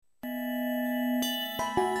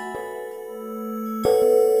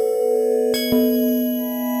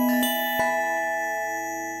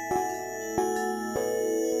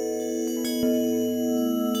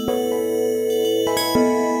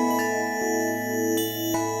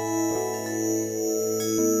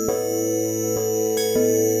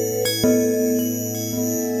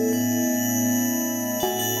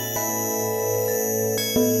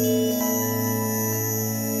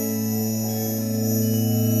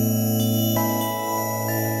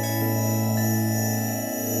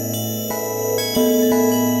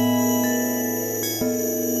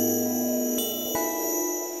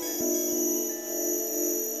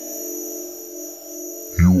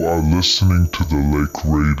listening to the Lake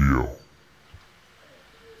Radio.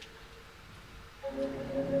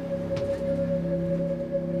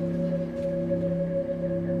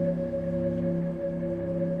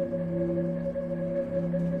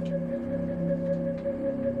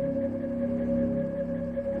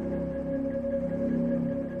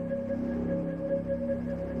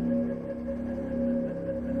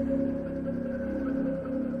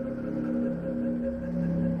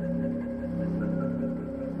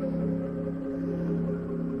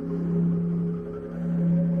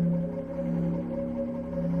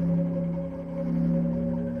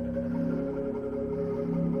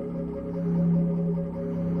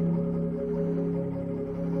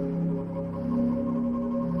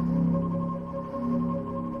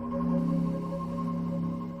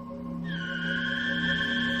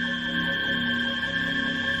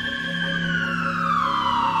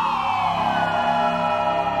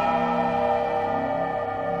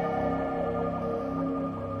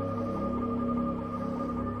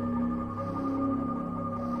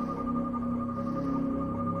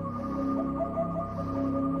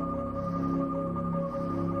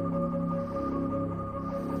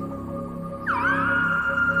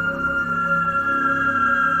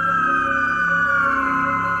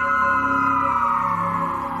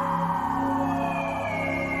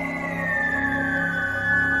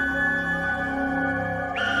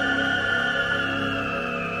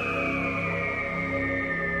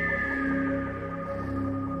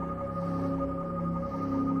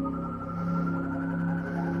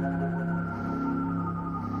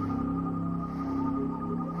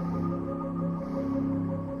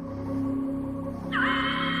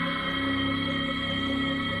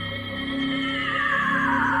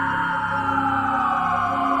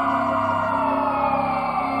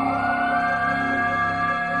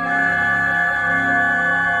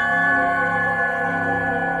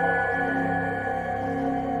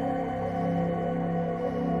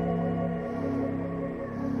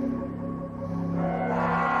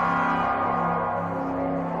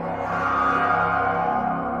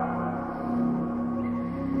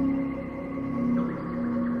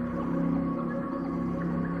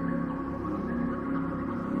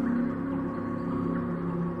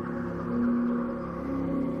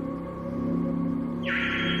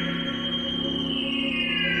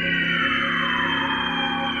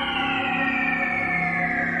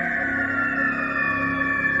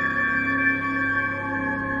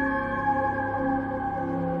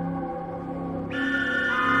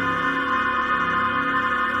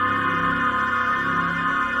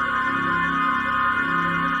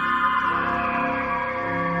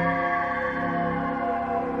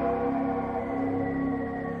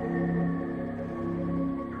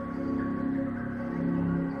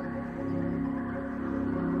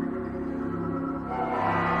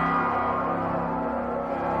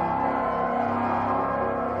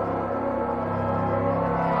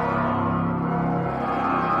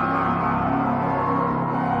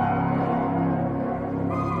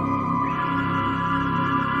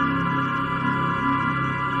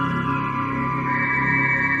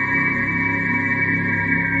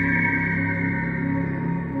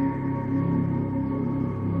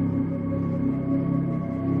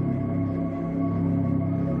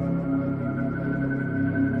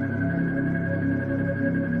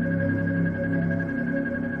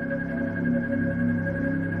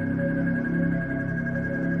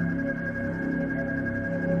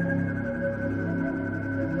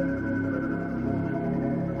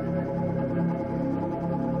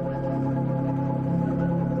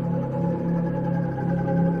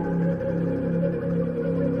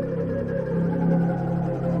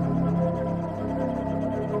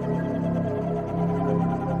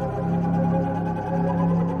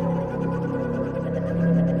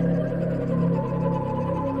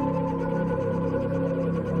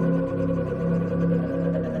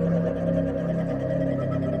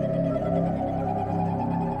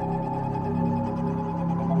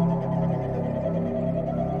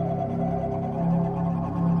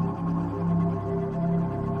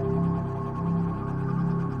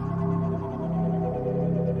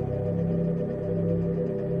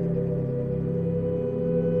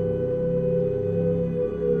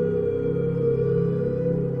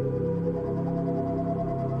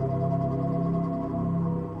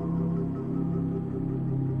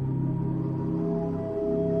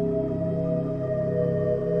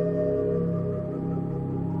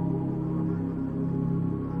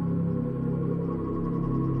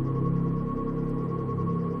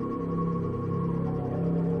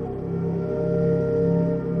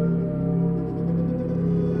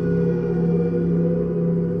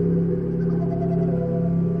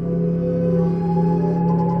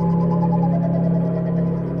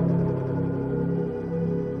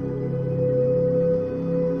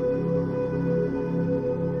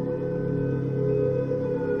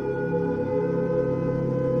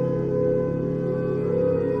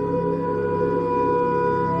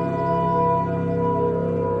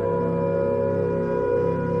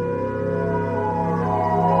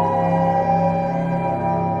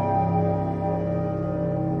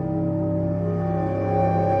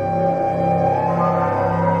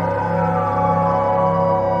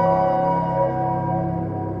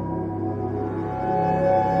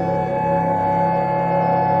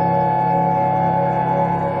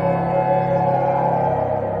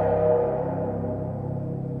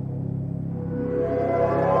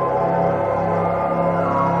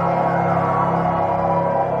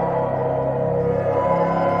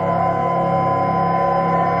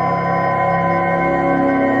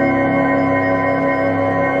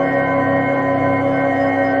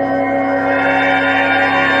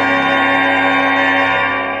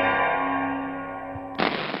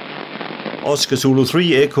 Oscar Zulu 3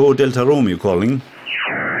 Echo Delta Romeo calling.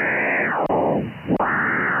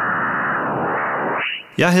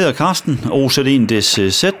 Jeg hedder Carsten,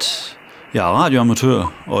 OZ1DZ. Jeg er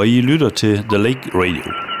radioamatør, og I lytter til The Lake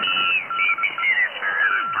Radio.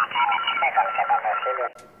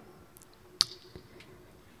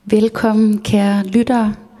 Velkommen, kære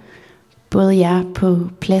lyttere. Både jer på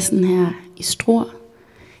pladsen her i Struer,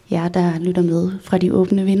 jer der lytter med fra de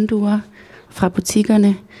åbne vinduer, fra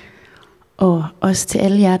butikkerne, og også til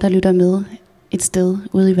alle jer, der lytter med et sted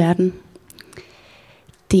ude i verden.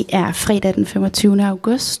 Det er fredag den 25.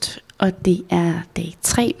 august, og det er dag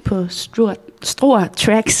 3 på Struer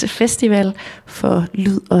Tracks Festival for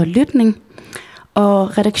lyd og lytning.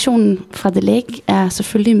 Og redaktionen fra The Lake er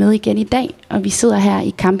selvfølgelig med igen i dag, og vi sidder her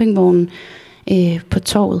i campingvognen på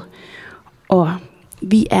torvet. Og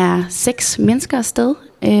vi er 6 mennesker afsted,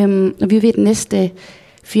 og vi vil den næste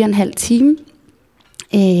 4,5 time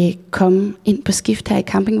komme ind på skift her i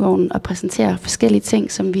campingvognen og præsentere forskellige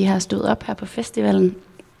ting, som vi har stået op her på festivalen.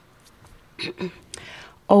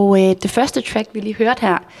 Og det første track, vi lige hørte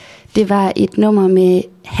her, det var et nummer med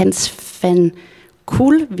Hans van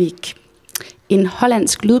Koolwijk, en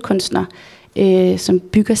hollandsk lydkunstner, som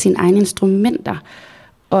bygger sine egne instrumenter.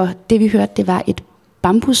 Og det vi hørte, det var et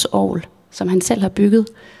bambusorgel, som han selv har bygget.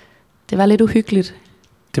 Det var lidt uhyggeligt.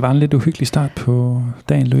 Det var en lidt uhyggelig start på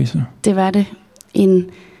dagen, Louise. Det var det. En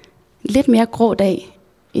lidt mere grå dag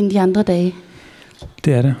end de andre dage.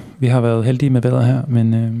 Det er det. Vi har været heldige med vejret her,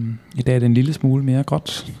 men i dag er det en lille smule mere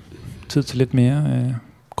gråt. Tid til lidt mere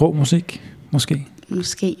grå musik, måske.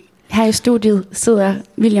 Måske. Her i studiet sidder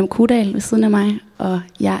William Kudahl ved siden af mig, og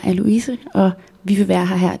jeg er Louise, og vi vil være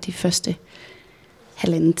her de første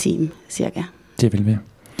 1,5 time, cirka. Det vil vi.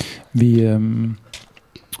 Vi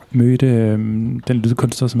mødte den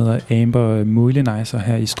lydkunstner, som hedder Amber Muilenizer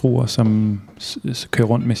her i Struer, som kører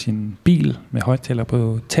rundt med sin bil med højttaler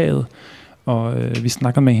på taget. Og vi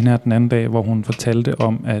snakkede med hende her den anden dag, hvor hun fortalte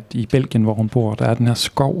om, at i Belgien, hvor hun bor, der er den her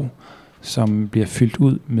skov, som bliver fyldt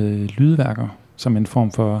ud med lydværker, som en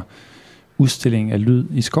form for udstilling af lyd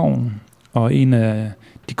i skoven. Og en af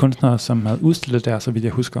de kunstnere, som havde udstillet der, så vidt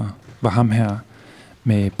jeg husker, var ham her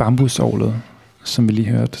med bambusorglet, som vi lige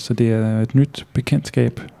hørte. Så det er et nyt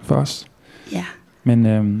bekendtskab for os. Ja. Men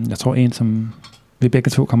jeg tror en, som vi begge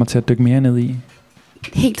to kommer til at dykke mere ned i.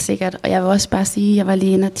 Helt sikkert. Og jeg vil også bare sige, at jeg var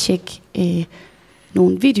lige inde og tjekke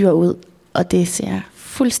nogle videoer ud, og det ser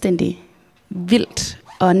fuldstændig vildt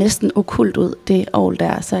og næsten okkult ud, det orgel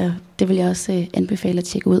der. Så det vil jeg også anbefale at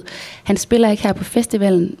tjekke ud. Han spiller ikke her på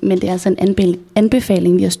festivalen, men det er altså en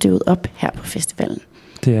anbefaling, vi har støvet op her på festivalen.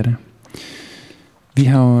 Det er det. Vi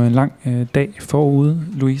har jo en lang dag forude,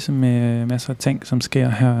 Louise, med masser af ting, som sker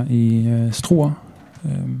her i Struer.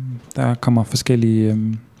 Der kommer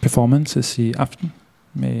forskellige performances i aften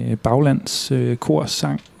med baglands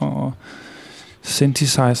korsang og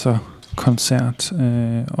synthesizer-koncert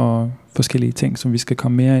og forskellige ting, som vi skal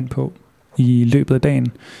komme mere ind på i løbet af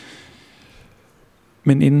dagen.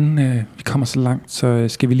 Men inden vi kommer så langt, så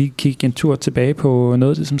skal vi lige kigge en tur tilbage på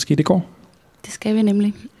noget af det, som skete i går. Det skal vi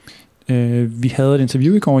nemlig. Vi havde et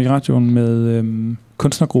interview i går i radioen med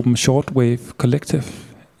kunstnergruppen Shortwave Collective,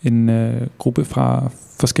 en gruppe fra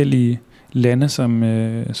forskellige lande, som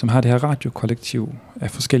har det her radiokollektiv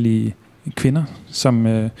af forskellige kvinder, som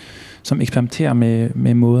eksperimenterer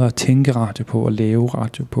med måder at tænke radio på og lave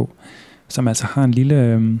radio på, som altså har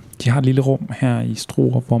de har et lille rum her i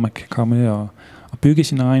Struer, hvor man kan komme og bygge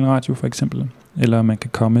sin egen radio for eksempel, eller man kan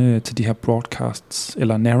komme til de her broadcasts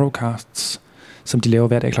eller narrowcasts, som de laver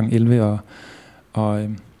hver dag kl. 11 og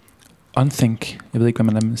unthink. Jeg ved ikke,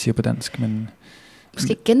 hvad man siger på dansk, men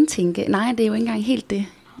måske gentænke. Nej, det er jo ikke engang helt det.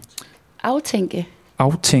 Aftænke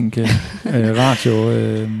radio.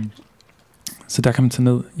 Så der kan man tage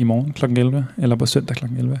ned i morgen kl. 11, eller på søndag kl.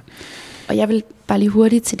 11. Og jeg vil bare lige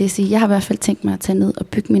hurtigt til det sige, jeg har i hvert fald tænkt mig at tage ned og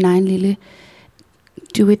bygge min egen lille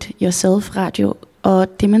do-it-yourself radio. Og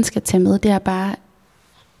det man skal tage med, det er bare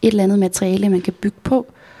et eller andet materiale, man kan bygge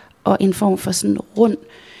på, og en form for sådan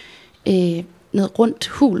noget rundt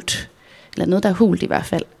hult, eller noget der er hult i hvert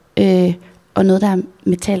fald, og noget der er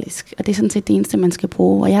metallisk, og det er sådan set det eneste man skal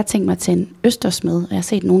bruge. Og jeg har tænkt mig at tage en østers med, og jeg har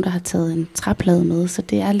set nogen der har taget en træplade med, så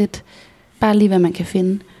det er lidt bare lige hvad man kan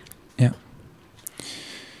finde. Ja.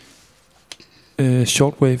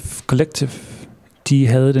 Shortwave Collective, de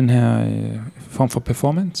havde den her form for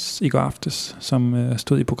performance i går aftes, som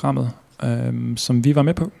stod i programmet, som vi var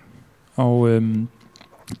med på, og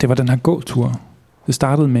det var den her gåtur. Det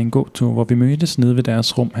startede med en gåtur, hvor vi mødtes nede ved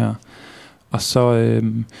deres rum her. Og så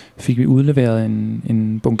fik vi udleveret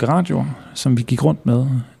en bunke radioer, som vi gik rundt med.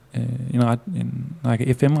 En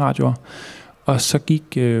række FM-radioer. Og så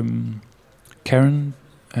gik Karen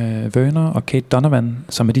Werner og Kate Donovan,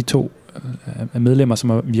 som er de to medlemmer,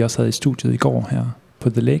 som vi også havde i studiet i går her på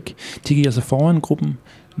The Lake. De gik altså foran gruppen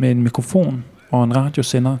med en mikrofon og en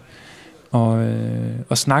radiosender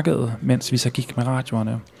og snakkede, mens vi så gik med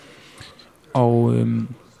radioerne. Og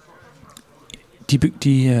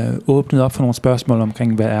de åbnede op for nogle spørgsmål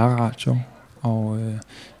omkring, hvad er radio, og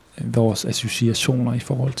vores associationer i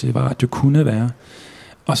forhold til, hvad radio kunne være.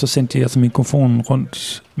 Og så sendte de altså mikrofonen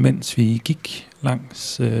rundt, mens vi gik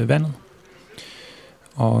langs vandet,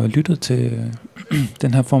 og lyttede til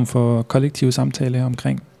den her form for kollektive samtale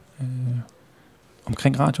omkring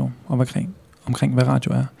radio, og omkring hvad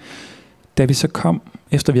radio er. Da vi så kom,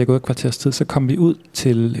 efter vi har gået et kvarters tid, så kom vi ud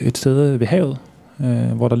til et sted ved havet,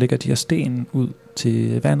 hvor der ligger de her sten ud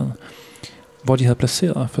til vandet, hvor de havde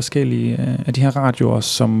placeret forskellige af de her radioer,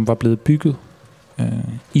 som var blevet bygget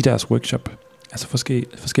i deres workshop. Altså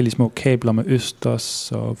forskellige små kabler med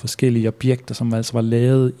østers og forskellige objekter, som altså var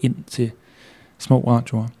lavet ind til små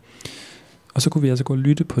radioer. Og så kunne vi altså gå og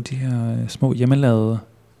lytte på de her små hjemmelavede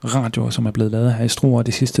radioer, som er blevet lavet her i Struer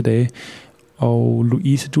de sidste dage. Og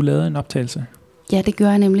Louise, du lavede en optagelse. Ja, det gør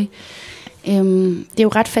jeg nemlig. Det er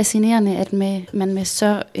jo ret fascinerende, at man med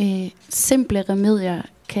så simple remedier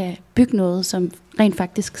kan bygge noget, som rent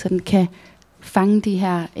faktisk sådan kan fange de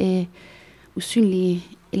her usynlige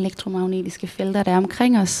elektromagnetiske felter, der er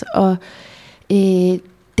omkring os. Og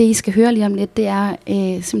det, I skal høre lige om lidt, det er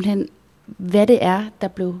simpelthen, hvad det er, der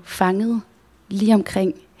blev fanget lige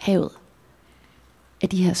omkring havet af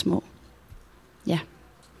de her små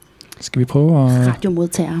Skal vi prøve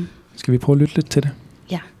radiomodtagere. Skal vi prøve at lytte lidt til det?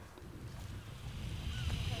 Ja.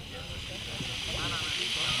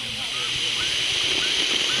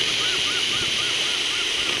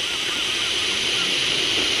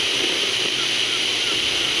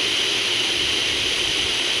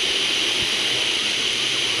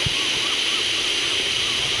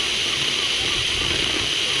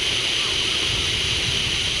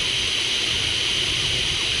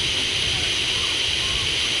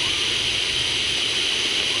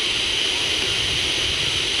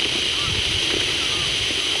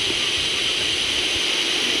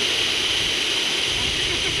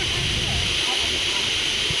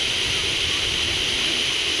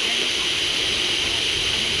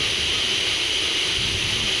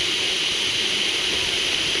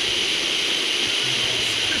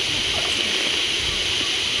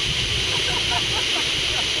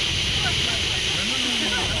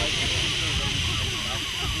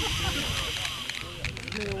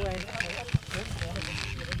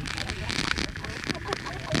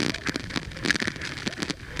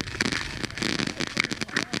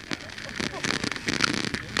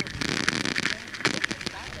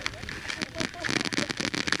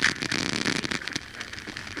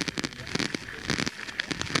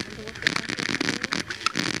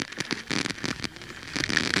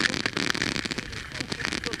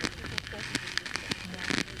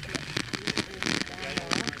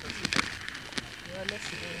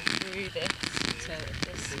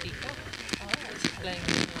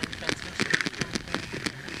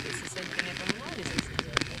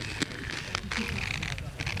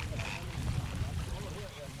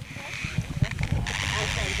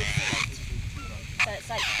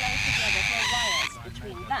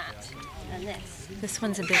 This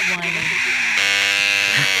one's a bit whiny.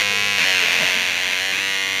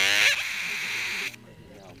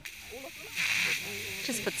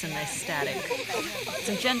 Just put some nice static.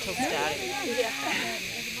 Some gentle static.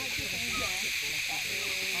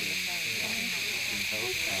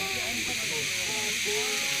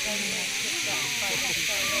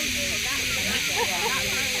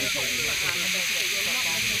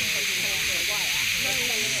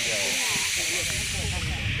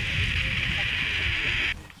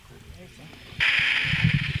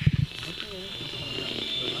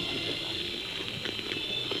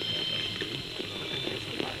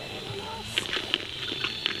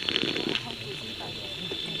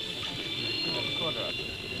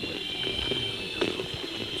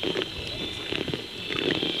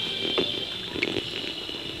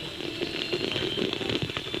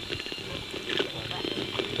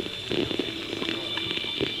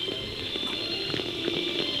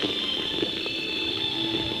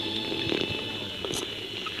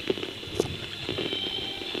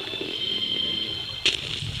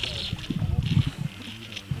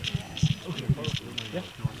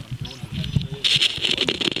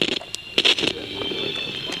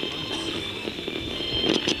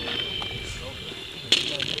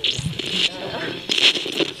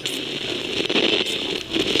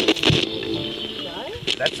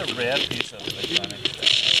 That's a rare piece of electronics.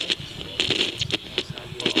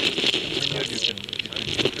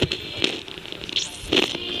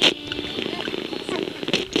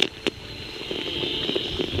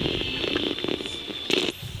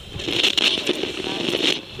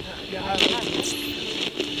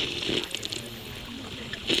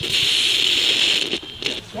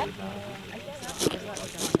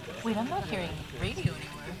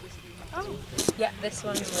 Yeah, this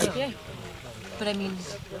one's radio. But I mean...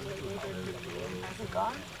 Has it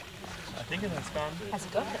gone? I think it has gone. Has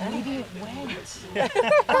it gone? Maybe it went.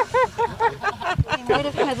 They might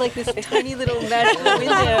have had like this tiny little magical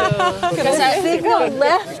window. Because that signal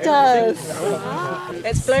left us.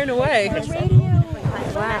 It's blown away.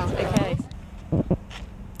 Wow, okay.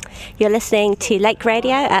 You're listening to Lake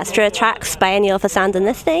Radio at Struer Tracks, biennial for sound and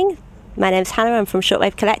listening. My name's Hannah, I'm from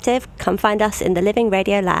Shortwave Collective. Come find us in the Living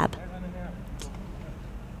Radio Lab.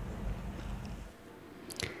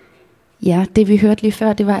 Ja, det vi hørte lige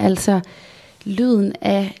før, det var altså lyden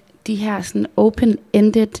af de her sådan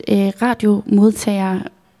open-ended radiomodtagere,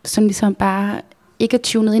 som ligesom bare ikke er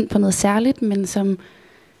tunet ind på noget særligt, men som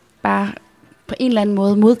bare på en eller anden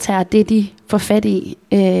måde modtager det, de får fat i.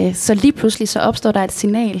 Så lige pludselig så opstår der et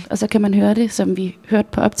signal, og så kan man høre det, som vi hørte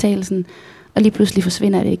på optagelsen, og lige pludselig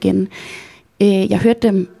forsvinder det igen. Jeg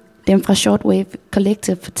hørte dem fra Shortwave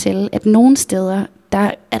Collective fortælle, at nogle steder,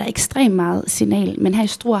 der er der ekstremt meget signal, men her i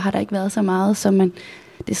Struer har der ikke været så meget, så det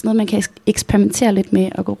er sådan noget, man kan eksperimentere lidt med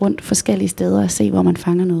og gå rundt forskellige steder og se, hvor man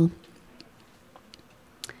fanger noget.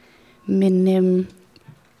 Men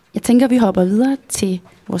jeg tænker, vi hopper videre til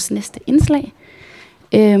vores næste indslag,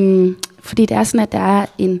 fordi det er sådan, at der er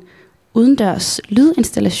en udendørs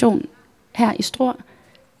lydinstallation her i Struer,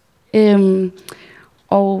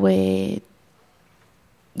 og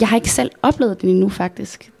jeg har ikke selv oplevet den endnu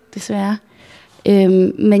faktisk, desværre.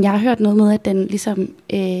 Men jeg har hørt noget med, at den ligesom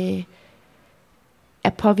er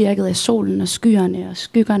påvirket af solen og skyerne og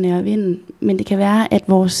skyggerne og vinden. Men det kan være, at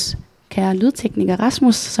vores kære lydtekniker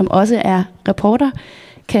Rasmus, som også er reporter,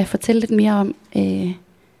 kan fortælle lidt mere om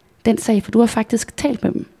den sag, for du har faktisk talt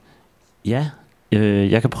med dem. Ja,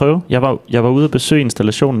 jeg kan prøve. Jeg var ude at besøge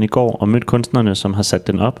installationen i går og mødte kunstnerne, som har sat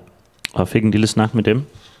den op, og fik en lille snak med dem.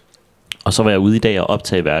 Og så var jeg ude i dag og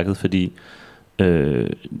optage værket, fordi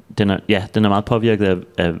den er meget påvirket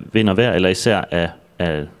af vind og vejr, eller især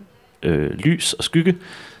af lys og skygge.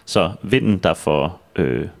 Så vinden, der får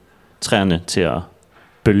træerne til at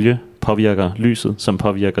bølge, påvirker lyset, som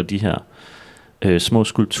påvirker de her små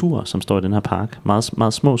skulpturer, som står i den her park. Meget,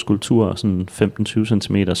 meget små skulpturer, sådan 15-20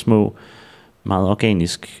 cm små, meget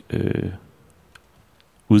organisk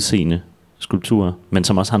udseende skulpturer, men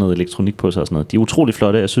som også har noget elektronik på sig og sådan noget. De er utrolig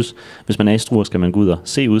flotte. Jeg synes, hvis man er i Struer, skal man gå ud og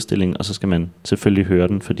se udstillingen, og så skal man selvfølgelig høre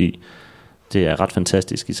den, fordi det er ret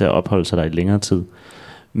fantastisk, især at opholde sig der i længere tid.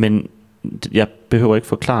 Men jeg behøver ikke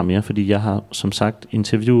forklare mere, fordi jeg har som sagt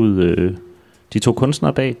interviewet de to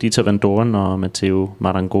kunstnere bag, Vandoren og Matteo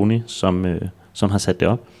Marangoni, som har sat det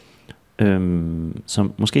op. Så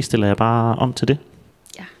måske stiller jeg bare om til det.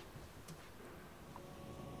 Ja.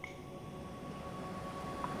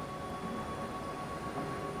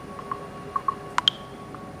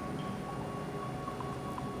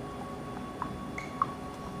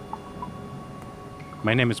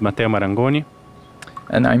 My name is Matteo Marangoni.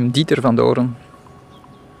 And I'm Vandoren.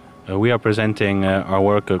 We are presenting our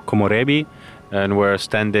work Komorebi, and we're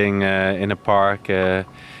standing in a park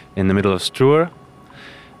in the middle of Struer.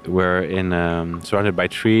 We're surrounded by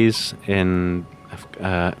trees in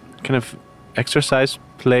a kind of exercise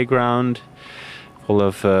playground full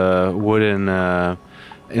of wooden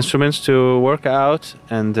instruments to work out,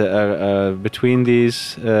 and between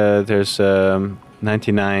these there's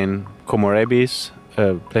 99 Komorebis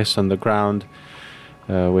placed on the ground,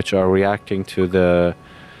 which are reacting to the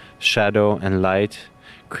shadow and light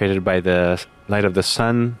created by the light of the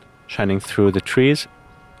sun shining through the trees.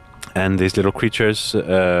 And these little creatures,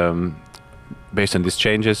 based on these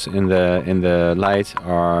changes in the light,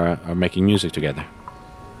 are making music together.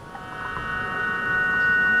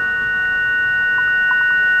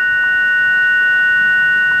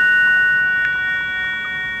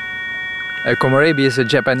 Komorebi is a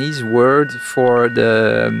Japanese word for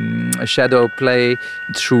the shadow play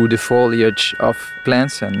through the foliage of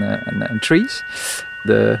plants and trees.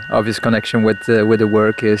 The obvious connection with the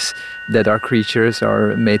work is that our creatures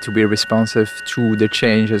are made to be responsive to the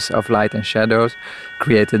changes of light and shadows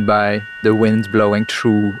created by the wind blowing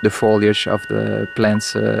through the foliage of the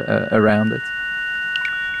plants around it.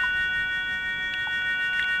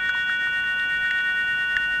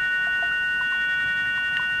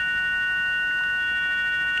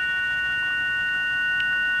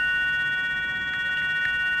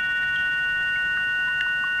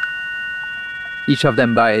 Each of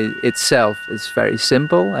them by itself is very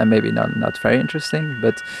simple and maybe not very interesting,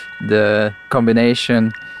 but the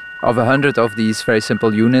combination of 100 of these very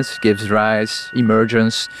simple units gives rise,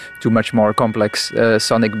 emergence, to much more complex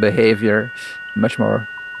sonic behavior, much more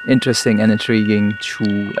interesting and intriguing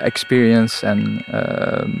to experience and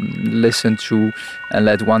listen to, and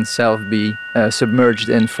let oneself be submerged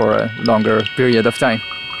in for a longer period of time.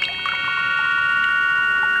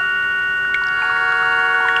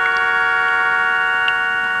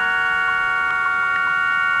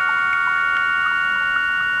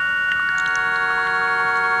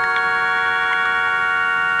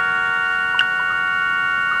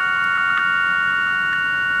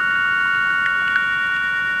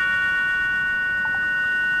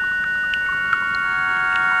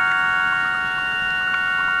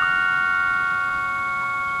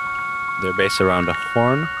 They're based around a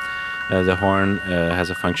horn. The horn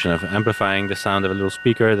has a function of amplifying the sound of a little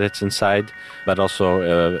speaker that's inside, but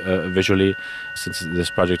also visually, since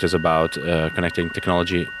this project is about connecting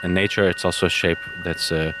technology and nature, it's also a shape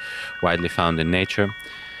that's widely found in nature.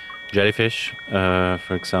 Jellyfish,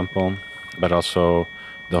 for example, but also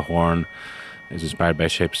the horn is inspired by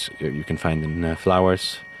shapes you can find in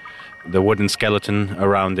flowers. The wooden skeleton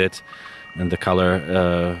around it and the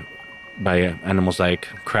color by animals like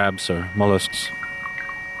crabs or mollusks.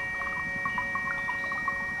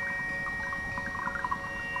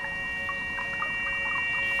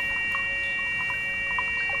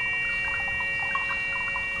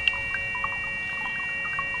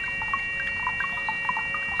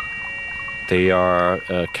 They are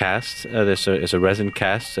cast. There's a resin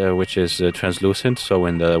cast which is translucent. So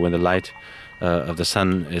when the light of the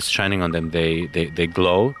sun is shining on them, they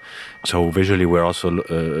glow. So visually, we're also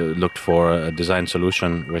looked for a design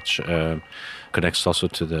solution which connects also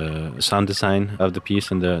to the sound design of the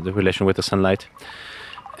piece and the relation with the sunlight.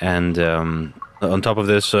 And on top of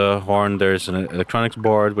this horn, there's an electronics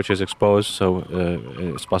board which is exposed, so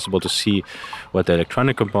it's possible to see what the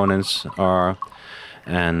electronic components are.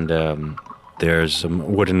 And there's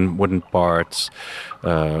some wooden parts,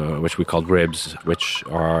 which we call ribs, which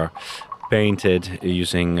are painted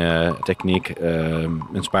using a technique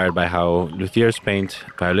inspired by how luthiers paint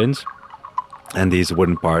violins. And these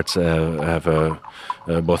wooden parts have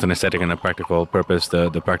both an aesthetic and a practical purpose.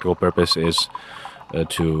 The practical purpose is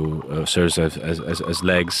to serve as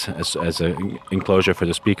legs, as an enclosure for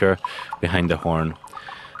the speaker behind the horn.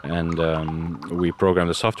 And we program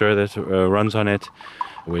the software that runs on it,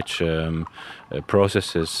 which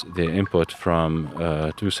processes the input from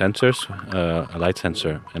two sensors, a light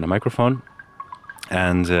sensor and a microphone.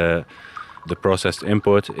 And the processed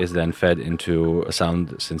input is then fed into a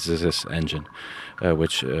sound synthesis engine,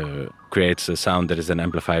 which creates a sound that is then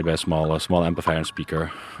amplified by a small amplifier and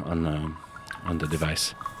speaker on the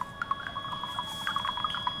device.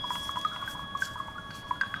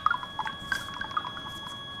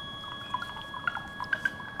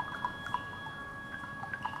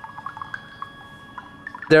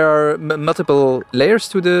 There are multiple layers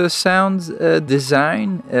to the sound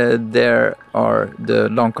design. There are the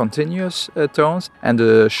long continuous tones and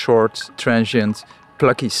the short transient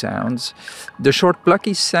plucky sounds. The short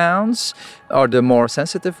plucky sounds are the more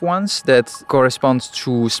sensitive ones that correspond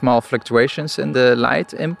to small fluctuations in the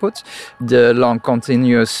light input. The long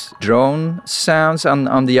continuous drone sounds,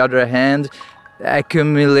 on the other hand,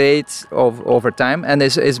 accumulate over time and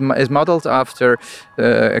is modeled after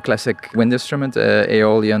a classic wind instrument,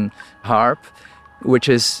 Aeolian harp, which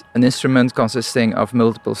is an instrument consisting of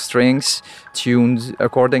multiple strings tuned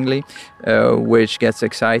accordingly, which gets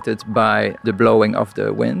excited by the blowing of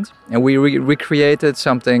the wind. And we recreated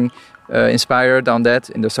something inspired on that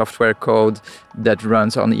in the software code that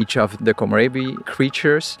runs on each of the Komorebi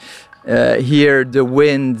creatures. Here the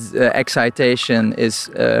wind excitation is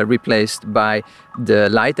replaced by the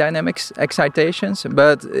light dynamics excitations,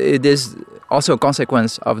 but it is also a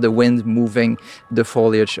consequence of the wind moving the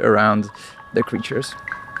foliage around the creatures.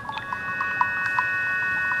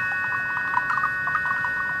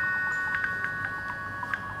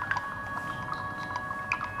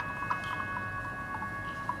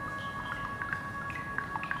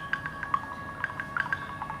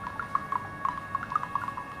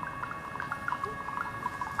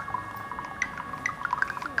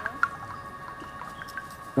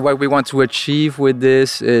 What we want to achieve with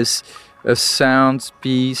this is a sound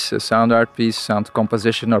piece, a sound art piece, sound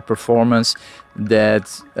composition or performance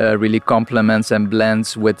that really complements and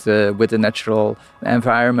blends with the natural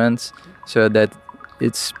environment, so that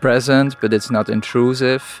it's present but it's not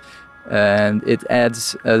intrusive, and it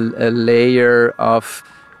adds a layer of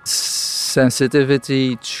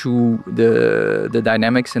sensitivity to the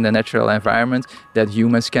dynamics in the natural environment that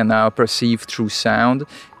humans can now perceive through sound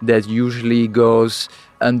that usually goes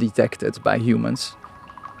undetected by humans.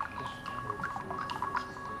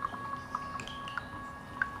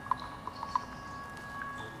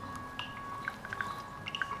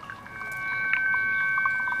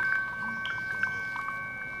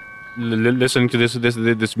 listening to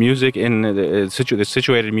this music in this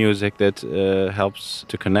situated music that helps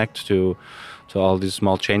to connect to all these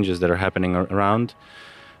small changes that are happening around,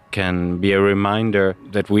 can be a reminder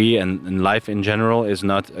that we and life in general is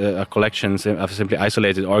not a collection of simply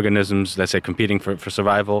isolated organisms, let's say, competing for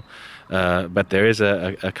survival, but there is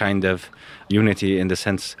a kind of unity in the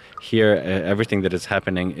sense here everything that is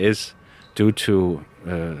happening is due to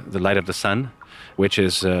the light of the sun, which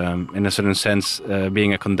is in a certain sense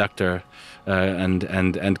being a conductor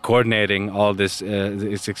and coordinating all these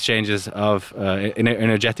exchanges of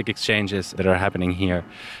energetic exchanges that are happening here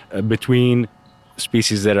between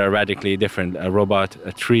species that are radically different, a robot,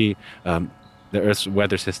 a tree, the Earth's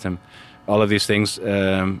weather system. All of these things,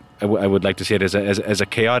 I would like to see it as a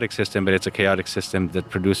chaotic system, but it's a chaotic system that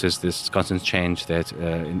produces this constant change that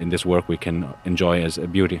in this work we can enjoy as a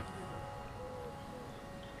beauty.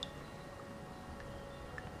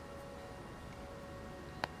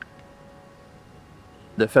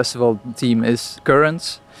 The festival theme is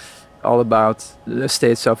currents, all about the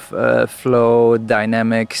states of flow,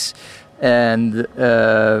 dynamics, and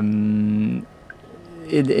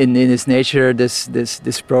in its nature,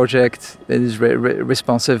 this project is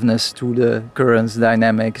responsiveness to the currents,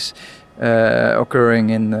 dynamics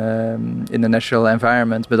occurring in the natural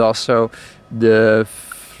environment, but also the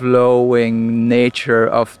flowing nature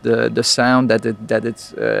of the sound that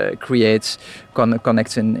it creates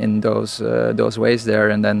connects in those ways there,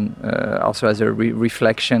 and then also as a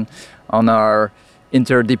reflection on our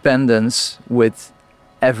interdependence with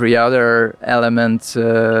every other element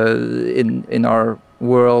in our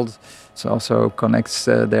world. So also connects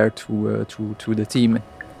there to the theme.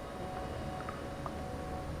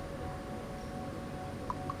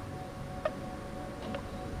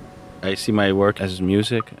 I see my work as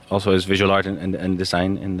music, also as visual art and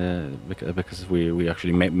design, because we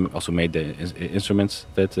actually also made the instruments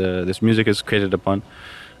that this music is created upon.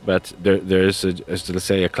 But there is, let's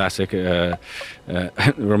say, a classic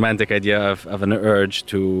romantic idea of an urge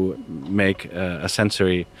to make a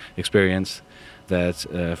sensory experience that,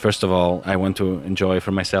 first of all, I want to enjoy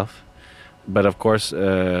for myself. But of course,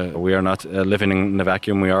 we are not living in a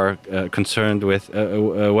vacuum. We are concerned with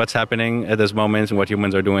what's happening at this moment and what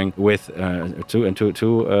humans are doing with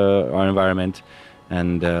to our environment,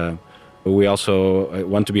 and we also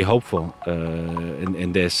want to be hopeful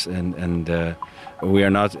in this. And we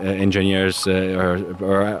are not engineers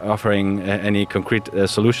or offering any concrete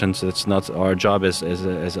solutions. It's not our job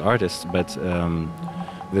as artists. But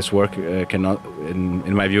this work cannot,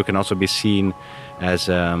 in my view, can also be seen as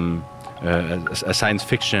a science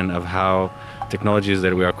fiction of how technologies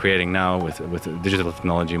that we are creating now with digital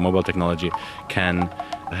technology, mobile technology, can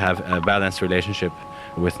have a balanced relationship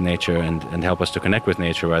with nature and help us to connect with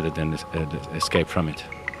nature rather than escape from it.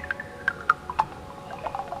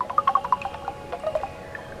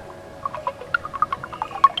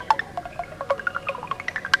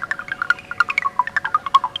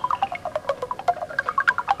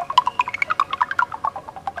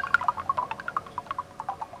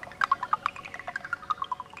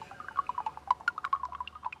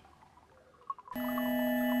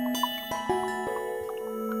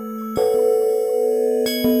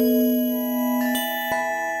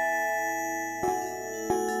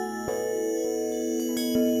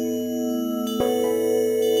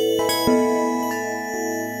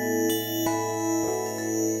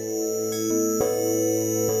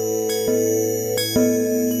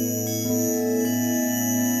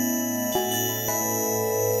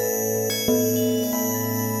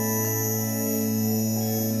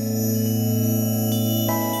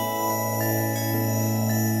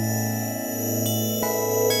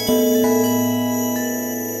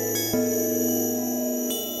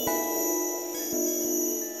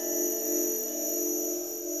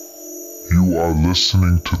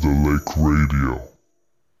 Listening to the Lake Radio.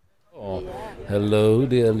 Hello,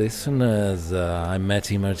 dear listeners. I'm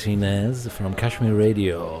Matteo Martinez from Kashmir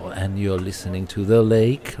Radio, and you're listening to the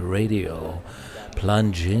Lake Radio.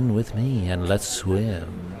 Plunge in with me and let's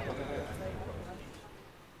swim.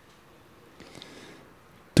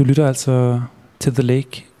 Du lytter altså til The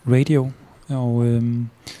Lake Radio, og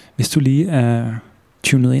hvis du lige er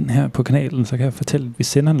tunet ind her på kanalen, så kan jeg fortælle, at vi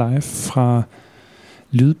sender live fra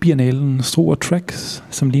lydbiennalen Struer Tracks,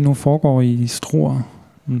 som lige nu foregår i Struer.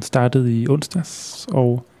 Den startede i onsdags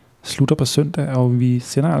og slutter på søndag, og vi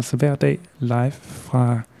sender altså hver dag live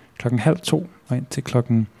fra 1:30 og ind til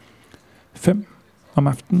 5 om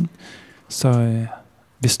aftenen. Så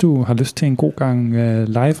hvis du har lyst til en god gang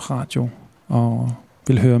live radio og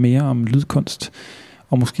vil høre mere om lydkunst,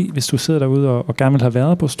 og måske hvis du sidder derude og gerne vil have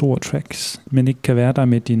været på Struer Tracks, men ikke kan være der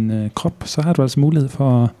med din krop, så har du altså mulighed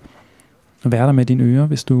for være der med dine ører,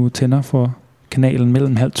 hvis du tænder for kanalen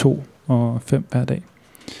mellem 1:30 og 5 hver dag.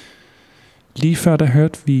 Lige før der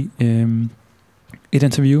hørte vi et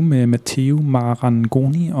interview med Matteo,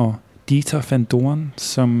 Marangoni og Vandoren,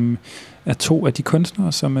 som er 2 af de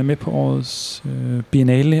kunstnere, som er med på årets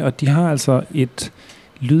biennale, og de har altså et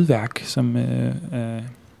lydværk, som er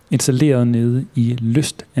installeret nede i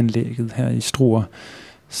lystanlægget her i Struer.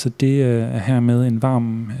 Så det er hermed en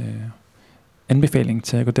varm anbefaling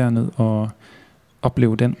til at gå derned og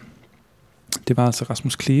opleve den. Det var altså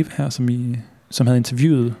Rasmus Kleve her, som havde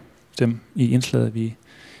interviewet dem i indslaget, vi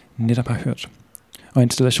netop har hørt. Og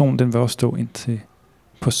installationen, den vil også stå indtil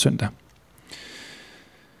på søndag.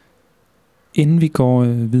 Inden vi går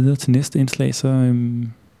videre til næste indslag, så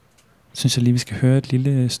synes jeg lige, vi skal høre et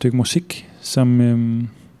lille stykke musik, som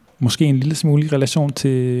måske en lille smule i relation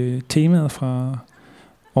til temaet fra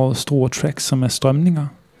årets Struer Tracks, som er strømninger,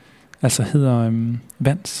 altså hedder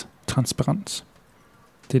Vands Transparens.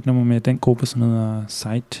 Det er et nummer med den gruppe, som hedder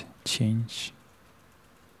Side Change.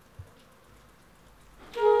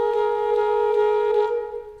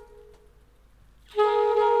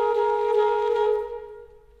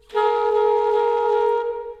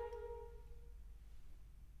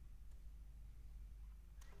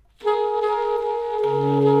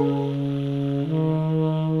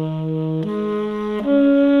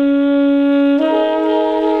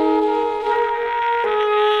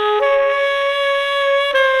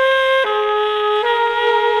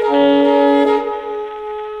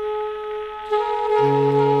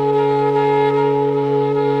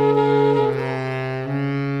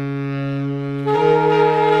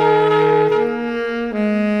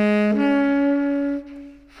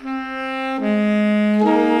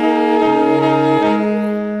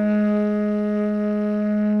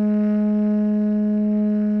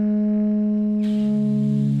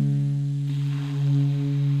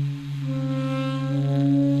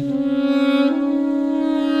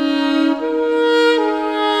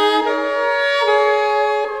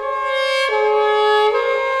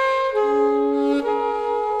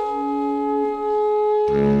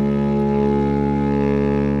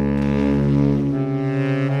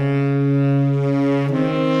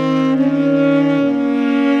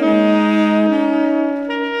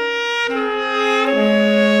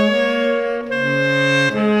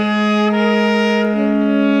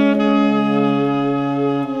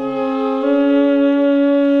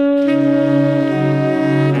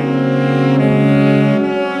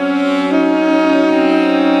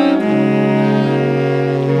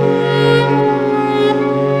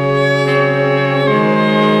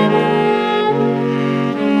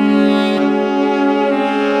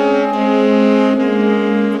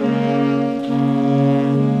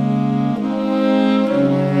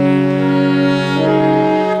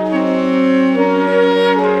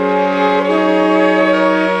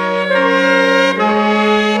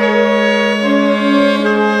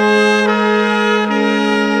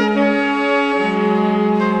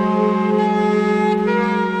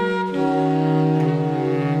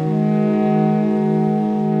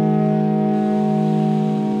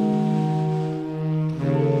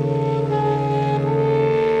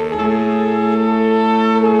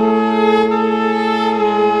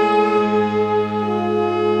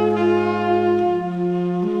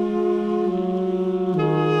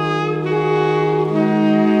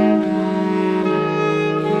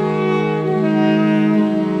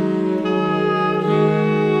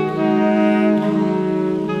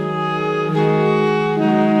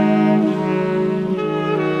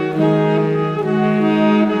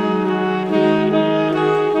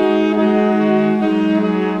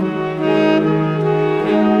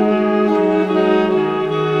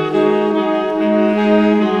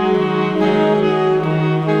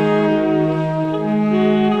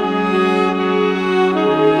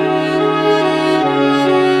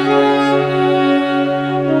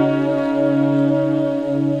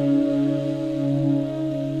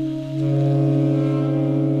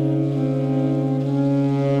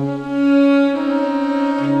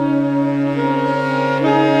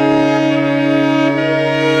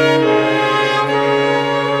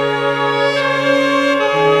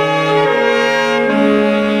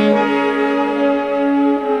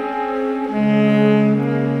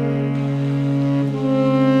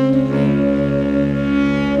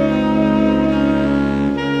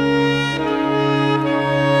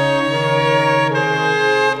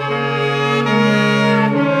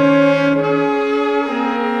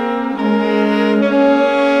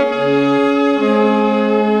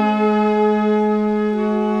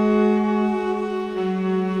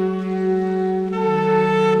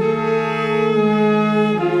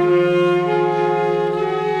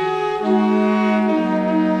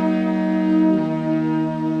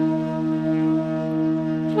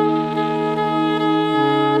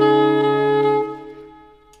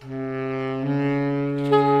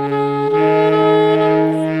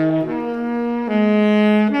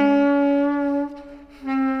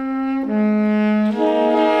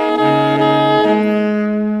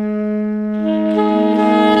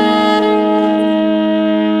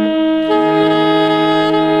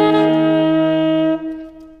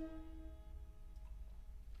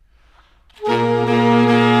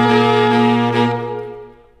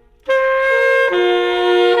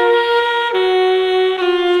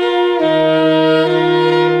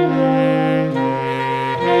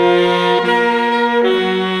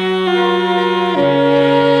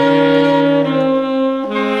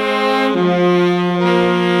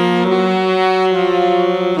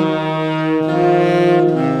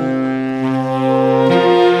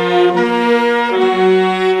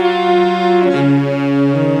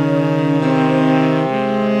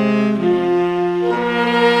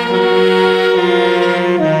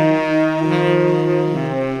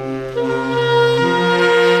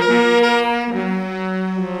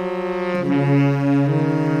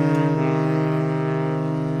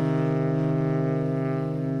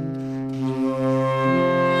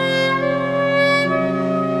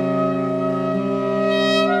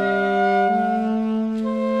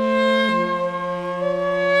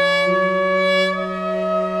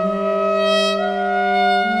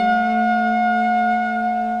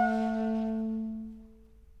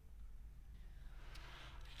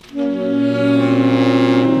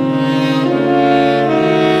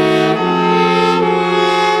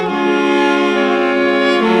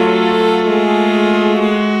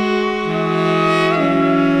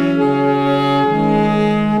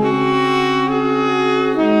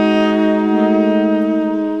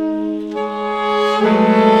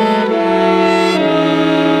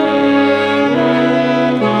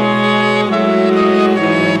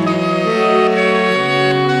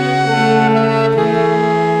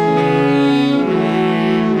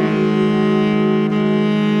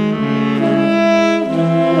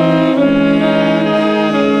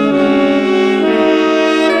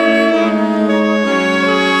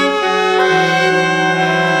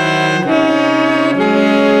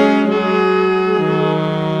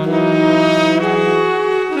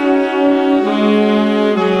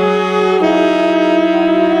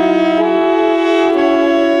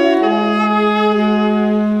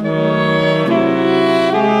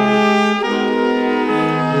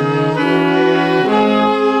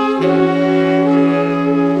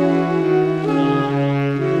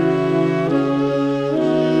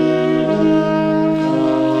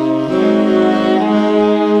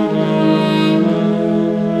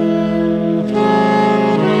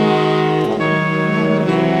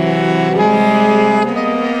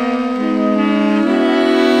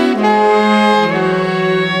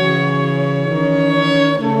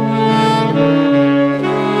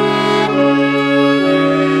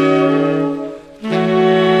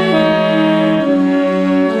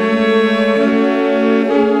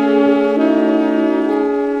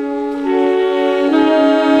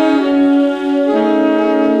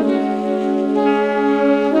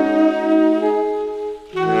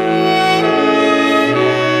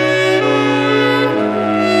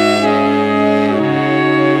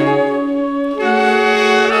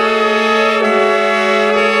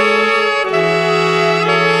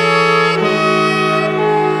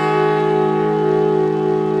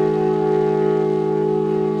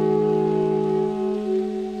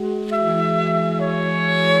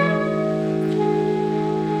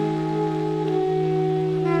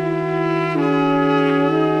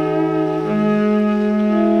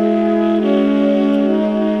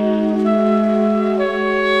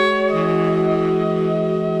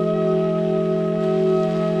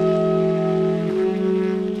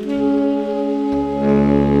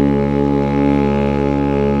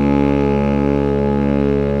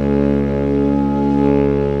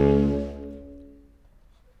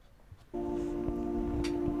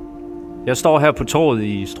 Jeg står her på torvet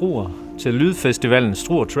i Struer til lydfestivalen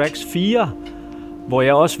Struer Tracks 4, hvor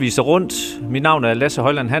jeg også viser rundt. Mit navn er Lasse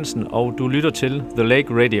Højland Hansen, og du lytter til The Lake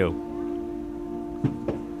Radio.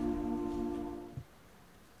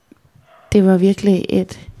 Det var virkelig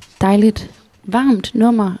et dejligt, varmt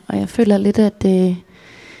nummer, og jeg føler lidt, at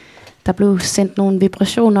der blev sendt nogle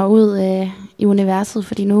vibrationer ud i universet,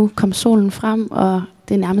 fordi nu kom solen frem, og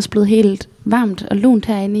det er nærmest blevet helt varmt og lunt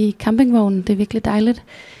herinde i campingvognen. Det er virkelig dejligt.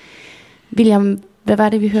 William, hvad var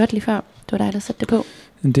det, vi hørte lige før? Det var dig, der satte det på.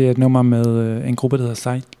 Det er et nummer med en gruppe, der hedder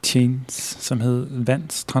Sidechains, som hed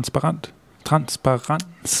Vands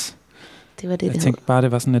Transparens. Det var det, jeg tænkte bare,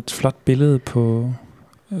 det var sådan et flot billede på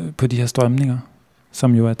de her strømninger,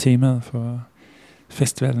 som jo er temaet for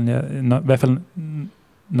festivalen. I hvert fald,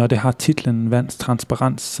 når det har titlen Vands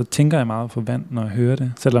Transparens, så tænker jeg meget på vand, når jeg hører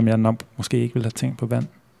det, selvom jeg nok måske ikke ville have tænkt på vand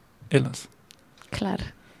ellers.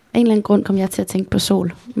 Klart. Af en eller anden grund kom jeg til at tænke på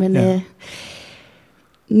sol, men ja.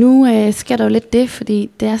 Nu sker der jo lidt det, fordi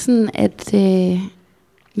det er sådan, at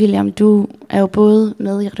William, du er jo både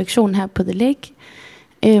med i redaktionen her på The Lake,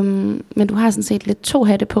 men du har sådan set lidt 2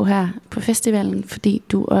 hatte på her på festivalen, fordi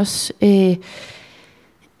du også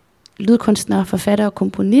lydkunstner, forfatter og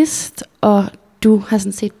komponist, og du har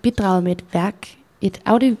sådan set bidraget med et værk, et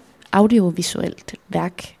audiovisuelt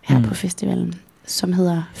værk her på festivalen, som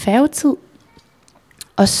hedder Færgetid,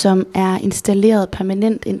 og som er installeret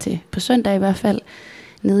permanent indtil på søndag i hvert fald,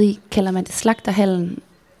 nede i, kalder man det, slagterhallen.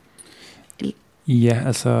 Ja,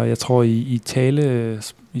 altså jeg tror i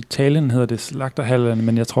talen hedder det slagterhallen,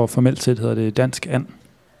 men jeg tror formelt set hedder det Dansk And.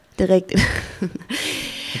 Det er rigtigt.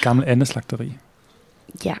 Et gammelt andeslagteri.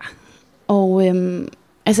 Ja, og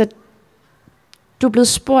altså du er blevet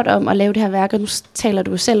spurgt om at lave det her værk, og nu taler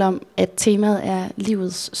du selv om, at temaet er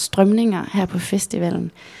livets strømninger her på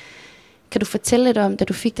festivalen. Kan du fortælle lidt om, da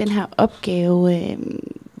du fik den her opgave,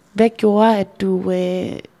 hvad gjorde, at du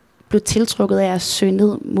blev tiltrukket af at søge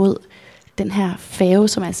ned mod den her færge,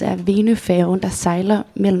 som altså er Venø-færgen, der sejler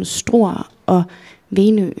mellem Struer og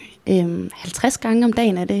Venø 50 gange om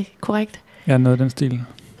dagen, er det korrekt? Ja, noget af den stil.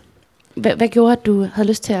 Hvad gjorde, at du havde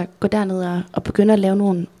lyst til at gå derned og begynde at lave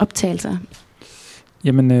nogle optagelser?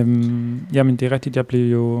 Jamen det er rigtigt. Jeg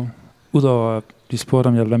blev jo, udover at blive spurgt,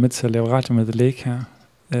 om jeg ville være med til at lave radio med The Lake her,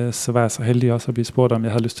 så var jeg så heldig også at blive spurgt, om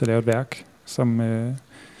jeg havde lyst til at lave et værk som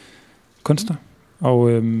kunstner.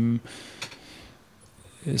 Og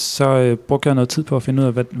så brugte jeg noget tid på at finde ud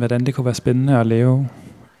af, hvordan det kunne være spændende at lave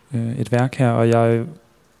et værk her. Og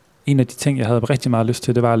en af de ting, jeg havde rigtig meget lyst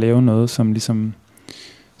til, det var at lave noget,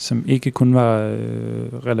 som ikke kun var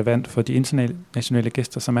relevant for de internationale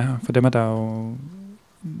gæster, som er her. For dem er der jo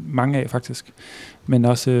mange af faktisk. Men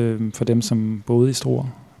også for dem, som boede i Struer.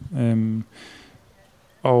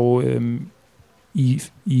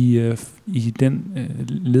 I den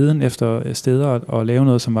leden efter steder og lave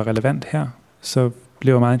noget, som var relevant her, så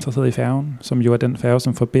blev jeg meget interesseret i færgen, som jo er den færge,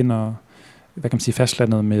 som forbinder, hvad kan man sige,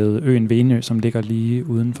 fastlandet med øen Venø, som ligger lige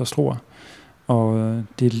uden for Struer. Og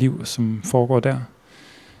det liv, som foregår der.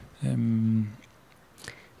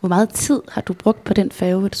 Hvor meget tid har du brugt på den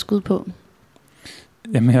færge, et skud på?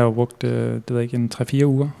 Jamen, jeg har brugt, det ved jeg ikke, 3-4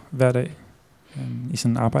 uger hver dag i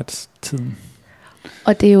sådan arbejdstiden.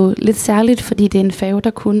 Og det er jo lidt særligt, fordi det er en færge, der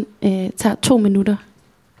kun tager 2 minutter.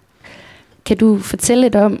 Kan du fortælle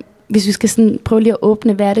lidt om, hvis vi skal sådan prøve lige at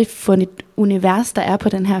åbne, hvad er det for et univers, der er på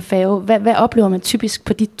den her færge? Hvad oplever man typisk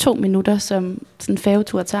på de 2 minutter, som sådan en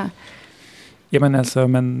færgetur tager? Jamen altså,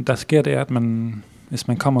 der sker det, at hvis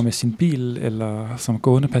man kommer med sin bil, eller som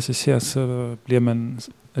gående passager, så bliver man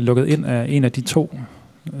lukket ind af en af de 2,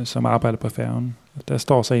 som arbejder på færgen. Der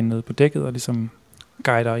står så en nede på dækket, og ligesom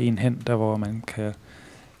guider en hen, der hvor man kan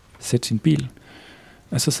sætte sin bil.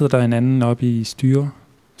 Og så sidder der en anden oppe i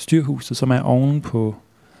styrhuset, som er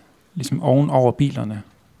oven over bilerne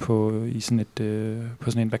på sådan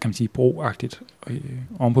en, hvad kan man sige, broagtigt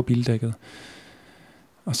oven på bildækket.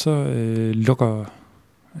 Og så lukker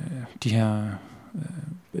de her,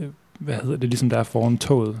 hvad hedder det, ligesom der er foran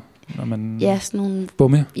toget, når man sådan nogle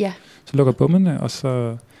bomme. Ja. Så lukker bommene, og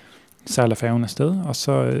så sejler færgen afsted, og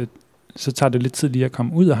så tager det lidt tid lige at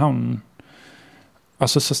komme ud af havnen. Og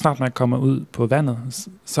så snart man kommer ud på vandet,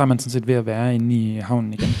 så er man sådan set ved at være inde i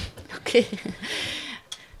havnen igen. Okay.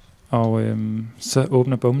 Og så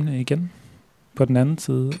åbner bommene igen på den anden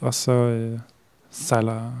side, og så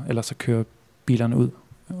så kører bilerne ud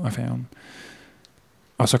af færgen.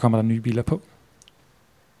 Og så kommer der nye biler på.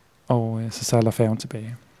 Og så sejler færgen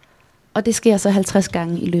tilbage. Og det sker så 50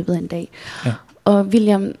 gange i løbet af en dag. Ja. Og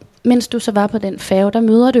William, mens du så var på den færge, der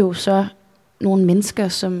møder du jo så nogle mennesker,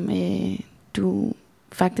 som du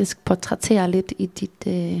faktisk portrætterer lidt i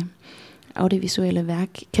audiovisuelle værk.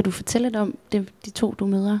 Kan du fortælle lidt om de 2, du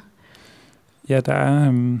møder? Ja, der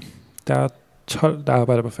er 12, der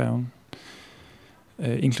arbejder på færgen.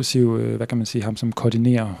 Inklusive, hvad kan man sige, ham som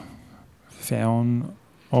koordinerer færgen.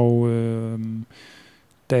 Og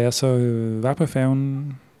da jeg så var på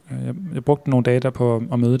færgen, jeg brugte nogle dage der på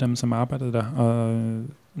at møde dem, som arbejdede der. Og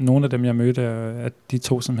nogle af dem, jeg mødte, er de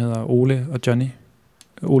 2, som hedder Ole og Johnny.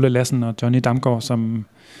 Ole Lassen og Johnny Damgaard, som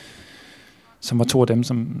var 2 af dem,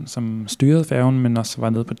 som styrede færgen, men også var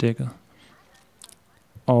nede på dækket.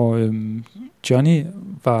 Og Johnny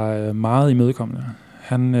var meget imødekommende.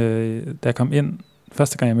 Da jeg kom ind,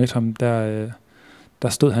 første gang jeg mødte ham, der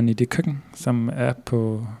stod han i det køkken, som er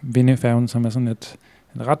på Vindø-færgen, som er sådan et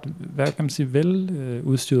ret, hvad kan man sige, vel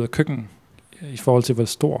udstyret køkken, i forhold til, hvor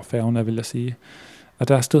stor færgen er, vil jeg sige. Og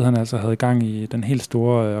der stod han altså og havde gang i den helt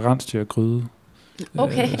store rensdyrgryde,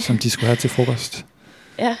 som de skulle have til frokost.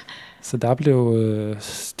 Ja. Så der blev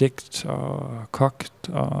stegt og kogt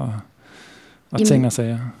og ting og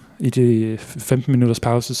sager i de 15 minutters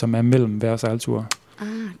pause, som er mellem hver sejltur.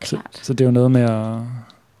 Klart. Så det er jo noget med at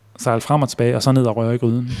sejle frem og tilbage, og så ned og røre i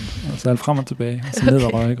gryden. Og sejle frem og tilbage, og så ned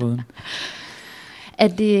og røre i gryden. Er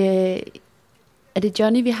det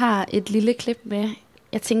Johnny, vi har et lille klip med?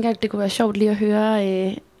 Jeg tænker, at det kunne være sjovt lige at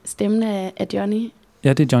høre stemmen af Johnny.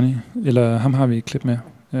 Ja, det er Johnny. Eller ham har vi et klip med.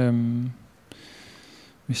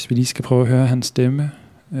 Hvis vi lige skal prøve at høre hans stemme,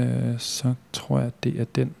 så tror jeg, at det er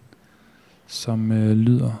den, som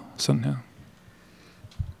lyder sådan her.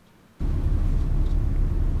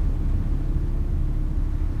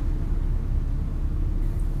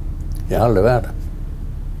 Jeg har aldrig været der.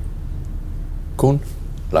 Kun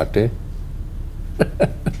lagt det.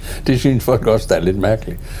 Det synes folk også, der er lidt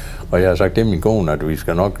mærkeligt. Og jeg har sagt til min kone, at vi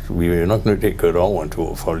er nok nødt til at køre over en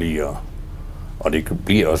tur for lige at... Og det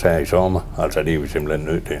bliver også her i sommer. Altså det er vi simpelthen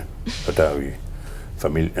nødt til. Så der er vi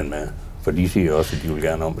familien med. For de siger også, at de vil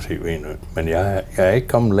gerne om at se Venø. Men jeg er ikke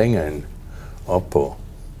kommet længere end op på...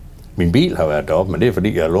 Min bil har været deroppe, men det er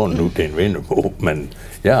fordi, jeg har lånt nu til en Venø på. Men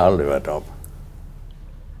jeg har aldrig været deroppe.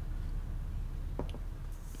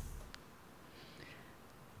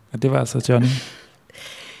 Og det var altså Johnny.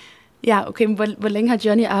 Ja, okay, men hvor længe har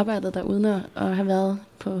Johnny arbejdet der, uden at have været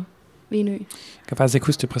på Venø? Jeg kan faktisk ikke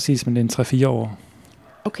huske det præcis, men det er 3-4 år.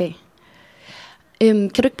 Okay. Kan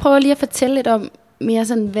du ikke prøve lige at fortælle lidt om, mere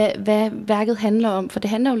sådan, hvad værket handler om? For det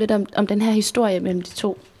handler jo lidt om den her historie mellem de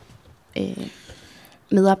 2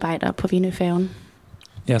 medarbejdere på Venø-færgen.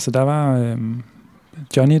 Ja, så der var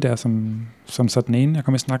Johnny der, som så den ene, jeg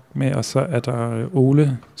kom i snak med, og så er der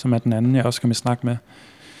Ole, som er den anden, jeg også kom i snak med.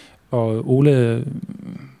 Og Ole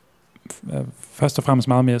er først og fremmest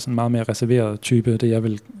meget mere reserveret type, det jeg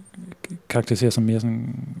vil karakterisere som mere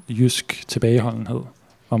sådan jysk tilbageholdenhed,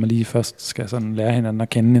 hvor man lige først skal sådan lære hinanden at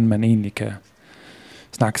kende, inden man egentlig kan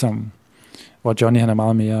snakke sammen. Hvor Johnny han er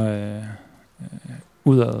meget mere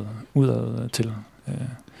udad til.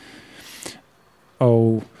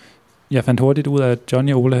 Og jeg fandt hurtigt ud af, at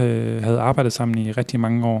Johnny og Ole havde arbejdet sammen i rigtig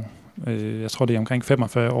mange år. Jeg tror, det er omkring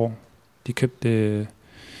 45 år. De købte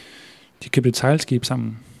et sejlskib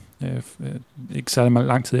sammen. Ikke særlig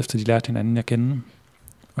lang tid efter, de lærte hinanden at kende.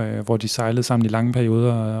 Hvor de sejlede sammen i lange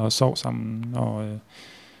perioder og sov sammen og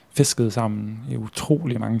fiskede sammen i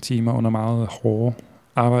utrolig mange timer under meget hårde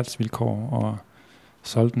arbejdsvilkår og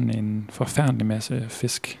solgte en forfærdelig masse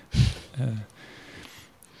fisk.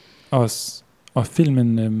 Og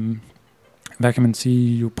filmen, hvad kan man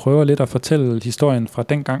sige, jo prøver lidt at fortælle historien fra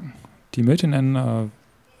dengang de mødte hinanden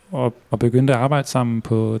og begyndte at arbejde sammen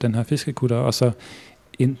på den her fiskekutter, og så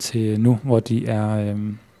indtil nu, hvor de er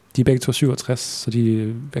begge 2 67, så de,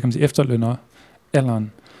 hvad kan man sige, efterlønner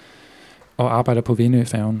alderen og arbejder på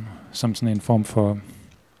Venø-færgen som sådan en form for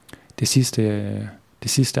det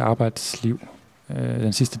sidste arbejdsliv,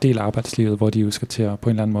 den sidste del af arbejdslivet, hvor de jo skal til at på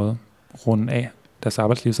en eller anden måde runde af deres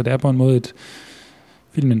arbejdsliv. Så det er på en måde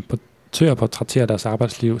filmen tør på at portrættere deres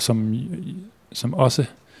arbejdsliv, som også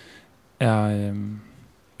er,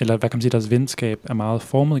 eller hvad kan man sige, deres venskab er meget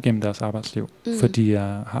formet gennem deres arbejdsliv. For de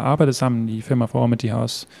har arbejdet sammen i 45 år, men de har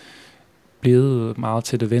også blevet meget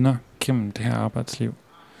tætte venner gennem det her arbejdsliv.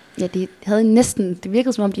 Ja, det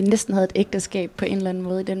virkede som om, de næsten havde et ægteskab på en eller anden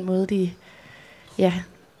måde, i den måde, de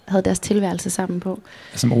havde deres tilværelse sammen på.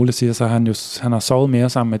 Som Ole siger, så har han har sovet mere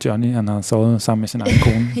sammen med Johnny, han har sovet sammen med sin egen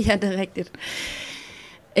kone. Ja, det er rigtigt.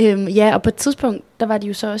 Og på et tidspunkt, der var de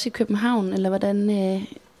jo så også i København, eller hvordan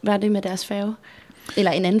var det med deres færge?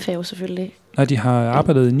 Eller en anden færge selvfølgelig. Nej, de har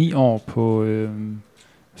arbejdet 9 år på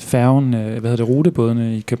færgen,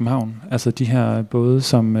 rutebådene i København. Altså de her både,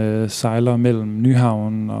 som sejler mellem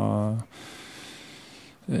Nyhavn og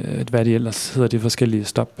hvad de ellers hedder, de forskellige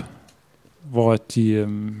stop, hvor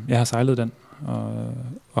jeg har sejlet den,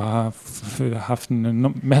 og har haft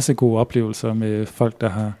en masse gode oplevelser med folk, der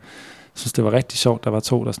har synes det var rigtig sjovt. Der var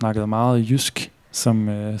 2, der snakkede meget jysk, som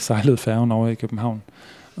sejlede færgen over i København,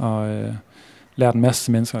 og lært en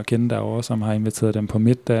masse mennesker at kende derovre, som har inviteret dem på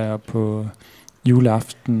middag og på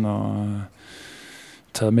juleaften, og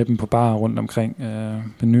taget med dem på bar rundt omkring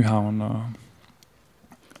ved Nyhavn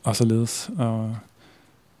og således. Og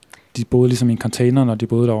de boede ligesom i en container, når de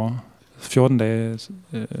boede derovre. 14 dage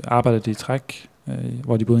arbejdede de i træk,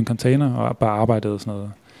 hvor de boede i en container, og bare arbejdede sådan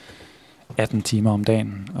noget 18 timer om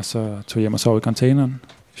dagen, og så tog hjem og sov i containeren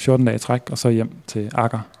 14 dage i træk, og så hjem til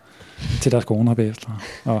Akker, til deres koner bagefter,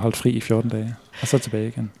 og holdt fri i 14 dage, og så tilbage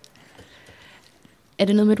igen. Er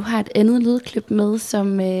det noget med, at du har et andet lydklip med,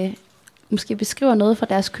 som måske beskriver noget fra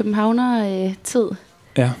deres københavner-tid?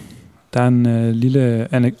 Ja, der er en lille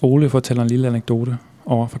Ole fortæller en lille anekdote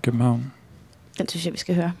over fra København. Den synes jeg, vi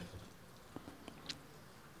skal høre.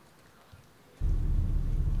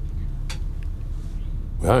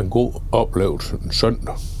 Vi har en god oplevelse en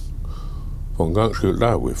søndag. For en gang skyld, der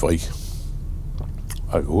er vi fri.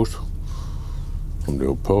 Jeg kan huske, om det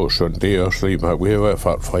var på søndag, det er også lige meget. Vi er i hvert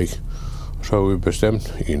fald fri. Og så har vi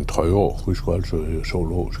bestemt i en 3 år, vi skulle altså i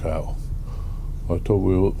zoologisk have. Og så tog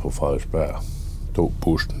vi ud på Frederiksberg. Tog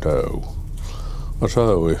bussen derude. Og så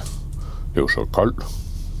havde vi, det var så koldt.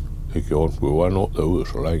 Det gjorde, vi var nået derude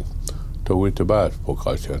så længe. Tog vi tilbage på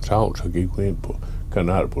Christianshavn, så gik vi ind på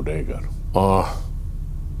kanalbodegaen. Og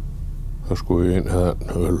så skulle vi ind og have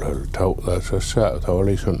en øl eller tog. Så sad der var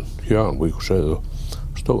lige sådan en hjørne, vi kunne sidde og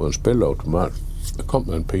stod en spilautomat. Der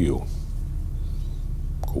kom en pige.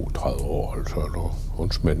 God 30 år eller sådan noget.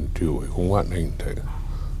 Hun smændte 20. Hun var ingenting.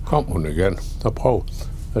 Kom hun igen. Der prøvede.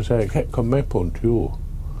 Jeg sagde, jeg kan ikke komme med på en 20.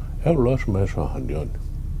 Jeg vil også med, så han Jørgen.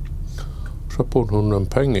 Så puttede hun nogle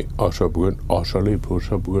penge i, og så begyndte, og så lige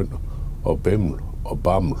pludselig begyndte at bimle og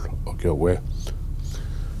bamle og gøre ved.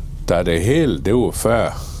 Da det hele, det var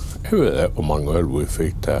færdigt. Jeg ved ikke, hvor mange øl vi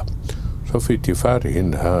fik der. Så fik de fat i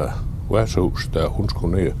hende her værtshus, der hun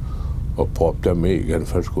skulle ned og proppe dem med igen,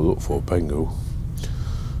 for at skulle ud og få penge ud.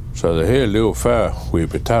 Så det hele, det var færdigt. Vi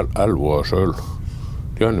betalte alle vores øl.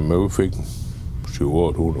 Johnny med, vi fik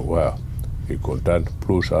 700-800 hver i kontant,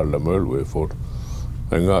 plus alle dem øl, vi havde fået.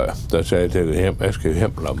 Men der sagde jeg til hjem, jeg skal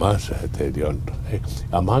hjem og mig, sagde jeg til de andre.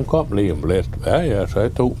 Jamen, han kom lige om lidt. Ja, så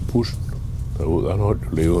jeg tog bussen derude, han holdt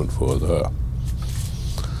jo lige uden for dør.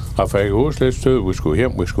 Og for jeg kan huske lidt stød, vi skulle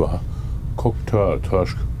hjem, vi skulle have kogt tør og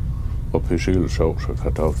torsk og persillesovs og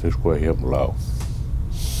kartoffel, det skulle jeg hjem og lave.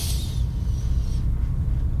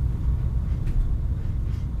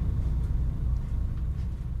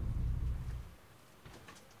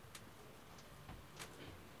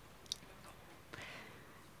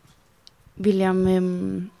 William,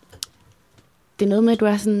 det er noget med, at du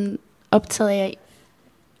er sådan optaget af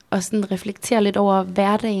at sådan reflektere lidt over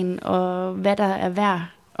hverdagen og hvad der er værd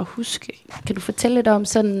at huske. Kan du fortælle lidt om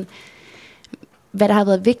sådan, hvad der har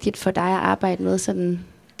været vigtigt for dig at arbejde med sådan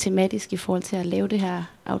tematisk i forhold til at lave det her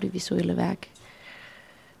audiovisuelle værk?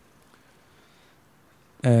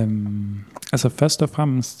 Altså først og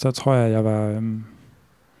fremmest, så tror jeg,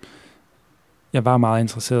 jeg var meget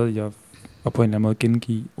interesseret i at på en eller anden måde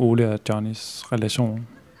gengive Ole og Johnnys relation.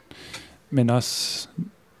 Men også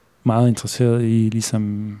meget interesseret i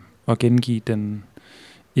ligesom at gengive den,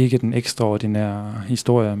 ikke den ekstraordinære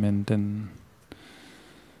historie, men den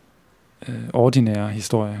ordinære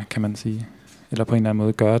historie, kan man sige. Eller på en eller anden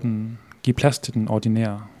måde give plads til den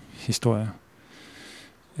ordinære historie.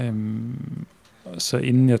 Så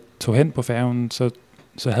inden jeg tog hen på færgen, så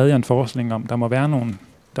havde jeg en forestilling om, der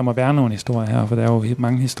må være nogle historier her, for der er jo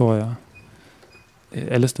mange historier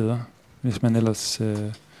alle steder, hvis man ellers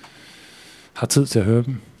har tid til at høre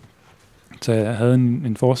dem. Så jeg havde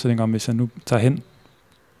en forestilling om, hvis jeg nu tager hen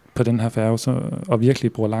på den her færge og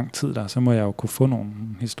virkelig bruger lang tid der, så må jeg jo kunne få nogle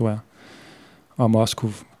historier. Og må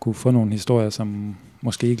også kunne få nogle historier, som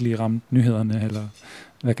måske ikke lige ramte nyhederne, eller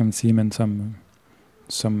hvad kan man sige, men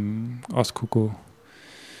som også kunne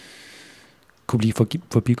blive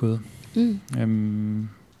forbigået.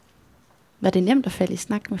 Var det nemt at falde i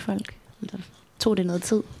snak med folk? Eller tog det noget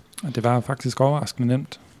tid? Og det var faktisk overraskende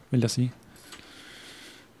nemt, vil jeg sige.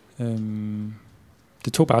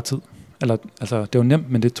 Det tog bare tid. Altså, det var nemt,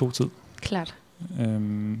 men det tog tid. Klart.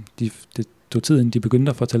 Det tog tid, inden de begyndte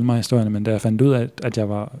at fortælle mig historierne, men da jeg fandt ud af, at jeg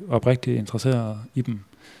var oprigtigt interesseret i dem,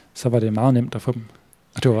 så var det meget nemt at få dem.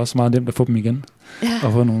 Og det var også meget nemt at få dem igen. Ja.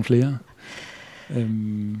 Og få nogle flere.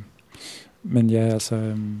 Men ja,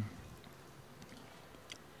 altså...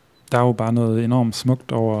 der er jo bare noget enormt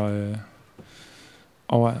smukt over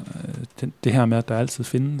det her med, at der altid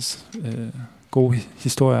findes gode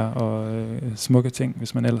historier og smukke ting,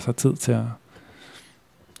 hvis man ellers har tid til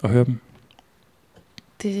at høre dem.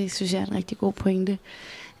 Det synes jeg er en rigtig god pointe.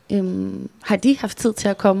 Har de haft tid til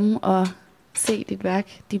at komme og se dit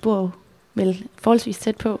værk? De bor jo vel forholdsvis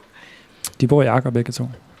tæt på. De bor i Akker begge to.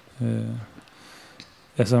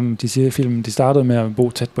 Som de siger i filmen, de startede med at bo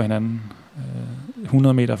tæt på hinanden.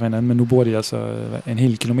 100 meter fra hinanden, men nu bor de altså en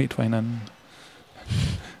hel kilometer fra hinanden.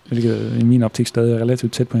 Hvilket i min optik stadig er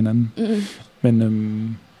relativt tæt på hinanden. Mm.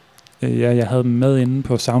 Men jeg havde dem med inde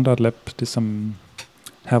på Sound Art Lab, det som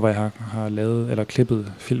her, hvor jeg har lavet eller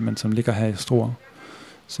klippet filmen, som ligger her i Struer,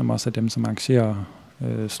 som også er dem, som arrangerer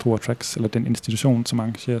Struer Tracks, eller den institution, som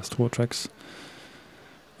arrangerer Struer Tracks.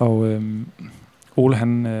 Og Ole,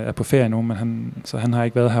 han er på ferie nu, men han har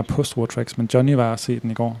ikke været her på Struer Tracks, men Johnny var at se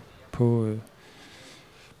den i går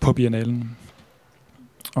på biennalen,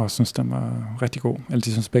 og synes, den var rigtig god. Eller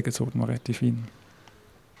de synes begge to, den var rigtig fin.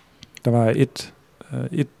 Der var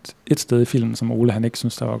et sted i filmen, som Ole han ikke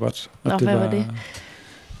synes, der var godt. Og hvad var det?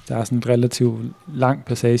 Der er sådan en relativt lang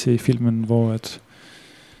passage i filmen, hvor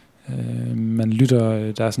man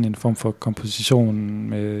lytter, der er sådan en form for komposition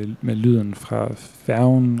med lyden fra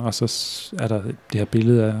færgen, og så er der det her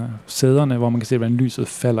billede af sæderne, hvor man kan se, hvordan lyset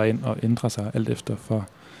falder ind og ændrer sig, alt efter for,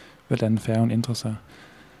 hvordan færgen ændrer sig.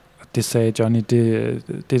 Og det sagde Johnny,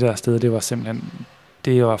 det der sted, det var simpelthen,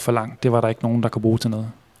 det var for langt, det var der ikke nogen, der kunne bruge til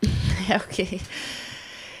noget. Ja, okay.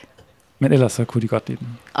 Men ellers så kunne de godt lide den.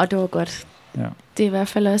 Og det var godt. Ja. Det er i hvert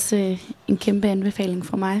fald også en kæmpe anbefaling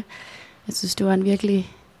fra mig. Jeg synes, det var en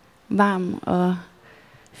virkelig varm og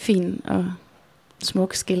fin og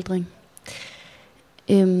smuk skildring.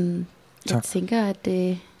 Jeg tænker, at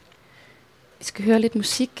vi skal høre lidt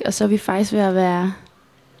musik, og så er vi faktisk ved at være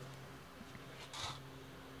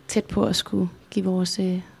tæt på at skulle give vores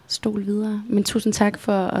stol videre. Men tusind tak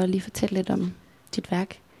for at lige fortælle lidt om dit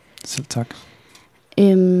værk. Selv tak.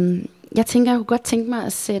 Jeg tænker, jeg kunne godt tænke mig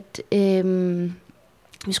at sætte...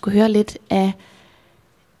 vi skulle høre lidt af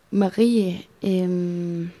Marie.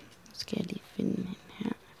 Skal jeg lige finde hende her.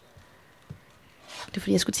 Det er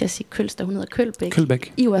fordi, jeg skulle til at sige Kølster. Hun hedder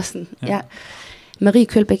Kølbæk Iversen. Ja. Marie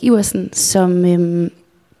Kølbæk Iversen, som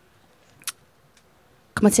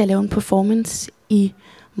kommer til at lave en performance i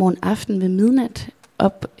morgen aften ved midnat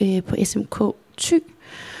op på SMK Thy.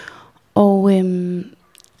 Og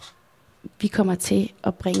vi kommer til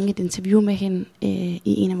at bringe et interview med hende i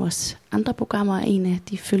en af vores andre programmer en af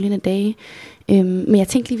de følgende dage. Men jeg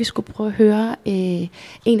tænkte lige, vi skulle prøve at høre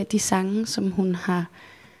en af de sange, som hun har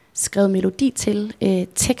skrevet melodi til.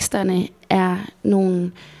 Teksterne er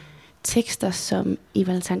nogle tekster, som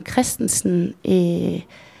Evald Tang Christensen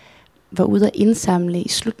var ude at indsamle i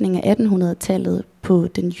slutningen af 1800-tallet på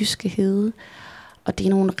den jyske hede. Og det er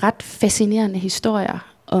nogle ret fascinerende historier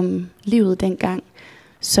om livet dengang,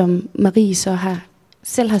 som Marie så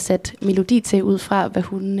selv har sat melodi til ud fra, hvad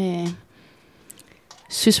hun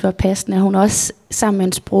synes var passende. Hun har også sammen med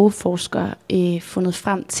en sprogforsker fundet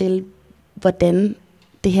frem til, hvordan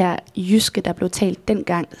det her jyske, der blev talt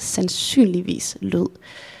dengang, sandsynligvis lød.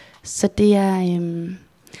 Så det er,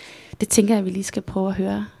 det tænker jeg, vi lige skal prøve at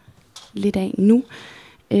høre lidt af nu.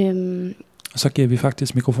 Og så giver vi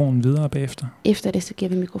faktisk mikrofonen videre bagefter. Efter det, så giver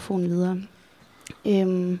vi mikrofonen videre.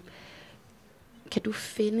 Kan du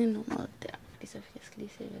finde nummeret der? Jeg skal lige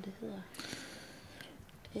se, hvad det hedder.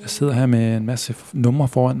 Jeg sidder her med en masse numre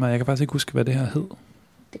foran mig. Jeg kan faktisk ikke huske, hvad det her hed.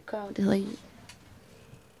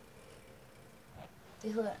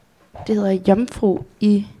 Det hedder Jomfru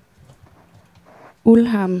i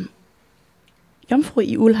Ulham. Jomfru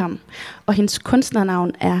i Ulham. Og hendes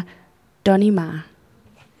kunstnernavn er Donny Mar.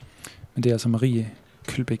 Men det er altså Marie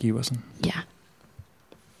Kølbæk Iversen. Ja.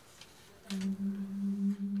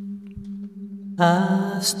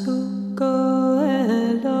 Astuko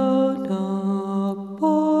elodo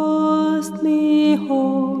post mi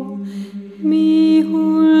ho mi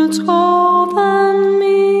hultroven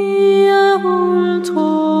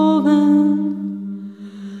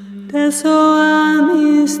der så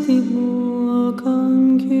mist i mor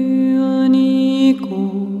kom kyren i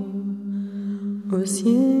går og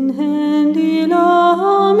sin hand i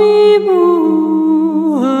lom i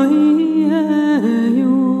mor i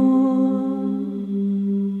jord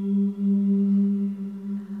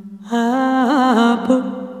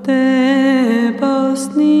putte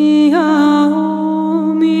bosnia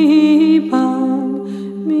og mi barn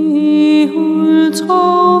mi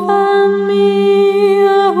hultroven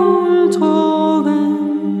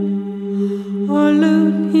og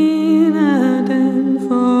løb hende den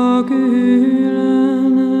forgyldne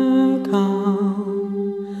grav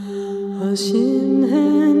og sin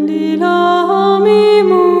hand i lom i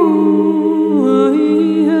mur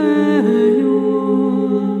i jord.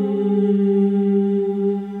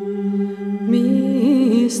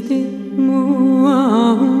 mistig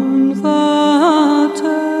mor hun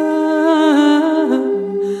fortør.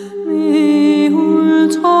 Mi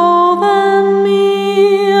ultroven, mi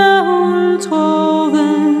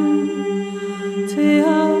ultroven, til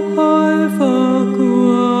at høj for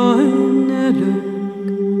guren er lyk,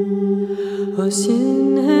 og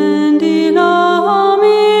sin hand i lom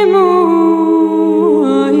i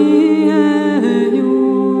mor i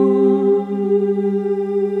jord.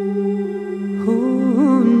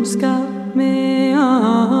 Hun skab med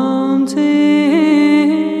om til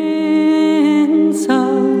en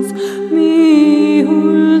sals, mi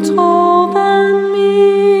ultroven,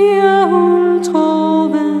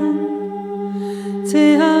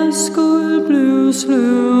 til at skulle blive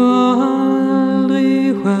slør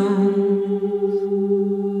aldrig hørt.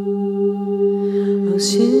 Og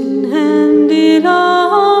sin hand i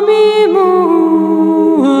lom i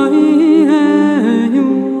mor i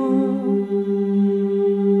jord.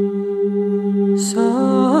 Så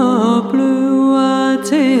blev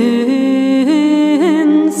til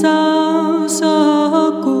en sag så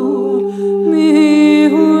god, mi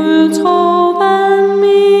ultroven,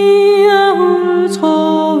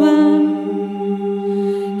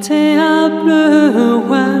 til at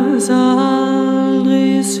blive så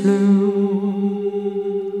aldrig sløv.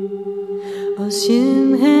 Og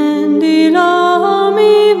sin hand i lom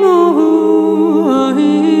i mor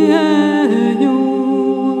i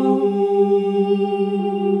jord.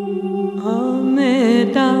 Og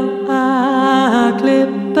med dag er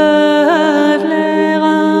klippet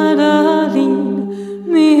læret og lin,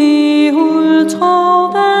 mi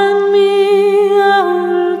ultroven,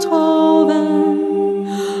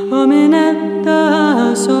 og med nat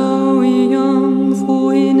der så i jomfru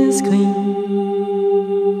hendes grin.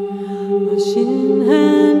 Og sin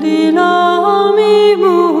hand i lom i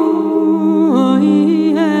mor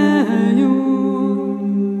i jord.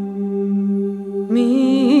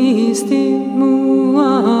 Mistig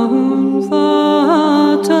mor hun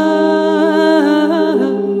fortør.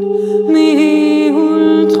 Mi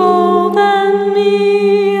ultroven,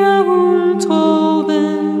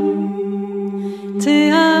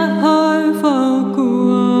 til at høj for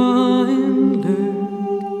guren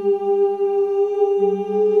lyk,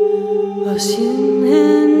 og sin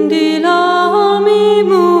hand i lom i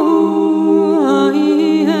mor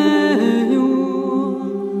i jord.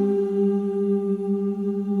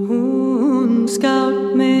 Hun skab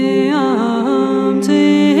med om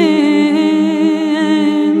til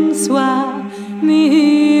en svar,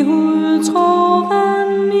 mi ultroven,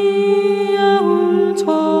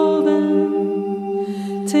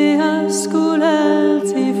 til at skulle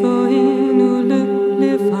altid få en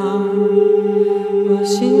ulykkelig far. Og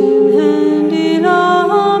sin hand i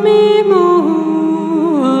lom i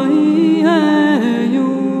mor i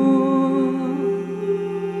jord.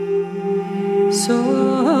 Så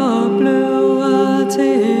blev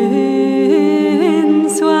til en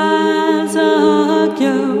svar så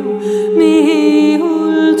gjør, mi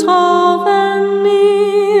ultroven,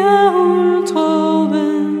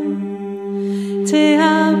 til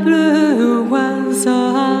at blive så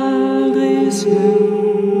aldrig sløv.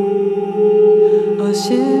 Og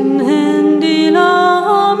sin hand i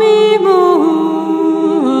lom i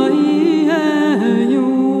mor i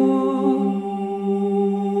jord.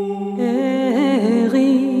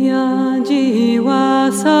 Ærier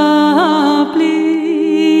giver så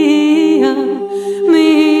bliver,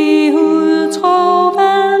 mi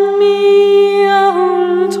ultroven,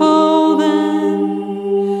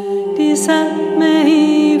 de sat med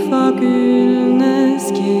i forgyldne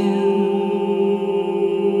skær.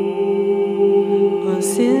 Og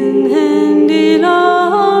sin hand i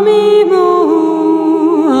lom i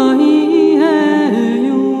mor i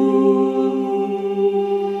jord.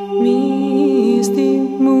 Mistig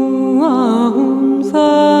mor hun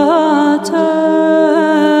fortør.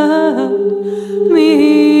 Mi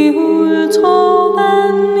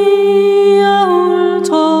ultroven,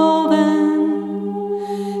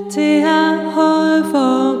 til at høj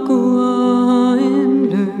for guren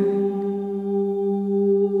lyk,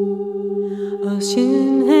 og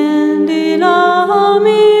sin hand i lom i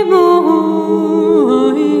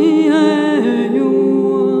mor i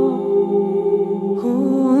jord.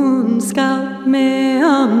 Hun skab med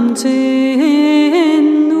om til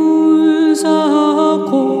en ud så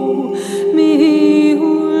grå, mi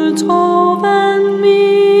ultroven,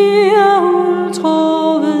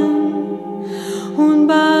 hun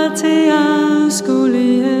bare til at skulle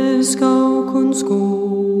i skov kun sko.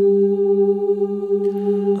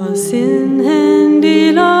 Og sin hand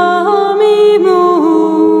i lom i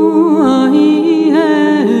mor i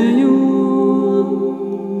jord.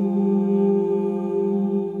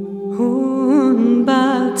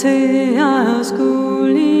 til at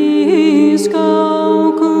skulle i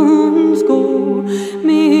skov kun sko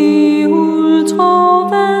mi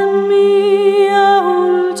ultroven mi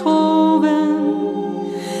ultroven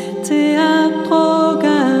til at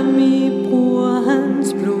drukke mi bror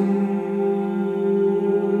hans blod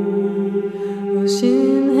og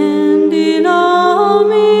sin hand i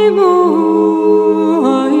lom i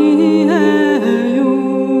mor i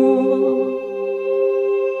jord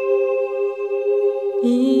i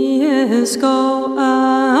skov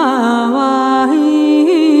awa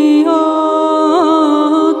i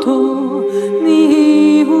åto mi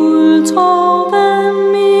ultroven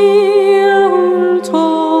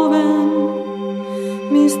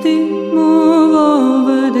mi stimmer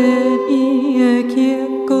over det i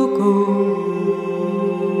kirkegård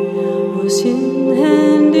og sin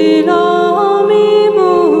hand i lom i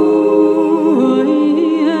mor i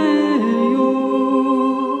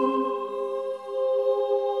jord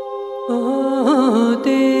og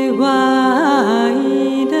det var i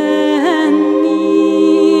den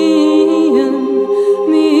nien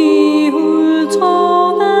mi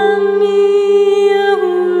ultroven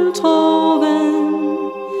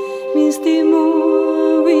min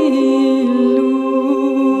stimmer vil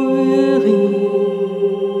luveri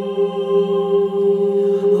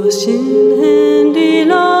og sin hand i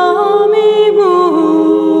lom i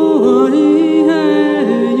mor i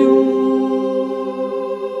jord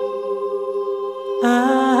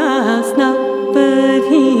at snappet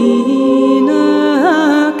hende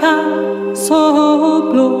kasser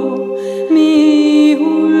blå mi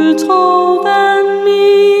ultroven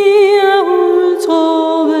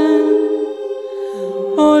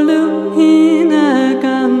og løb hende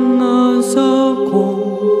ganger så grå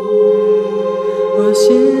og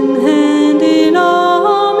sin hand i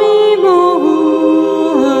lom i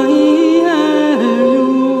mor i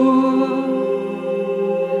jord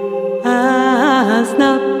at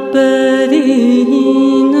snappet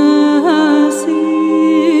hende sig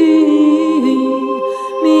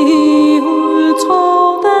mi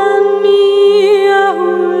ultroven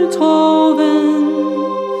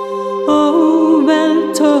og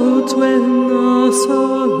valgtåtven og så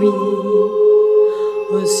vi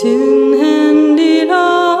og sin hand i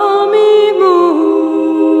lom i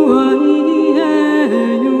mor i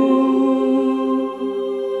jord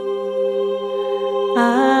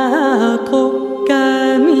at drukke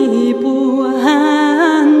mi bror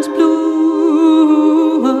hans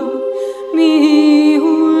blod mi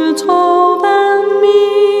ultroven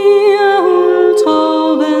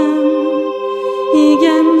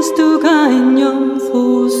igen stukker en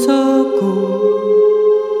jomfru så god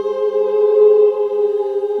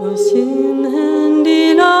og sin hand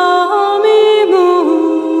i lom i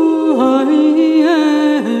mor i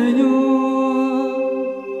jord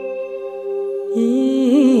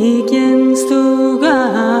igen stukker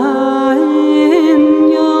en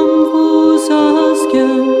jomfru så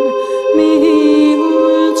skøn mi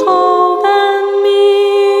ultroven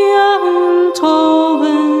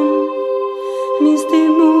min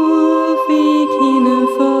stemor fik hende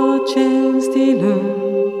fortjenst i løn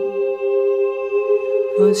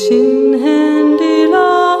og sin hand i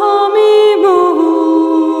lom i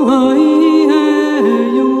mor i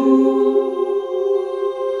jord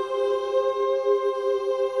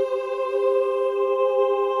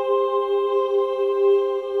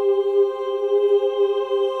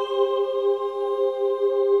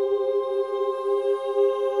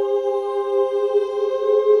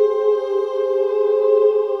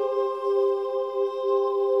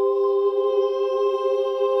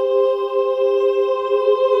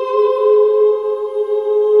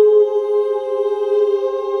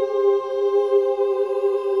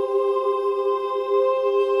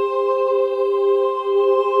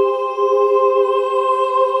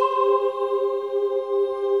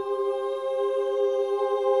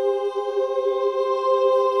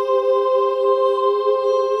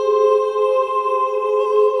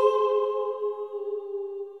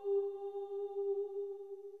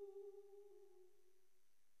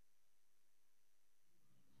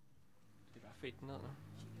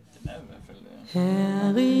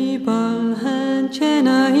Her i bold han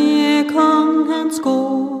tjener i kong hans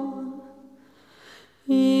gård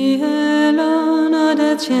i hælerne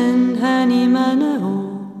der tjent han i mange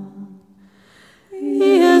år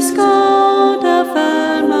i skov der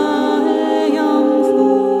falmer af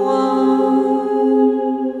jomfruer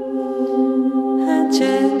han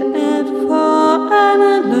tjent at få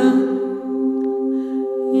anden løn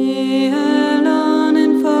i hælerne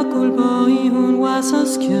en forguldborg i hun var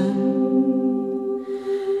så skøn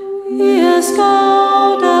i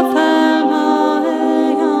skov der falmer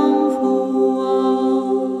af jomfruer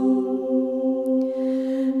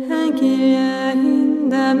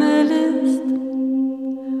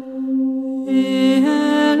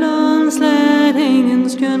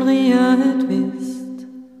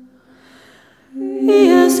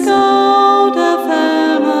skov, der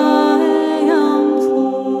falmer af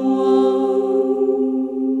jomfruer.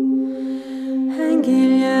 Han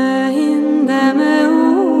giljer hende med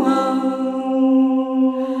uger.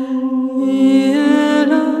 I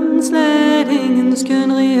øllen slet ingen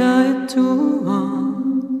skønriger et ture.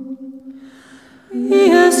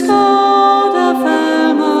 I skov, der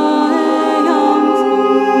falmer af jomfruer.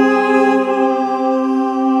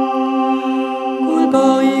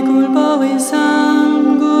 Guldborg i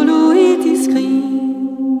sang, gulu i de skrig.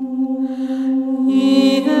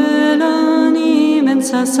 I øllen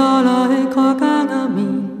imens jeg soler i kroganger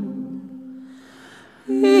min.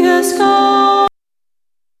 I skov.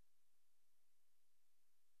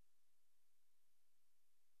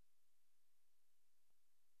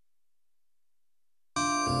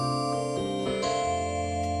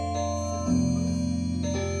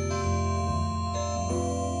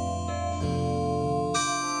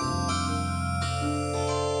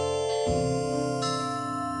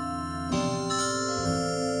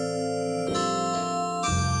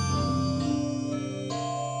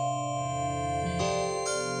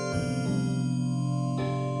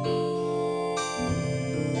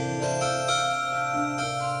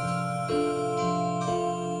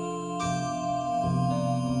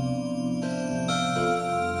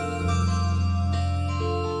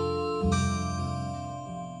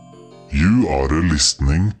 You are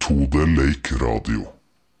listening to The Lake Radio.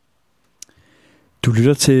 Du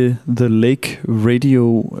lytter til The Lake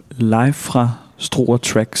Radio live fra Struer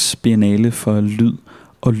Tracks biennale for lyd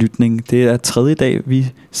og lytning. Det er tredje dag,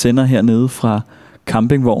 vi sender hernede fra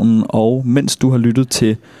campingvognen, og mens du har lyttet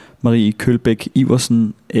til Marie Kølbæk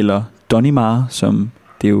Iversen, eller Donimar, som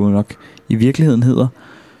det jo nok i virkeligheden hedder,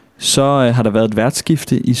 så har der været et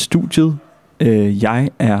værtsskifte i studiet. Jeg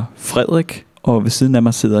er Frederik, og ved siden af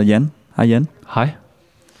mig sidder Jan. Hej Jan. Hej.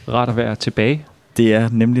 Rart at være tilbage. Det er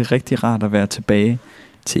nemlig rigtig rart at være tilbage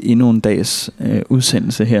til endnu en dags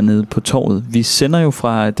udsendelse hernede på torvet. Vi sender jo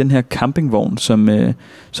fra den her campingvogn, som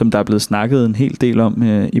der er blevet snakket en hel del om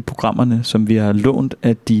i programmerne, som vi har lånt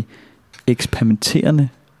af de eksperimenterende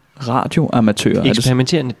radioamatører.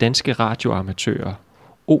 Eksperimenterende danske radioamatører.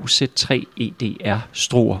 OC3EDR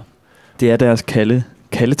Struer. Det er deres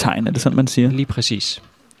kaldetegn, er det sådan, man siger? Lige præcis.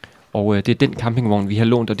 Og det er den campingvogn, vi har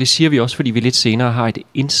lånt, og det siger vi også, fordi vi lidt senere har et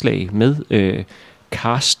indslag med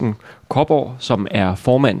Carsten Kopborg, som er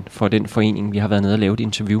formand for den forening. Vi har været nede og lavet et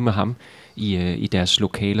interview med ham i deres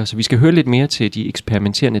lokaler, så vi skal høre lidt mere til de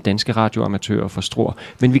eksperimenterende danske radioamatører for Struer.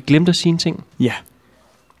 Men vi glemte at sige en ting. Ja,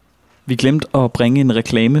 vi glemte at bringe en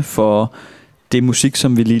reklame for det musik,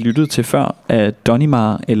 som vi lige lyttede til før, af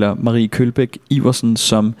Donimar eller Marie Kølbæk Iversen,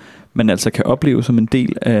 som man altså kan opleve som en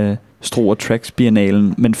del af Struer Tracks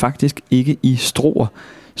biennalen, men faktisk ikke i Struer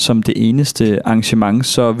som det eneste arrangement.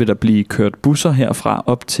 Så vil der blive kørt busser herfra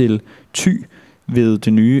op til Thy ved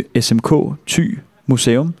det nye SMK Thy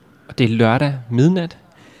Museum. Og det er lørdag midnat?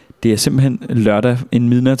 Det er simpelthen lørdag en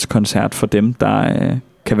midnatskoncert for dem, der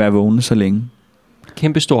kan være vågne så længe.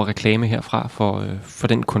 Kæmpe stor reklame herfra for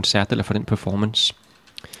den koncert eller for den performance.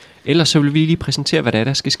 Ellers så vil vi lige præsentere, hvad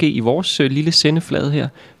der skal ske i vores lille sendeflade her.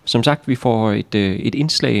 Som sagt, vi får et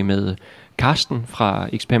indslag med Carsten fra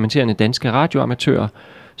Eksperimenterende Danske Radioamatører.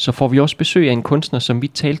 Så får vi også besøg af en kunstner, som vi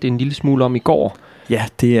talte en lille smule om i går. Ja,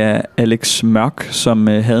 det er Alex Mørch, som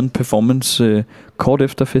havde en performance kort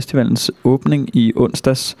efter festivalens åbning i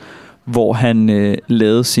onsdags, hvor han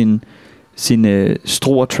lavede sin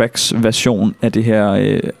Struer Tracks version af det her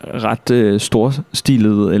ret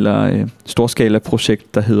storstilede eller storskala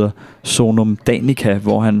projekt, der hedder Sonum Danica,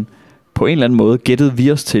 hvor han på en eller anden måde gættede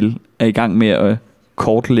vi os til, er i gang med at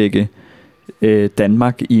kortlægge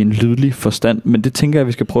Danmark i en lydlig forstand, men det tænker jeg,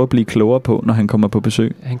 vi skal prøve at blive klogere på, når han kommer på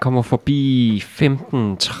besøg. Han kommer forbi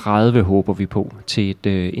 15:30, håber vi på, til et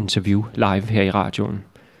interview live her i radioen.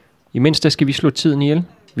 Imens der skal vi slå tiden ihjel.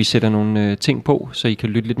 Vi sætter nogle ting på, så I kan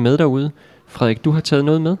lytte lidt med derude. Frederik, du har taget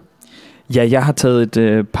noget med? Ja, jeg har taget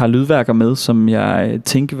et par lydværker med, som jeg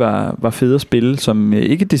tænkte var fede at spille, som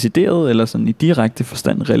ikke decideret eller sådan i direkte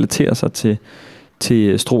forstand relaterer sig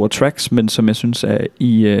til Struer Tracks, men som jeg synes er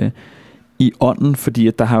i ånden, fordi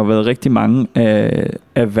at der har jo været rigtig mange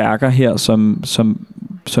af værker her,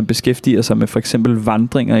 som beskæftiger sig med for eksempel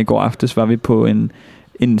vandringer. I går aftes var vi på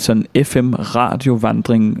en sådan FM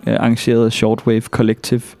radiovandring arrangeret af Shortwave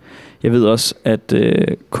Collective. Jeg ved også, at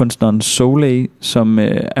kunstneren Soleil, som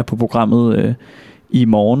er på programmet i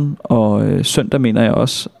morgen og søndag, mener jeg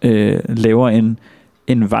også, laver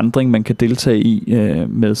en vandring, man kan deltage i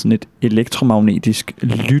med sådan et elektromagnetisk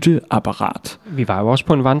lytteapparat. Vi var jo også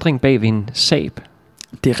på en vandring bag ved en Saab.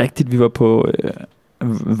 Det er rigtigt, vi var på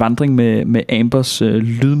vandring med Ambers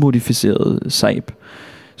lydmodificerede Saab.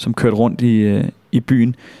 som kørte rundt i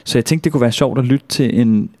byen. Så jeg tænkte, det kunne være sjovt at lytte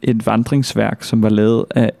til et vandringsværk, som var lavet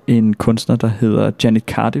af en kunstner, der hedder Janet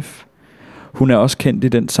Cardiff. Hun er også kendt i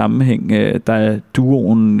den sammenhæng. Der er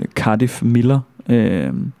duoen Cardiff-Miller,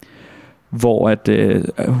 hvor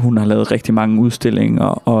hun har lavet rigtig mange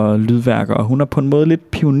udstillinger og lydværker, og hun har på en måde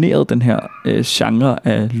lidt pioneret den her genre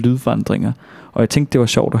af lydvandringer. Og jeg tænkte, det var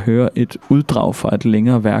sjovt at høre et uddrag fra et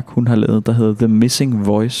længere værk, hun har lavet, der hedder The Missing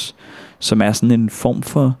Voice, som er sådan en form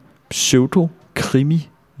for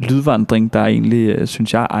pseudo-krimi-lydvandring, der egentlig,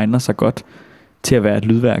 synes jeg, egner sig godt til at være et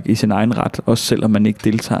lydværk i sin egen ret, også selvom man ikke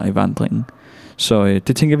deltager i vandringen. Så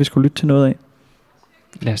det tænker jeg, vi skulle lytte til noget af.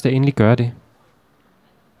 Lad os da endelig gøre det.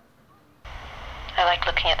 I like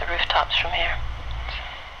looking at the rooftops from here.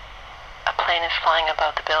 A plane is flying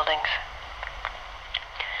above the buildings.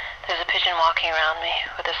 There's a pigeon walking around me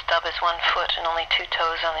with a stub as one foot and only 2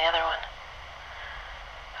 toes on the other one.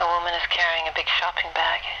 A woman is carrying a big shopping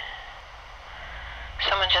bag.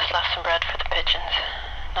 Someone just left some bread for the pigeons.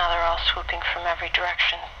 Now they're all swooping from every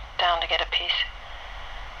direction down to get a piece.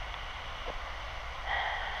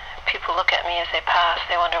 People look at me as they pass.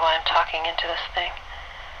 They wonder why I'm talking into this thing.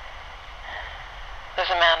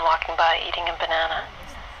 There's a man walking by eating a banana.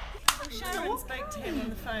 Sharon spoke to him on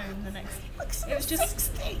the phone the next. It was just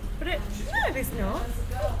 60. But no, it's not.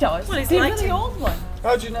 It does. Well, it's like the old one.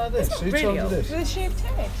 How do you know this? Who really told you old. this? With a shaved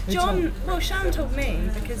head. John. Well, Sharon told me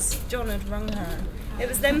because John had rung her. It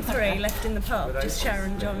was them three left in the pub, just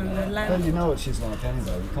Sharon, John, and the lamb. Well, you know what she's like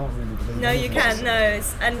anyway. You can't really believe. No, you can't. No,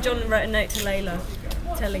 and John wrote a note to Layla,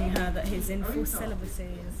 telling her that his enforced celibacy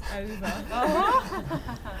is over.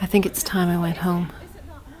 I think it's time I went home.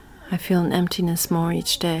 I feel an emptiness more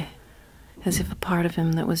each day, as if a part of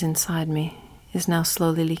him that was inside me is now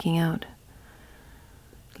slowly leaking out,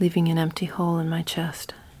 leaving an empty hole in my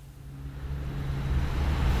chest.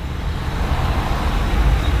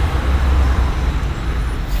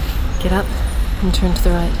 Get up and turn to the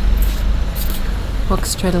right. Walk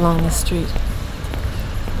straight along this street.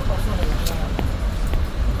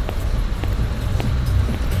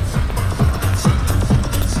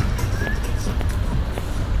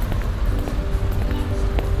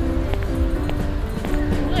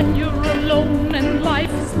 When you're alone and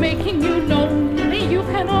life is making you lonely, you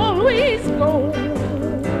can always go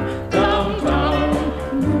downtown.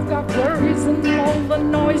 You've got worries and all the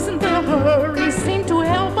noise and the hurry seem to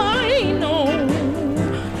help, I know.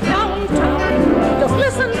 Downtown, just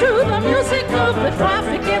listen to the music of the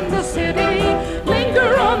traffic in the city.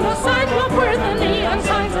 Linger on the sidewalk where the neon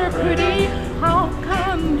signs are pretty. How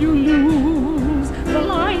can you lose? The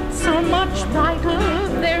lights are much brighter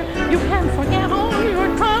there. You can forget all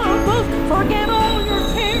your troubles, forget all your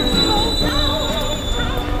cares. Go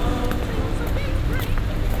downtown.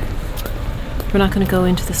 We're not going to go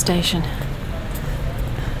into the station.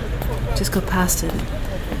 Just go past it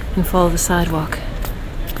and follow the sidewalk.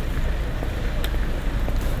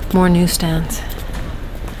 More newsstands.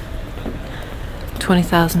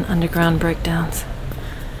 20,000 underground breakdowns.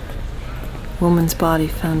 Woman's body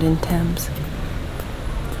found in Thames.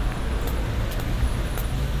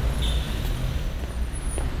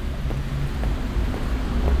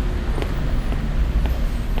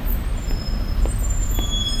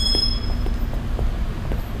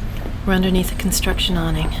 We're underneath a construction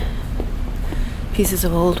awning. Pieces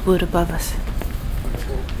of old wood above us.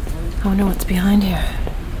 I wonder what's behind here.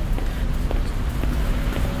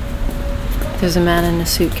 There's a man in a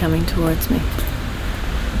suit coming towards me.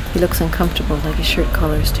 He looks uncomfortable, like his shirt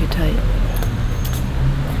collar is too tight.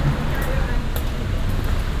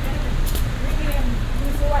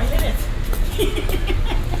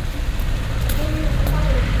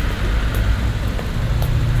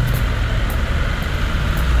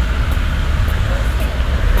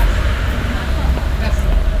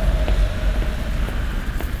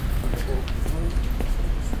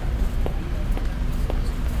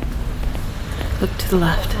 Look to the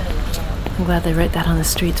left. I'm glad they write that on the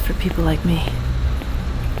streets for people like me.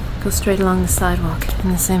 Go straight along the sidewalk in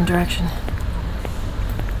the same direction.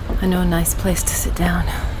 I know a nice place to sit down.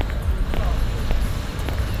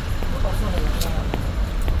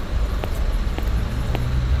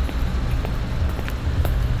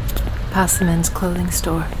 Past the men's clothing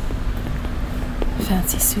store.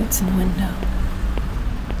 Fancy suits in the window.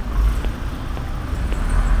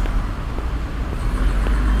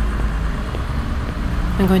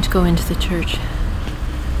 I'm going to go into the church.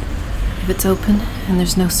 If it's open and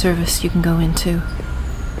there's no service, you can go in too.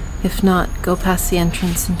 If not, go past the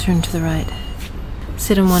entrance and turn to the right.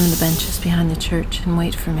 Sit on one of the benches behind the church and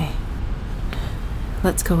wait for me.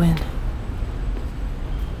 Let's go in.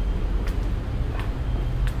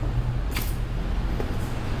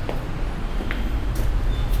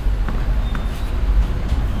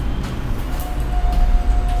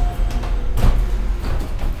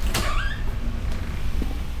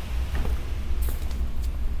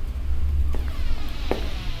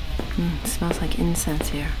 garden smells like incense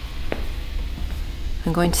here.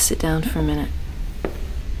 I'm going to sit down for a minute.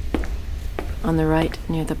 On the right,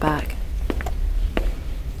 near the back.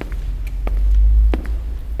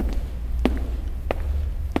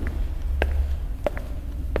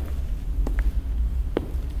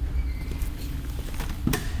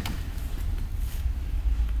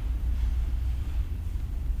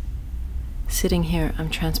 Sitting here,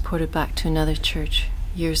 I'm transported back to another church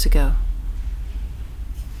years ago.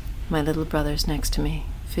 My little brothers next to me,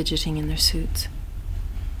 fidgeting in their suits.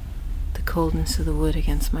 The coldness of the wood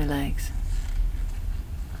against my legs.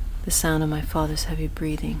 The sound of my father's heavy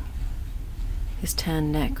breathing. His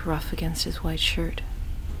tan neck rough against his white shirt.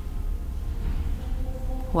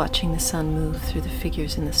 Watching the sun move through the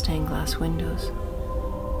figures in the stained glass windows.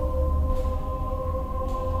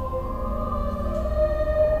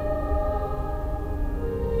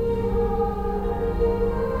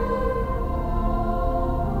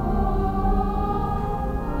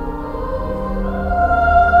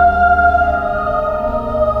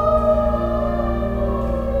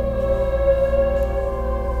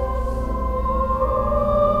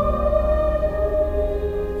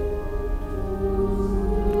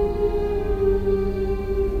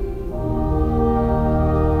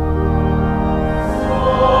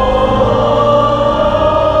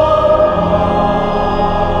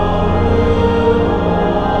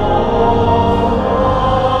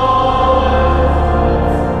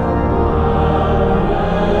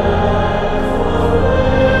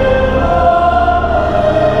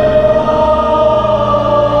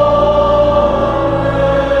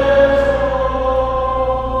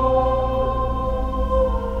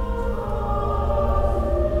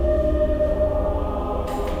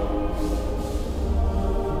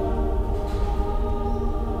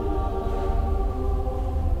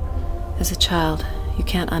 As a child, you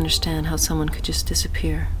can't understand how someone could just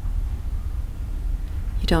disappear.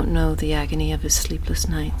 You don't know the agony of his sleepless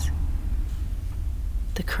nights,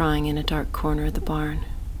 the crying in a dark corner of the barn,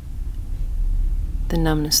 the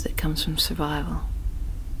numbness that comes from survival,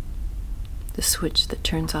 the switch that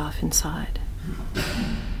turns off inside.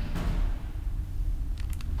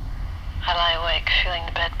 I lie awake, feeling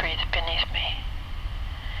the bed breathe beneath me.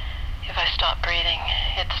 If I stop breathing,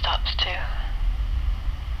 it stops too.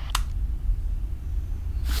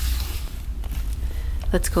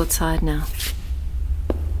 Let's go outside now.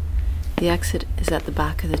 The exit is at the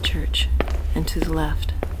back of the church and to the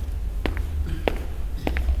left.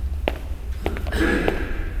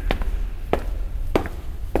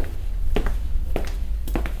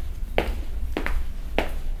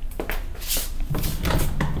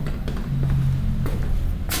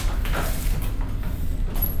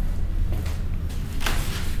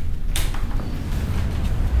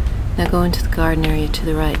 Now go into the garden area to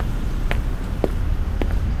the right.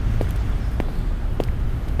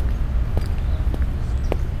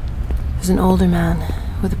 There's an older man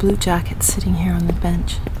with a blue jacket sitting here on the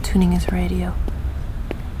bench, tuning his radio.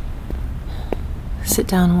 Sit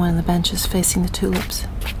down on one of the benches facing the tulips.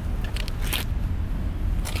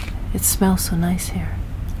 It smells so nice here.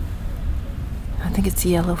 I think it's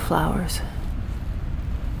yellow flowers.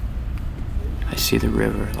 I see the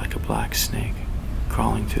river like a black snake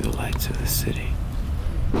crawling through the lights of the city.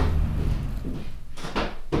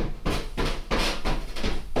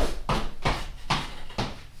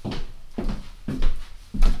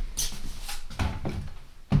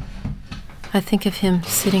 I think of him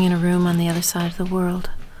sitting in a room on the other side of the world,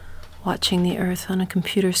 watching the earth on a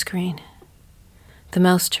computer screen. The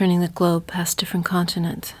mouse turning the globe past different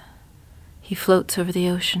continents. He floats over the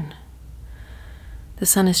ocean. The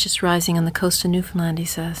sun is just rising on the coast of Newfoundland, he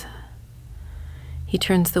says. He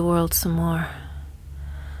turns the world some more.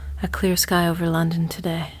 A clear sky over London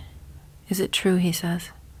today. Is it true, he says.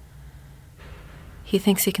 He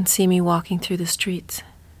thinks he can see me walking through the streets,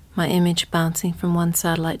 my image bouncing from one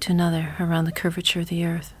satellite to another around the curvature of the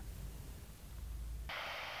earth.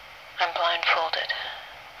 I'm blindfolded,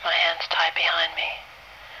 my hands tied behind me.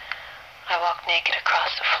 I walk naked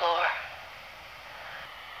across the floor.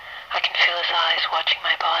 I can feel his eyes watching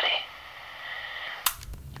my body.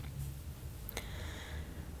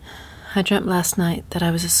 I dreamt last night that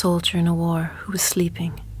I was a soldier in a war who was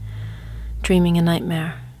sleeping, dreaming a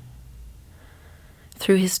nightmare.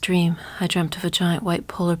 Through his dream, I dreamt of a giant white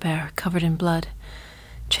polar bear covered in blood,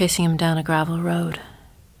 chasing him down a gravel road.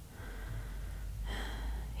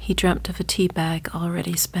 He dreamt of a tea bag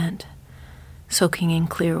already spent, soaking in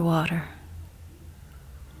clear water.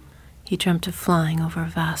 He dreamt of flying over a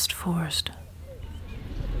vast forest.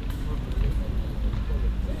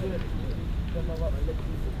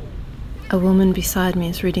 A woman beside me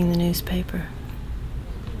is reading the newspaper.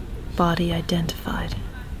 body identified.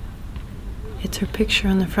 It's her picture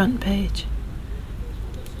on the front page.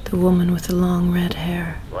 The woman with the long red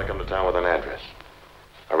hair. So I come to town with an address.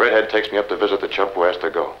 A redhead takes me up to visit the chump who has to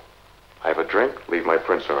go. I have a drink, leave my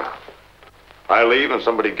prints around. I leave and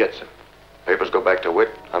somebody gets it. Papers go back to Wick,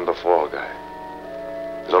 I'm the fall guy.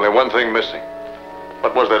 There's only one thing missing.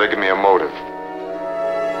 What was there to give me a motive?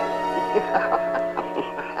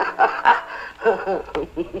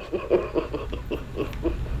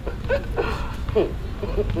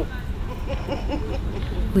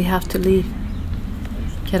 We have to leave.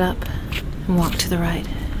 Get up and walk to the right,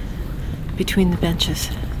 between the benches.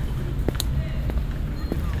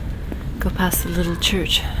 Go past the little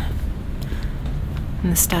church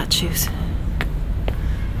and the statues.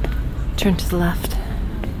 Turn to the left.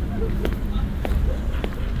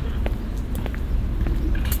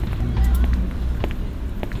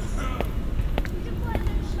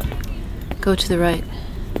 Go to the right.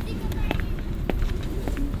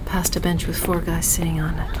 Past a bench with 4 guys sitting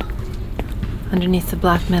on it. Underneath the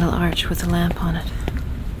black metal arch with a lamp on it.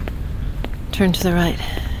 Turn to the right.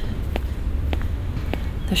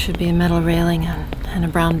 There should be a metal railing and a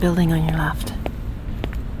brown building on your left.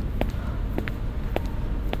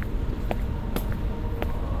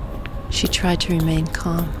 She tried to remain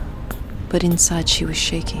calm, but inside she was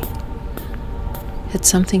shaking. Had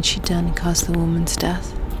something she'd done caused the woman's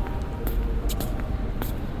death?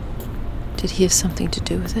 Did he have something to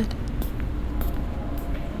do with it?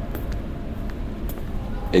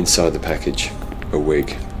 Inside the package, a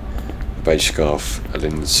wig, a beige scarf, a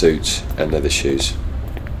linen suit, and leather shoes.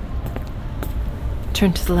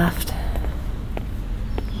 Turn to the left. 1,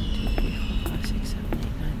 2, 3,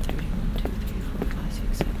 4, 5,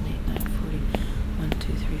 6, 7, 8, 9, 30. 1,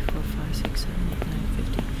 2, 3, 4, 5, 6, 7, 8,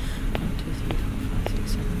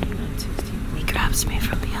 9, 16. He grabs me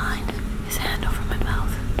from behind, his hand over my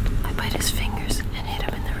mouth. I bite his fingers and hit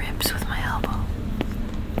him in the ribs with my elbow.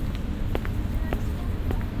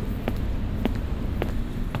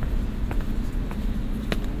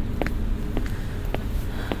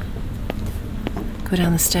 Go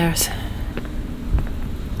down the stairs.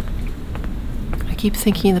 I keep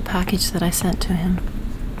thinking of the package that I sent to him.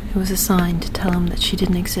 It was a sign to tell him that she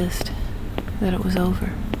didn't exist, that it was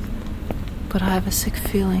over. But I have a sick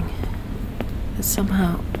feeling that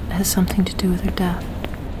somehow it has something to do with her death.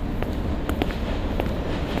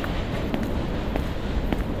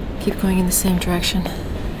 Keep going in the same direction,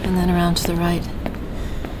 and then around to the right,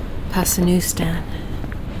 past the newsstand.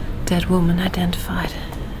 Dead woman identified.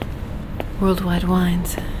 Worldwide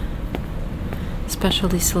wines,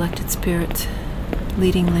 specially selected spirits,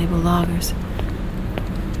 leading label lagers.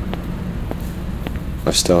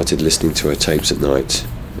 I've started listening to her tapes at night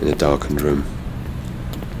in a darkened room.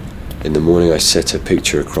 In the morning I set her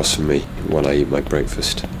picture across from me while I eat my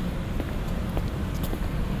breakfast.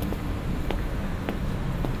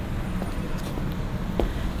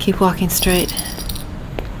 Keep walking straight.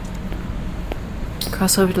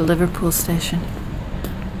 Cross over to Liverpool station.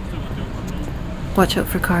 Watch out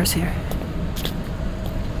for cars here.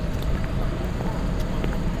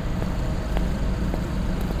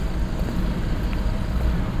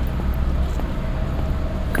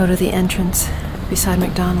 Go to the entrance beside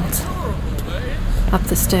McDonald's. Up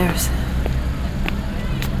the stairs.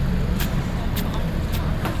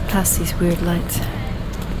 Past these weird lights.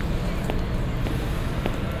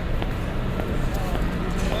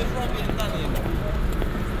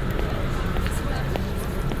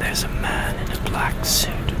 There's a man in a black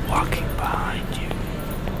suit walking behind you.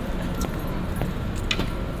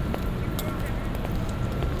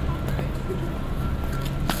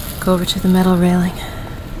 Go over to the metal railing.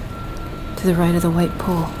 To the right of the white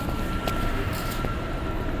pole.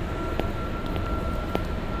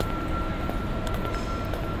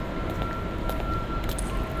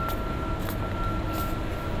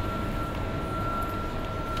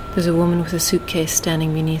 There's a woman with a suitcase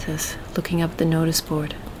standing beneath us, looking up at the notice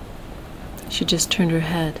board. She just turned her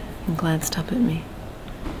head and glanced up at me.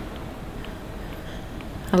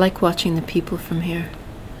 I like watching the people from here.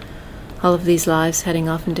 All of these lives heading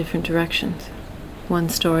off in different directions. One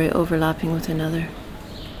story overlapping with another.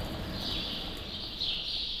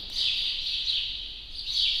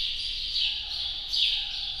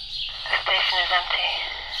 The station is empty.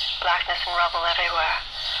 Blackness and rubble everywhere.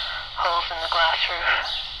 Holes in the glass roof.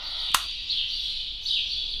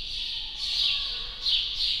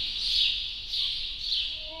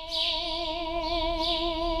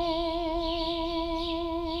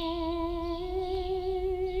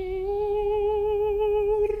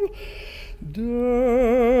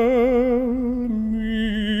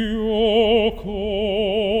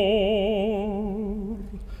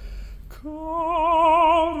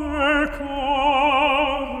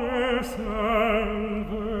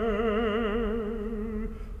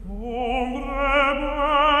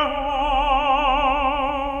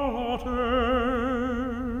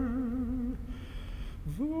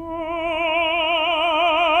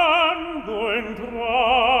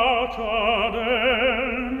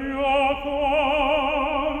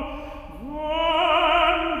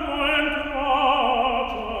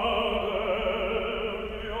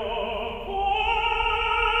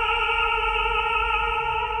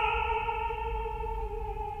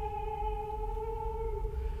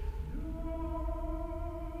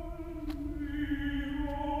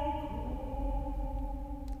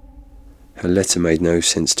 Her letter made no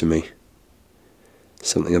sense to me.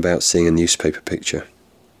 Something about seeing a newspaper picture.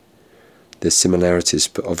 There's similarities,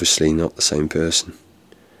 but obviously not the same person.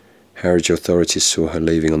 Harwich authorities saw her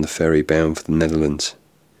leaving on the ferry bound for the Netherlands.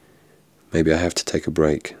 Maybe I have to take a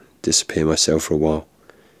break, disappear myself for a while.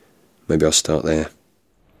 Maybe I'll start there.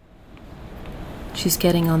 She's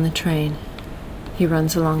getting on the train. He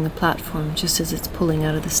runs along the platform just as it's pulling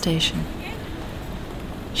out of the station.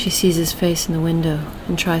 She sees his face in the window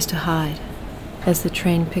and tries to hide. As the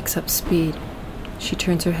train picks up speed, she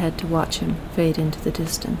turns her head to watch him fade into the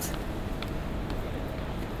distance.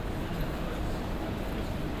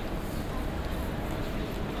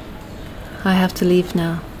 I have to leave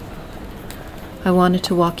now. I wanted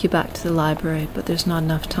to walk you back to the library, but there's not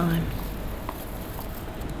enough time.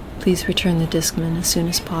 Please return the Discman as soon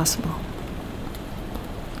as possible.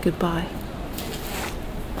 Goodbye.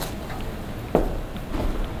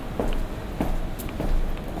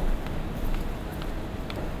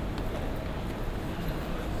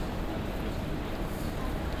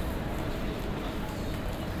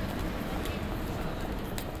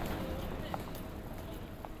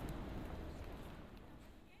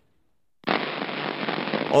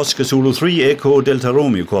 Oscar Zulu 3 Echo Delta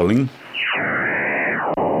Romeo calling.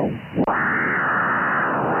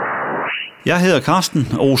 Jeg hedder Carsten,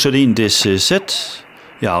 OZ1DZ.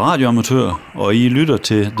 Jeg er radioamatør, og I lytter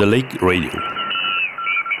til The Lake Radio.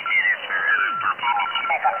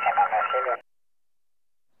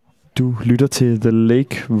 Du lytter til The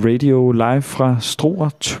Lake Radio live fra Struer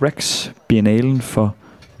Tracks, biennalen for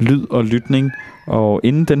lyd og lytning. Og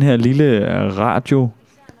inden den her lille radio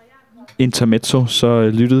intermezzo, så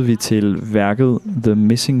lyttede vi til værket The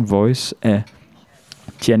Missing Voice af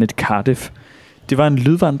Janet Cardiff. Det var en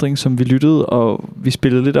lydvandring, som vi lyttede, og vi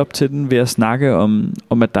spillede lidt op til den ved at snakke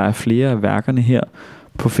om at der er flere af værkerne her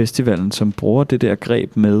på festivalen, som bruger det der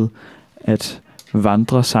greb med at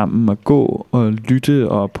vandre sammen og gå og lytte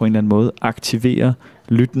og på en eller anden måde aktivere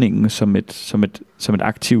lytningen som et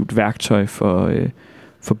aktivt værktøj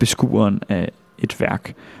for beskueren af et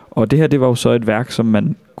værk. Og det her, det var jo så et værk, som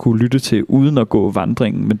man kunne lytte til uden at gå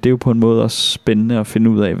vandringen, men det er jo på en måde også spændende at finde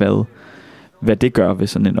ud af, hvad det gør ved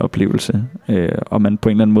sådan en oplevelse. Og man på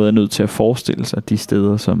en eller anden måde er nødt til at forestille sig de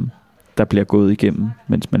steder, som der bliver gået igennem,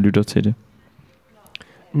 mens man lytter til det.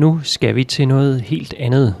 Nu skal vi til noget helt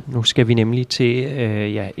andet. Nu skal vi nemlig til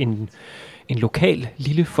en lokal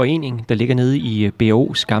lille forening, der ligger nede i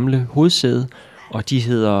BAO's gamle hovedsæde, og de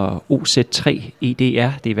hedder OZ3EDR.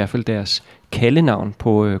 Det er i hvert fald deres kaldenavn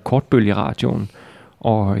på kortbølgeradioen.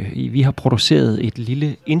 Og vi har produceret et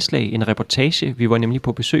lille indslag, en reportage. Vi var nemlig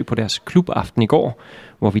på besøg på deres klubaften i går,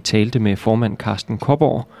 hvor vi talte med formand Carsten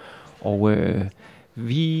Kopborg. Og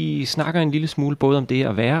vi snakker en lille smule både om det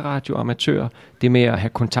at være radioamatør, det med at have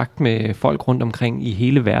kontakt med folk rundt omkring i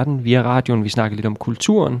hele verden via radioen. Vi snakker lidt om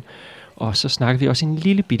kulturen, og så snakker vi også en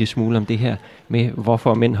lille bitte smule om det her med,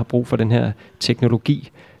 hvorfor mænd har brug for den her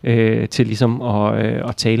teknologi til ligesom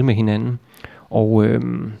at tale med hinanden. Og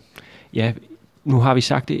ja, nu har vi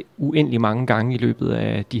sagt det uendelig mange gange i løbet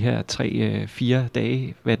af de her 3-4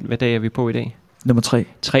 dage. Hvad dag er vi på i dag? Nummer 3.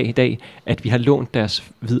 3 dage, at vi har lånt deres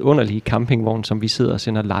vidunderlige campingvogn, som vi sidder og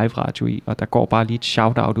sender live radio i, og der går bare lige et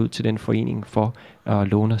shout-out ud til den forening for at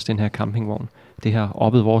låne os den her campingvogn. Det har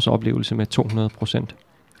oppet vores oplevelse med 200%.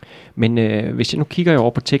 Men hvis jeg nu kigger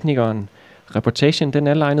over på teknikeren, reportagen, den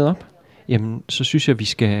er legnet op, jamen så synes jeg,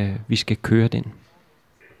 vi skal køre den.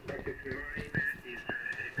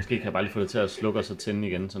 Måske kan jeg bare lige få det til at slukke og så tænde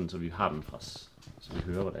igen, sådan, så vi har den fra, så vi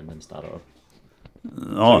hører, hvordan den starter op.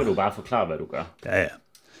 Så kan du bare forklare, hvad du gør. Ja.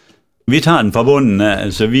 Vi tager den fra bunden af.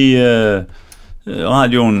 Altså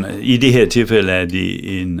radioen, i det her tilfælde er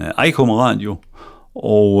det en ICOM-radio,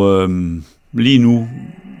 og lige nu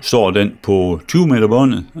står den på 20 meter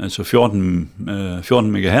båndet, altså 14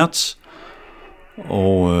 MHz,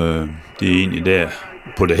 og det er egentlig der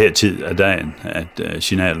på det her tid af dagen, at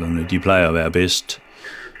signalerne de plejer at være bedst.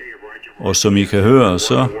 Og som I kan høre,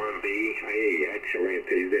 så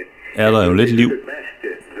er der jo lidt liv.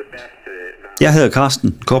 Jeg hedder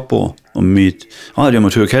Carsten Kopborg, og mit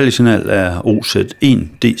radioamatør kaldesignal er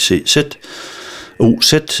OZ1DZ.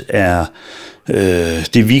 OZ er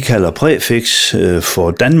det, vi kalder præfiks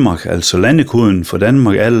for Danmark, altså landekoden for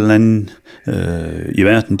Danmark. Alle lande i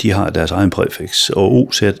verden, de har deres egen præfiks, og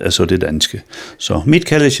OZ er så det danske. Så mit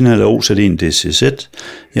kaldesignal er OZ1DZ.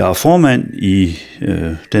 Jeg er formand i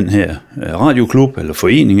den her radioklub, eller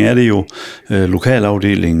forening er det jo,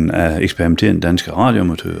 lokalafdelingen af Experimenterende Danske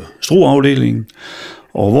Radioamatører, Struer-afdelingen.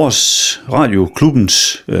 Og vores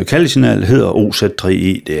radioklubbens kaldesignal hedder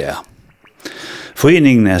OZ3EDR.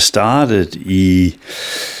 Foreningen er startet i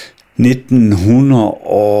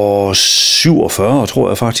 1947, tror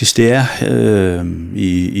jeg faktisk, det er,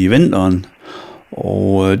 i Vandoren.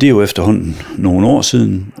 Og det er jo efterhånden nogle år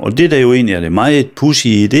siden. Og det, der jo egentlig er det meget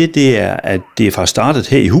pudsige i det er, at det er fra startet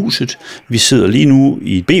her i huset. Vi sidder lige nu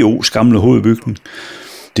i BO's gamle hovedbygning.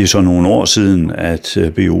 Det er så nogle år siden, at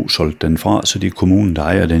BO solgte den fra, så det er kommunen, der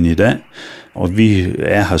ejer den i dag. Og vi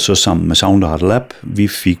er her så sammen med Sound Art Lab. Vi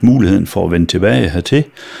fik muligheden for at vende tilbage hertil.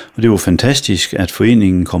 Og det var fantastisk, at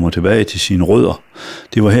foreningen kommer tilbage til sine rødder.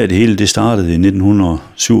 Det var her det hele det startede i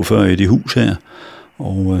 1947 i det hus her.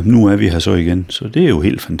 Og nu er vi her så igen, så det er jo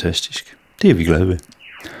helt fantastisk. Det er vi glade ved.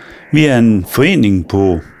 Vi er en forening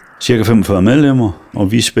på cirka 45 medlemmer,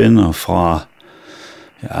 og vi spænder fra,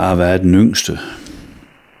 hvad er den yngste?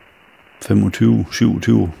 25,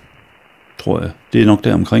 27, tror jeg. Det er nok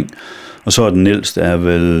deromkring. Og så er den ældste er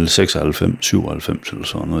vel 96, 97 eller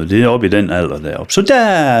sådan noget. Det er oppe i den alder deroppe. Så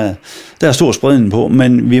der er stor spredning på,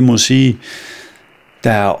 men vi må sige,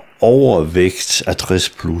 der er overvægt af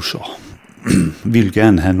 60-plusser. Vi vil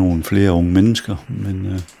gerne have nogle flere unge mennesker,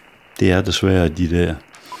 men det er desværre de der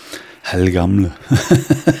halvgamle.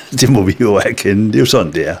 Det må vi jo erkende. Det er jo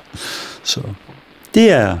sådan, det er. Så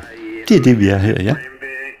det er det, vi er her, ja.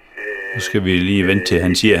 Så skal vi lige vente til,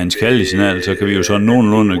 han siger hans kaldesignal, så kan vi jo sådan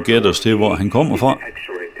nogenlunde gætte os til, hvor han kommer fra.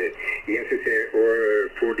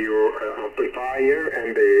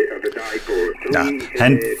 Ja,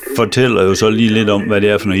 han fortæller jo så lige lidt om, hvad det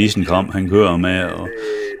er for noget isenkram, han kører med, og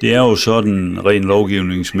det er jo sådan rent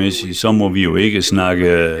lovgivningsmæssigt, så må vi jo ikke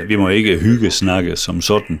snakke, vi må ikke hyggesnakke som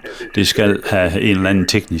sådan. Det skal have en eller anden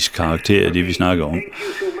teknisk karakter, det vi snakker om.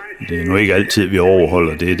 Det er nu ikke altid, vi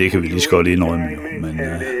overholder det, det kan vi lige så godt indrømme jo, men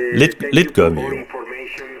lidt gør vi jo.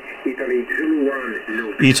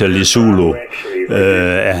 Italy Zulu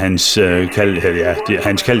er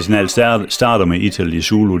hans kaldesignal starter med Italy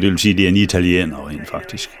Zulu, det vil sige, det er en italiener rent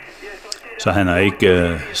faktisk. Så han er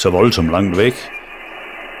ikke så voldsomt langt væk.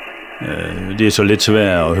 Det er så lidt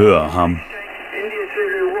svært at høre ham.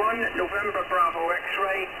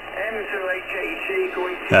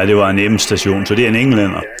 Ja, det var en M-station, så det er en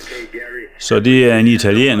englænder. Så det er en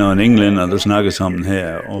italiener og en englænder, der snakker sammen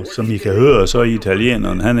her. Og som I kan høre, så er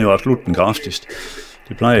italieneren, han er jo absolut den kraftigste.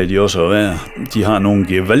 Det plejer de også at være. De har nogle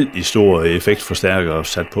gevaldigt store effektforstærkere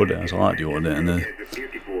sat på deres radioer dernede.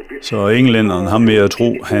 Så englænderen, ham vil jeg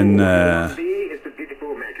tro,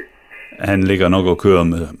 han ligger nok og kører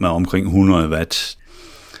med omkring 100 watt.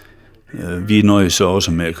 Vi nøjes så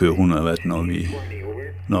også med at køre 100 watt,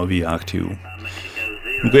 når vi er aktive.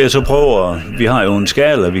 Nu kan jeg så prøve vi har jo en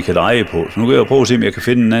skala, vi kan dreje på, så nu kan jeg prøve at se, om jeg kan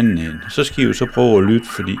finde en anden en. Så skal I jo så prøve at lytte,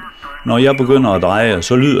 fordi når jeg begynder at dreje,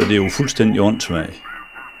 så lyder det jo fuldstændig åndssvagt.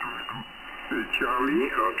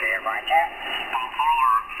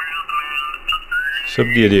 Så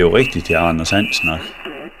bliver det jo rigtigt til Anders Handsnak.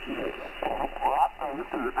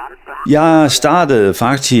 Jeg startede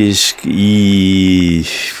faktisk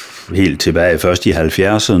helt tilbage først i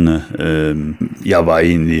 70'erne. Jeg var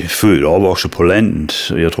egentlig født og opvokset på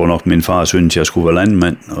landet. Jeg tror nok, min far syntes, jeg skulle være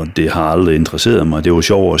landmand, og det har aldrig interesseret mig. Det var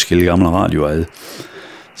sjovt at skille gamle radioer ad.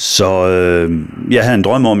 Så jeg havde en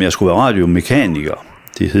drøm om, at jeg skulle være radiomekaniker.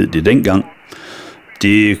 Det hed det dengang.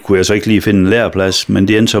 Det kunne jeg så ikke lige finde en læreplads, men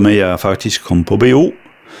det endte så med, at jeg faktisk kom på BO.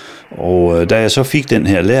 Og da jeg så fik den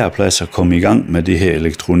her læreplads og kom i gang med det her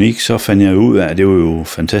elektronik, så fandt jeg ud af, at det var jo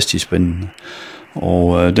fantastisk spændende.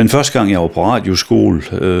 Og den første gang, jeg var på radioskole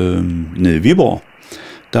nede i Viborg,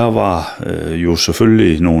 der var jo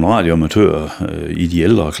selvfølgelig nogle radioamatører i de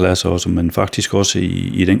ældre klasser også, men faktisk også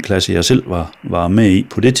i den klasse, jeg selv var med i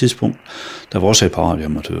på det tidspunkt, der var også et par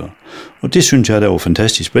radioamatører. Og det synes jeg, der var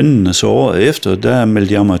fantastisk spændende. Så året efter, der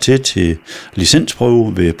meldte jeg mig til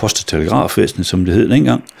licensprøve ved Post- og Telegrafvæsenet, som det hed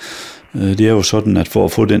dengang. Det er jo sådan, at for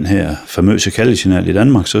at få den her famøse kaldesignal i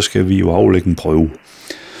Danmark, så skal vi jo aflægge en prøve.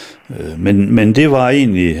 Men det var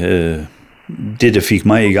egentlig det, der fik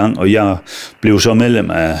mig i gang, og jeg blev så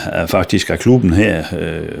medlem af klubben her,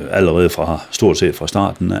 allerede stort set fra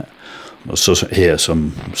starten af. Og så her,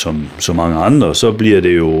 som så mange andre, så bliver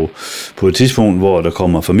det jo på et tidspunkt, hvor der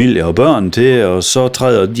kommer familie og børn til, og så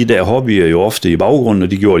træder de der hobbyer jo ofte i baggrunden,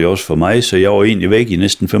 og de gjorde det også for mig, så jeg var egentlig væk i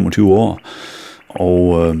næsten 25 år.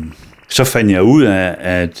 Og så fandt jeg ud af,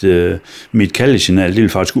 at mit kaldesignal, det ville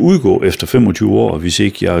faktisk udgå efter 25 år, hvis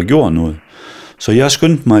ikke jeg gjorde noget. Så jeg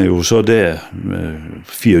skyndte mig jo så der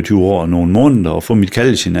 24 år og nogle måneder at få mit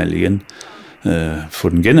kaldesignal igen, få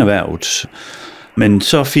den generhvervet. Men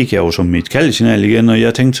så fik jeg jo så mit kaldesignal igen, og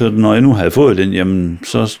jeg tænkte, at når jeg nu havde fået den, jamen,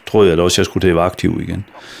 så troede jeg da også, at jeg skulle til at være aktiv igen.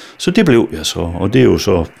 Så det blev jeg så, og det er jo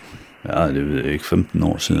så det ved jeg ikke, 15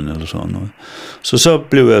 år siden eller sådan noget. Så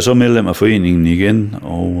blev jeg så medlem af foreningen igen,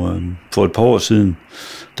 og for et par år siden,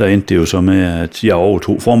 der endte det jo så med, at jeg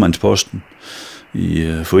overtog formandsposten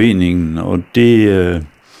i foreningen, og det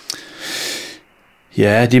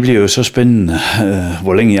bliver jo så spændende,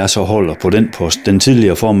 hvor længe jeg så holder på den post. Den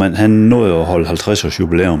tidligere formand, han nåede at holde 50 års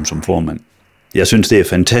jubilæum som formand. Jeg synes, det er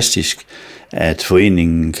fantastisk, at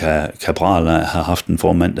foreningen kan prale af har haft en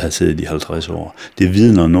formand, der har siddet i 50 år. Det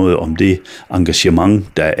vidner noget om det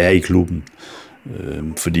engagement, der er i klubben.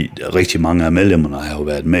 Fordi rigtig mange af medlemmerne har jo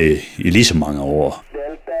været med i lige så mange år.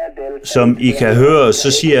 Som I kan høre,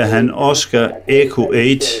 så siger han Oscar Echo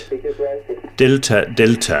 8 Delta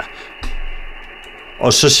Delta.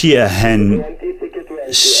 Og så siger han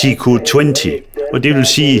CQ20. Og det vil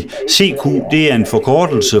sige, CQ, det er en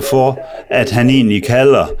forkortelse for, at han egentlig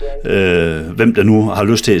kalder, hvem der nu har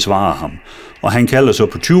lyst til at svare ham. Og han kalder så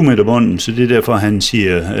på 20 meter bånden, så det er derfor, han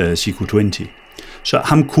siger CQ20. Så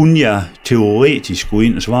ham kunne jeg teoretisk gå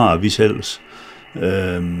ind og svare, hvis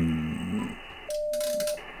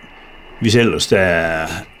ellers der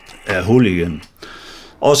er hul igen.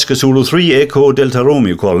 Oscar Zulu 3 Echo Delta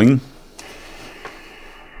Romeo calling.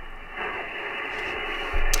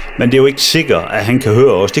 Men det er jo ikke sikkert, at han kan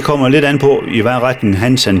høre os. Det kommer lidt an på, i hvad retning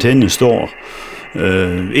hans antenne står.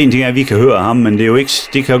 En ting er, at vi kan høre ham, men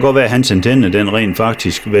det kan jo godt være, at hans antenne den rent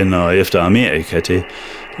faktisk vender efter Amerika til.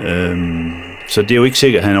 Så det er jo ikke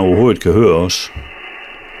sikkert, at han overhovedet kan høre os.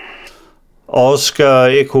 Oscar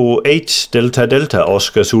Echo 8 Delta Delta,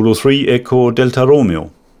 Oscar Zulu 3 Echo Delta Romeo.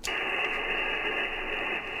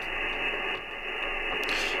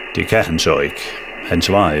 Det kan han så ikke. Han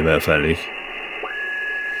svarer i hvert fald ikke.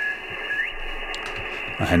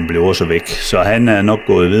 Og han blev også væk, så han er nok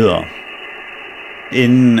gået videre.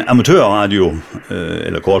 En amatørradio,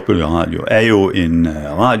 eller kortbølgeradio, er jo en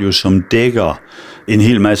radio, som dækker en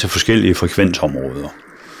hel masse forskellige frekvensområder.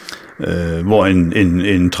 Hvor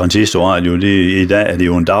en transistorradio, i dag er det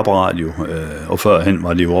jo en DAB-radio, og førhen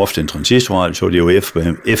var det jo ofte en transistorradio, så det er jo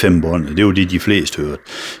FM-båndet, det er jo de fleste hørte.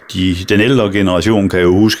 Den ældre generation kan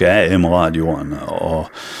jo huske AM-radioerne, og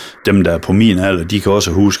dem, der er på min alder, de kan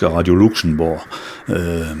også huske Radio Luxembourg,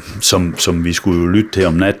 som vi skulle jo lytte til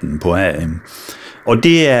om natten på AM. Og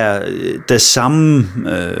det er det samme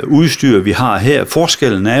udstyr, vi har her.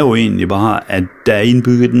 Forskellen er jo egentlig bare, at der er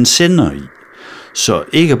indbygget en sender i. Så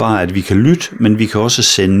ikke bare, at vi kan lytte, men vi kan også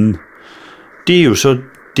sende. Det er jo så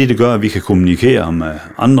det, der gør, at vi kan kommunikere med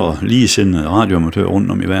andre ligesindede radioamatører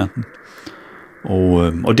rundt om i verden.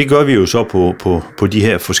 Og det gør vi jo så på de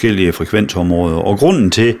her forskellige frekvensområder. Og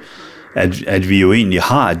grunden til, at vi jo egentlig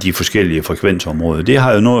har de forskellige frekvensområder, det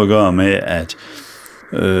har jo noget at gøre med, at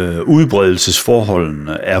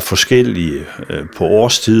udbredelsesforholdene er forskellige på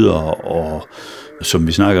årstider, og som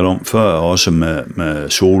vi snakkede om før, også med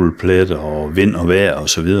solpletter og vind og vejr og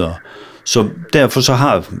så videre. Så derfor så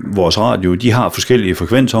har vores radio, de har forskellige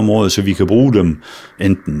frekvensområder, så vi kan bruge dem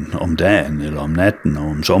enten om dagen eller om natten og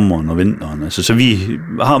om sommeren og vinteren. Altså, så vi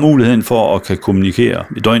har muligheden for at kan kommunikere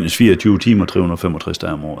i døgnets 24 timer, 365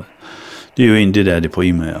 dage om året. Det er jo egentlig det, der er det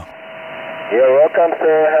primære.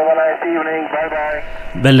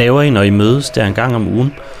 Hvad laver I, når I mødes der en gang om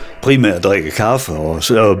ugen? Primært drikke kaffe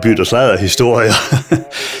og bytte sladderhistorier.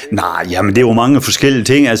 Nej, jamen det er jo mange forskellige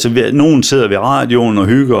ting. Altså, nogen sidder ved radioen og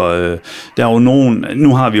hygger. Der er jo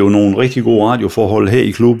nu har vi jo nogle rigtig gode radioforhold her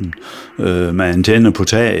i klubben, med antenne på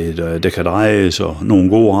taget, der kan drejes, og nogle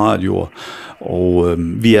gode radioer. Og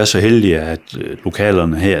vi er så heldige, at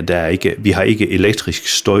lokalerne her, vi har ikke elektrisk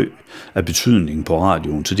støj af betydning på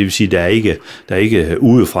radioen, så det vil sige, at der er ikke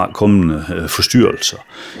udefra kommende forstyrrelser.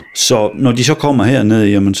 Så når de så kommer herned,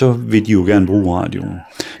 jamen så vil de jo gerne bruge radioen.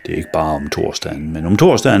 Det er ikke bare om torsdagen, men om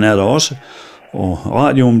torsdagen er der også, og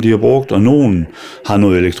radioen bliver brugt, og nogen har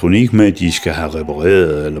noget elektronik med, de skal have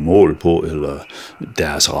repareret eller mål på, eller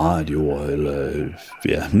deres radioer,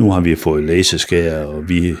 eller nu har vi fået laserskær, og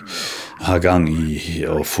vi har gang i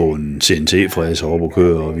at få en CNC-fræser op at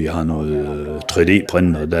køre, og vi har noget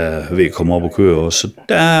 3D-printer, der vil komme op at køre også. Så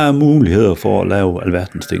der er muligheder for at lave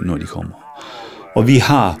alverdens ting, når de kommer. Og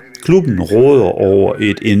klubben råder over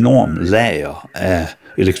et enormt lager af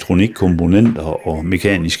elektronikkomponenter og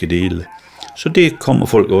mekaniske dele. Så det kommer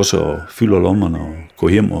folk også og fylder lommerne og går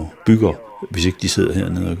hjem og bygger, hvis ikke de sidder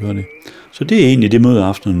hernede og gør det. Så det er egentlig det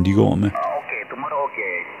mødeaftenen, de går med.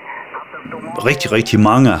 Rigtig, rigtig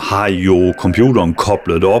mange har jo computeren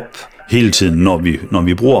koblet op hele tiden, når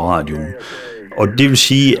vi bruger radioen. Og det vil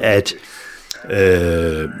sige, at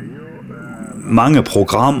mange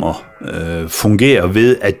programmer fungerer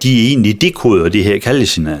ved, at de egentlig dekoder det her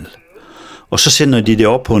kaldesignal. Og så sender de det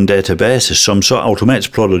op på en database, som så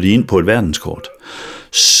automatisk plotter de ind på et verdenskort.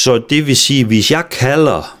 Så det vil sige, hvis jeg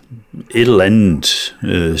kalder et eller andet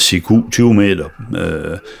CQ 20 meter,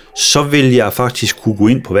 så vil jeg faktisk kunne gå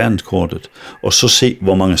ind på verdenskortet, og så se,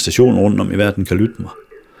 hvor mange stationer rundt om i verden kan lytte mig.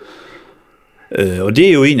 Og det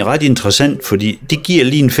er jo egentlig ret interessant, fordi det giver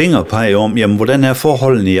lige en fingerpeg om, jamen, hvordan er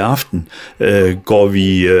forholdene i aften?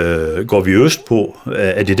 Går vi øst på?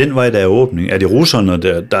 Er det den vej, der er åbning? Er det russerne,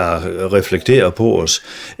 der reflekterer på os?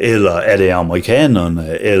 Eller er det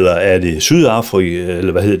amerikanerne? Eller er det Sydafrika?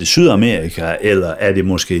 Eller Sydamerika? Eller er det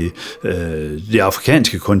måske det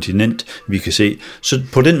afrikanske kontinent, vi kan se? Så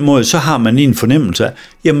på den måde, så har man lige en fornemmelse af,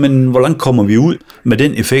 jamen, hvor langt kommer vi ud med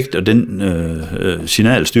den effekt og den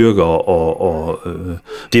signalstyrke og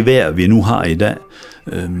det vejr, vi nu har i dag.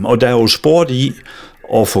 Og der er jo sport i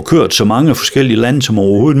at få kørt så mange forskellige lande som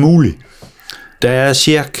overhovedet muligt. Der er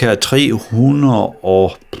cirka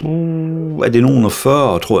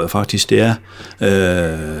 340, tror jeg faktisk det er,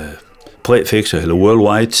 præfekser eller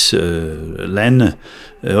worldwide lande.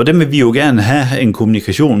 Og dem vil vi jo gerne have en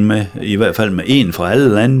kommunikation med, i hvert fald med en fra alle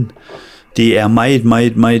lande. Det er meget,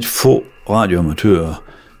 meget, meget få radioamatører,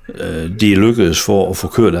 det er lykkedes for at få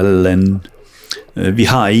kørt alle lande. Vi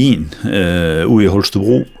har en ude i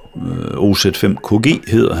Holstebro,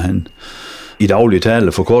 OZ5KG hedder han, i daglig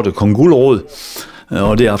tale forkortet Kong Guldråd,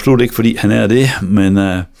 og det er absolut ikke fordi han er det, men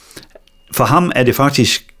for ham er det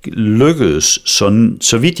faktisk lykkedes,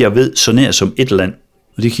 så vidt jeg ved, så nær som et land.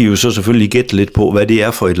 Og det kan I jo så selvfølgelig gætte lidt på, hvad det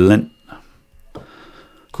er for et land.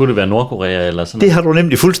 Kunne det være Nordkorea eller sådan noget? Det har du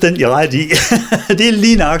nemlig fuldstændig ret i. Det er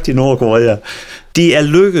lige nøjagtigt Nordkorea. Det er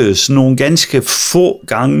lykkedes nogle ganske få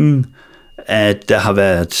gange, at der har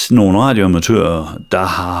været nogle radioamatører, der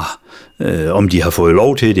har, om de har fået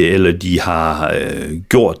lov til det, eller de har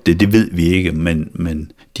gjort det, det ved vi ikke,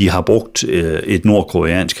 men de har brugt et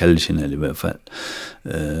nordkoreansk kaldesignal i hvert fald.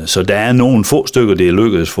 Så der er nogle få stykker, det er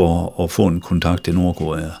lykkedes for at få en kontakt til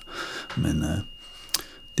Nordkorea, men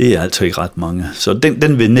det er altså ikke ret mange. Så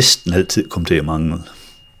den vil næsten altid komme til at mangle.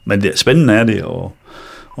 Men det, spændende er det, og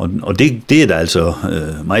det er der altså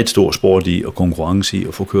meget stor sport i og konkurrence i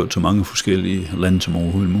at få kørt så mange forskellige lande som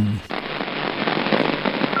overhovedet muligt.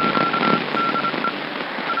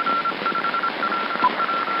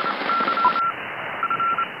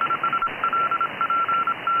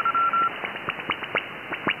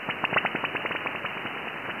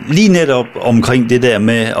 Lige netop omkring det der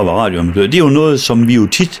med at være radioamatør, det er jo noget, som vi jo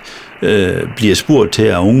tit bliver spurgt til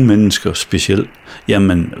af unge mennesker specielt.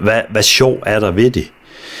 Jamen, hvad sjov er der ved det?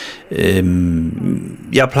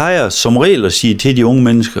 Jeg plejer som regel at sige til de unge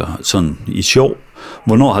mennesker, sådan i sjov,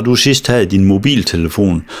 hvornår har du sidst taget din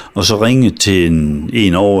mobiltelefon, og så ringet til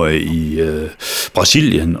en over i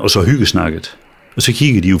Brasilien, og så hyggesnakket? Og så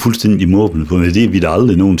kigger de jo fuldstændig måbende på det, det har vi da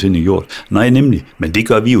aldrig nogensinde gjort. Nej, nemlig, men det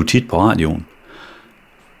gør vi jo tit på radioen.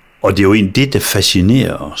 Og det er jo egentlig det, der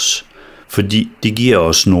fascinerer os, fordi det giver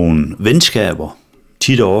os nogle venskaber,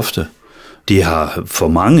 tit og ofte. Det har for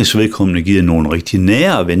mange vedkommende givet nogle rigtig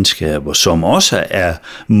nære venskaber, som også er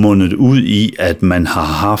mundet ud i, at man har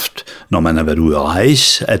haft, når man har været ude at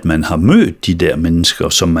rejse, at man har mødt de der mennesker,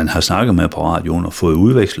 som man har snakket med på radioen og fået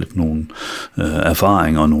udvekslet nogle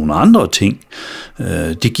erfaringer og nogle andre ting.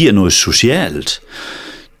 Det giver noget socialt.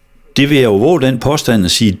 Det vil jeg jo våge den påstand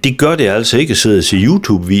at sige, det gør det altså ikke at sidde og se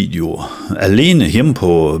YouTube-videoer alene hjemme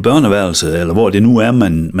på børneværelset, eller hvor det nu er,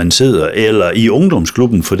 man sidder, eller i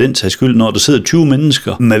ungdomsklubben for den sags skyld, når der sidder 20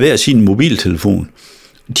 mennesker med hver sin mobiltelefon.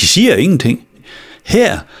 De siger ingenting.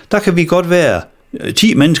 Her, der kan vi godt være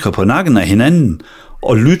 10 mennesker på nakken af hinanden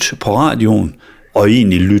og lytte på radioen, og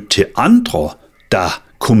egentlig lytte til andre, der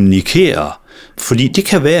kommunikerer. Fordi det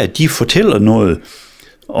kan være, at de fortæller noget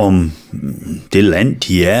om det land,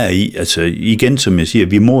 de er i. Altså igen, som jeg siger,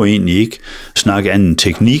 vi må egentlig ikke snakke anden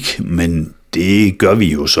teknik, men det gør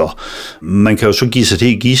vi jo så. Man kan jo så give sig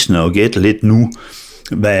til gisne og gætte lidt nu,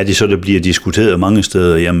 hvad er det så, der bliver diskuteret mange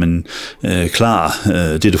steder? Jamen,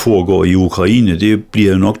 det der foregår i Ukraine, det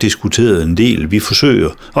bliver jo nok diskuteret en del. Vi forsøger.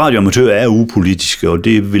 Radioamatører er upolitiske, og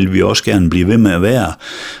det vil vi også gerne blive ved med at være.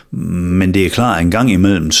 Men det er klart, en gang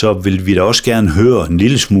imellem, så vil vi da også gerne høre en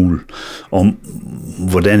lille smule om,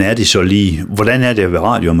 hvordan er det at være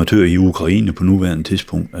radioamatør i Ukraine på nuværende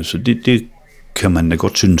tidspunkt? Altså, det kan man da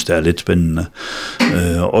godt synes, der er lidt spændende.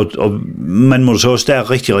 Og man må så også, der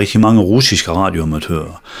er rigtig, rigtig mange russiske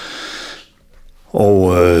radioamatører.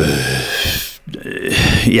 Og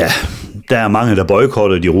der er mange, der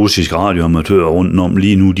boykotter de russiske radioamatører rundt om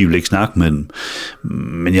lige nu. De vil ikke snakke med dem.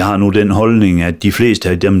 Men jeg har nu den holdning, at de fleste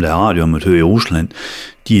af dem, der er radioamatører i Rusland,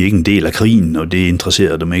 de er ikke en del af krigen, og det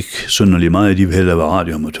interesserer dem ikke synderligt meget. De vil hellere være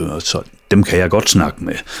radioamatører, så dem kan jeg godt snakke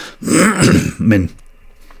med. Men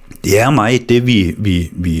det er meget det,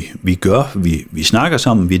 vi gør. Vi snakker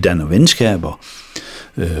sammen, vi danner venskaber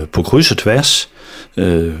på kryds og tværs.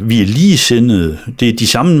 Vi er ligesindede. Det er de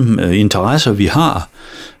samme interesser, vi har.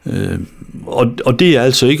 Og det er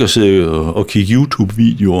altså ikke at sidde og kigge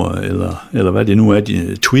YouTube-videoer, eller hvad det nu er,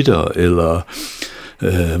 Twitter, eller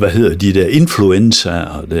de der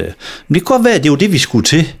influencer. Men det kan godt være, at det er jo det, vi skulle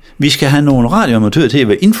til. Vi skal have nogle radioamatører til at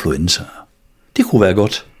være influencer. Det kunne være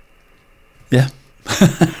godt. Ja.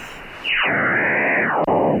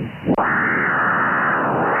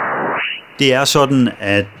 Det er sådan,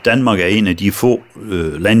 at Danmark er en af de få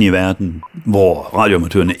lande i verden, hvor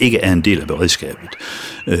radioamatørerne ikke er en del af beredskabet.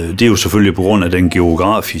 Det er jo selvfølgelig på grund af den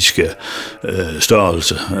geografiske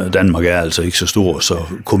størrelse. Danmark er altså ikke så stor, så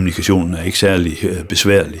kommunikationen er ikke særlig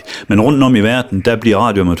besværlig. Men rundt om i verden, der bliver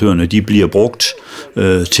radioamatørerne, de bliver brugt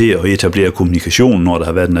til at etablere kommunikation, når der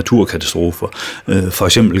har været naturkatastrofer. For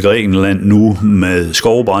eksempel Grækenland nu med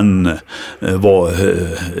skovbrændene, hvor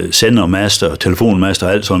sendermaster, telefonmaster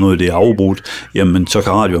og alt sådan noget, det er afbrudt. Jamen, så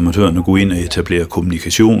kan radioamatørerne gå ind og etablere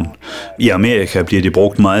kommunikation. I Amerika bliver det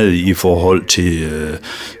brugt meget i forhold til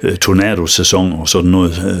tornadosæson og sådan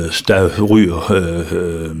noget. Der ryger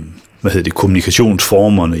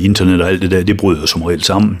kommunikationsformerne, internet og alt det der, det bryder som regel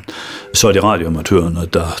sammen. Så er det radioamatørerne,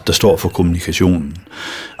 der står for kommunikationen.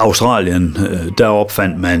 Australien, der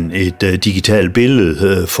opfandt man et digitalt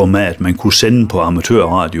billedformat, man kunne sende på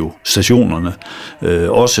amatørradiostationerne,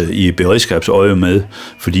 også i beredskabsøje med,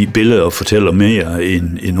 fordi billeder fortæller mere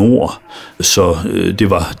end ord. Så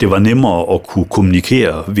det var nemmere at kunne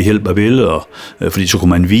kommunikere ved hjælp af billeder, fordi så kunne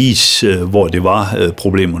man vise, hvor det var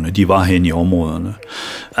problemerne, de var hen i områderne.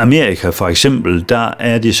 Amerika for eksempel, der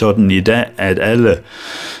er det sådan i dag, at alle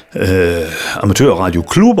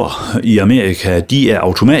amatørradioklubber i Amerika, de er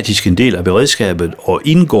automatisk en del af beredskabet og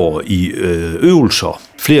indgår i øvelser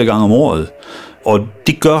flere gange om året. Og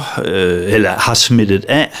det gør, eller har smittet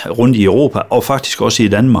af rundt i Europa, og faktisk også i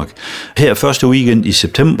Danmark. Her første weekend i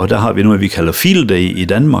september, der har vi noget, vi kalder Field Day i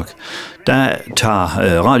Danmark. Der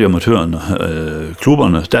tager radioamatørerne,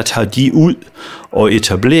 klubberne, der tager de ud og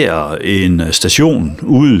etablerer en station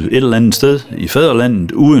ude et eller andet sted i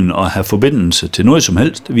fædrelandet, uden at have forbindelse til noget som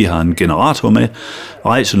helst. Vi har en generator med,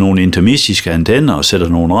 rejser nogle intermistiske antenner og sætter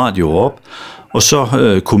nogle radioer op, og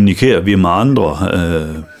så kommunikerer vi med andre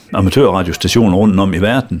amatørradiostationer rundt om i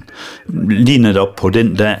verden, lige netop på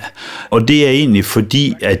den dag. Og det er egentlig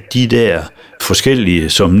fordi, at de der forskellige,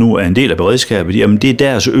 som nu er en del af beredskabet, jamen det er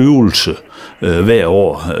deres øvelse hver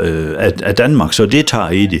år af Danmark, så det tager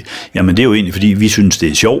i det. Jamen det er jo egentlig fordi, vi synes,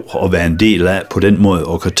 det er sjovt at være en del af på den måde,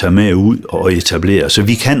 og kan tage med ud og etablere. Så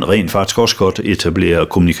vi kan rent faktisk også godt etablere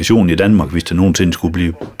kommunikation i Danmark, hvis der nogensinde skulle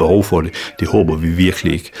blive behov for det. Det håber vi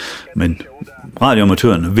virkelig ikke. Men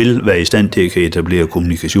radioamatørerne vil være i stand til at etablere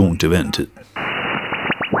kommunikation til hver en tid.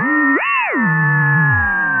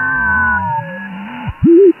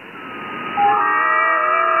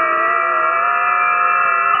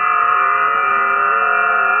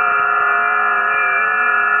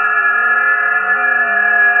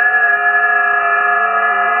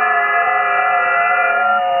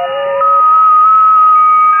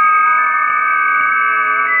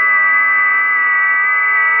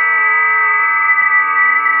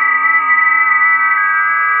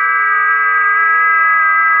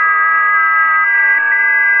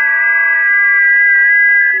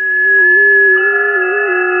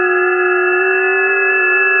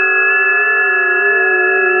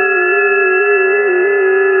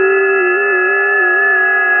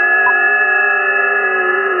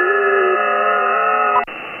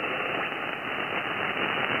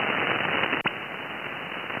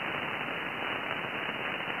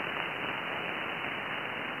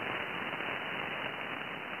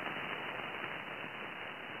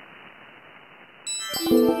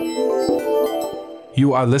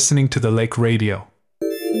 You are listening to the Lake Radio.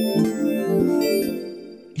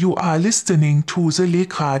 You are listening to the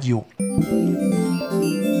Lake Radio.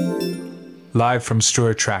 Live from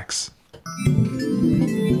Struer Tracks.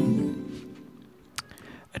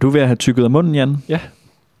 Er du ved at have tykket af munden, Jan? Ja,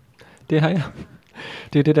 det har jeg.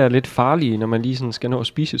 Det er det, der er lidt farlige, når man lige sådan skal nå at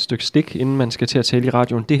spise et stykke stik, inden man skal til at tale i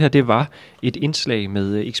radioen. Det her, det var et indslag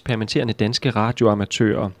med eksperimenterende danske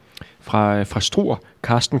radioamatører fra Struer.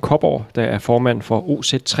 Carsten Kopborg, der er formand for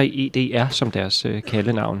OZ3EDR, som deres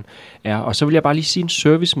kaldenavn er. Og så vil jeg bare lige sige en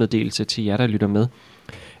servicemeddelelse til jer, der lytter med.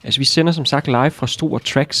 Altså, vi sender som sagt live fra Struer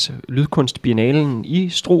Tracks, lydkunstbiennalen i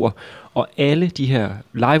Struer, og alle de her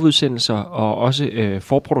liveudsendelser og også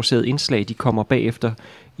forproducerede indslag, de kommer bagefter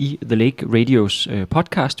i The Lake Radios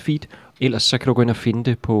podcast feed. Ellers så kan du gå ind og finde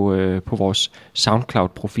det på vores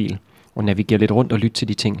SoundCloud-profil. navigere lidt rundt og lytte til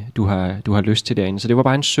de ting, du har lyst til derinde. Så det var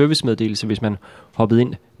bare en servicemeddelelse, hvis man hoppede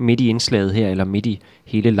ind midt i indslaget her, eller midt i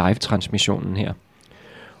hele live-transmissionen her.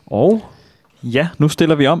 Og ja, nu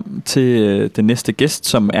stiller vi om til den næste gæst,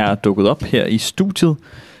 som er dukket op her i studiet.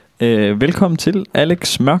 Velkommen til,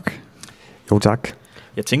 Alex Mørch. Jo, tak.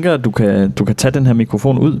 Jeg tænker, at du kan tage den her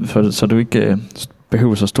mikrofon ud, så du ikke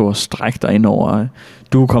behøver så stå og strække dig ind over.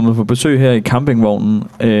 Du er kommet på besøg her i campingvognen,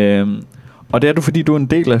 og det er du, fordi du er en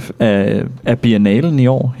del af biennalen i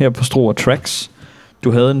år her på Struer Tracks.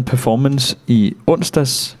 Du havde en performance i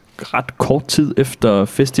onsdags, ret kort tid efter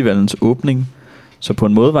festivalens åbning. Så på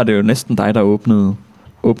en måde var det jo næsten dig, der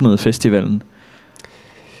åbnede festivalen.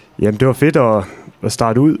 Jamen, det var fedt at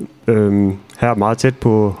starte ud her meget tæt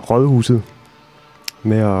på Rådhuset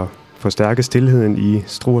med at forstærke stilheden i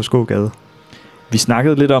Struer Skågade. Vi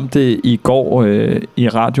snakkede lidt om det i går i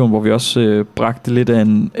radioen, hvor vi også bragte lidt af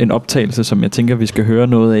en optagelse, som jeg tænker, vi skal høre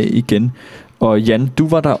noget af igen. Og Jan, du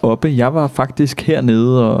var deroppe. Jeg var faktisk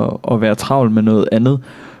hernede og være travl med noget andet.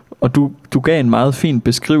 Og du gav en meget fin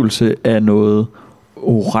beskrivelse af noget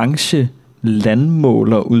orange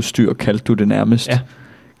landmålerudstyr, kaldte du det nærmest. Ja.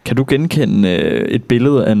 Kan du genkende et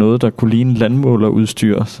billede af noget, der kunne ligne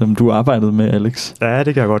landmålerudstyr, som du arbejdede med, Alex? Ja,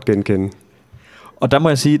 det kan jeg godt genkende. Og der må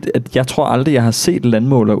jeg sige, at jeg tror aldrig, jeg har set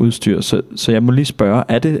landmålerudstyr, så jeg må lige spørge,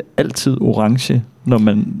 er det altid orange,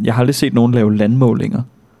 jeg har aldrig set nogen lave landmålinger?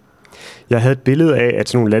 Jeg havde et billede af, at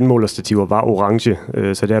sådan nogle landmålerstativer var orange,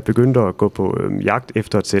 så da jeg begyndte at gå på jagt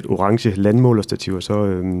efter et sæt orange landmålerstativer, så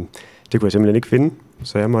det kunne jeg simpelthen ikke finde.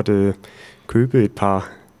 Så jeg måtte købe et par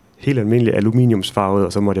helt almindelige aluminiumsfarvede,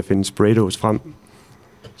 og så måtte jeg finde spraydås frem.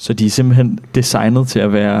 Så de er simpelthen designet til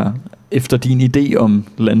at være efter din idé om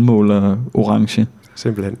landmåler orange?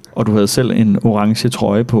 Simpelthen. Og du havde selv en orange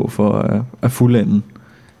trøje på for at fuldende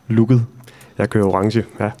looket? Jeg kører orange,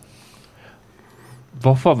 ja.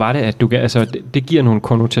 Hvorfor var det, at det giver nogle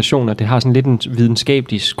konnotationer, det har sådan lidt en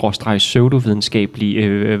videnskabelig, pseudovidenskabelig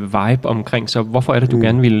vibe omkring, så hvorfor er det, du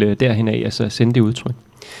gerne ville derhen af, altså sende det udtryk?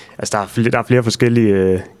 Altså, der er flere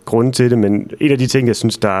forskellige grunde til det, men en af de ting, jeg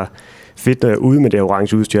synes, der er fedt, når jeg er ude med det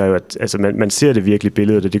orange udstyr, er jo, at altså, man ser det virkelig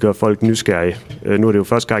billedet, og det gør folk nysgerrige. Nu er det jo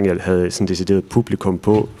første gang, jeg havde sådan decideret publikum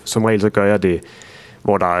på. Som regel så gør jeg det,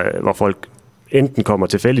 hvor folk enten kommer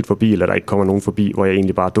tilfældigt forbi, eller der ikke kommer nogen forbi, hvor jeg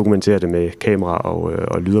egentlig bare dokumenterer det med kamera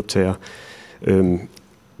og lydoptager.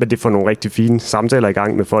 Men det får nogle rigtig fine samtaler i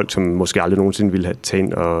gang med folk, som måske aldrig nogensinde ville have taget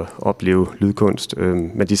ind og opleve lydkunst.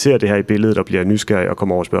 Men de ser det her i billedet og bliver nysgerrige og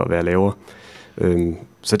kommer over og spørger, hvad jeg laver.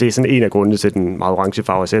 Så det er sådan en af grundene til den meget orange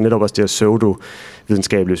farve. Så netop også det her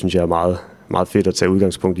pseudo-videnskabelige, synes jeg er meget, meget fedt at tage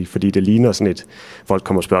udgangspunkt i, fordi det ligner sådan et, folk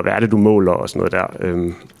kommer og spørger, hvad er det, du måler og sådan noget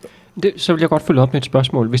der. Så vil jeg godt følge op med et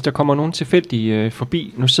spørgsmål. Hvis der kommer nogen tilfældig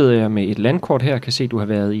forbi, nu sidder jeg med et landkort her, kan se, du har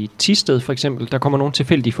været i Thisted for eksempel, der kommer nogen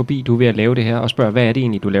tilfældig forbi, du er ved at lave det her, og spørger, hvad er det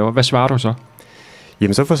egentlig, du laver? Hvad svarer du så?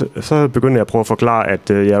 Jamen, så begynder jeg at prøve at forklare, at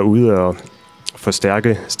jeg er ude og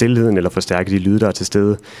forstærke stilheden, eller forstærke de lyde, der er til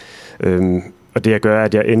stede. Og det jeg gør, er,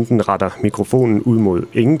 at jeg enten retter mikrofonen ud mod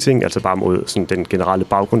ingenting, altså bare mod sådan den generelle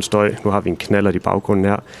baggrundsstøj. Nu har vi en knallert i baggrunden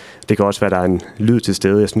her. Det kan også være, at der er en lyd til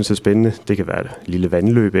stede, jeg synes er spændende. Det kan være et lille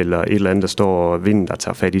vandløb, eller et eller andet, der står og vinden, der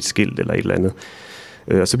tager fat i et skilt, eller et eller andet.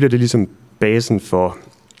 Og så bliver det ligesom basen for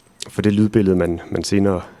det lydbillede, man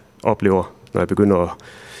senere oplever, når jeg begynder at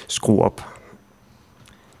skrue op.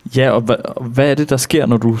 Ja, og hvad er det, der sker,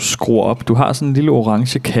 når du skruer op? Du har sådan en lille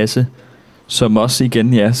orange kasse, som også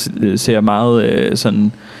igen ser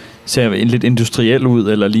meget ser lidt industriel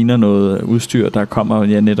ud, eller ligner noget udstyr, der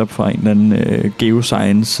kommer netop fra en eller anden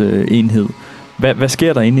geoscience enhed. Hvad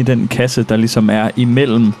sker der inde i den kasse, der ligesom er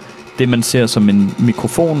imellem det, man ser som en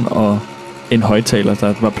mikrofon og en højttaler,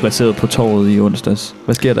 der var placeret på torvet i onsdags?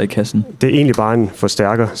 Hvad sker der i kassen? Det er egentlig bare en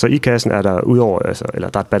forstærker. Så i kassen er der udover, der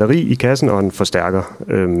er et batteri i kassen og en forstærker.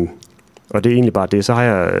 Og det er egentlig bare det. Så har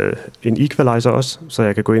jeg en equalizer også, så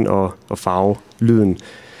jeg kan gå ind og farve lyden.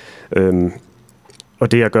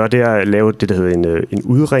 Og det jeg gør, det er at lave det, der hedder en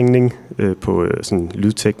udringning på sådan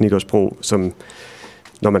lydteknikersprog, som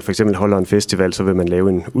når man for eksempel holder en festival, så vil man lave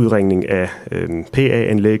en udringning af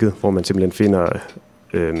PA-anlægget, hvor man simpelthen finder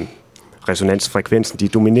resonansfrekvensen, de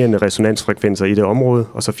dominerende resonansfrekvenser i det område,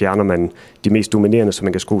 og så fjerner man de mest dominerende, så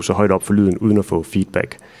man kan skrue så højt op for lyden, uden at få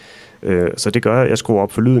feedback. Så det gør, at jeg skruer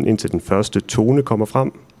op for lyden, indtil den første tone kommer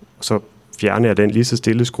frem, og så fjerner jeg den lige så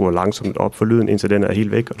stille, skruer langsomt op for lyden, indtil den er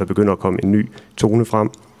helt væk, og der begynder at komme en ny tone frem.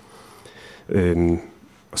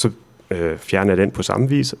 Og så fjerner jeg den på samme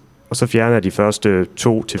vis, og så fjerner jeg de første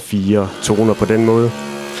 2 til 4 toner på den måde,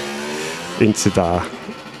 indtil der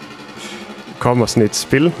kommer sådan et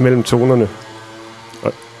spil mellem tonerne.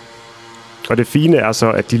 Og det fine er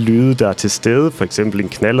så, at de lyde, der er til stede, for eksempel en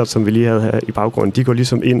knallert, som vi lige havde her i baggrunden, de går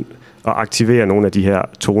ligesom ind og aktiverer nogle af de her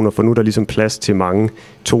toner, for nu er der ligesom plads til mange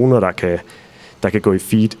toner, der kan gå i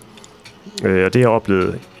feed. Og det jeg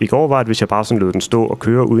oplevede i går var, at hvis jeg bare sådan lod den stå og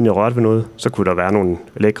køre, uden jeg rørte ved noget, så kunne der være nogle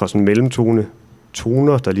lækre sådan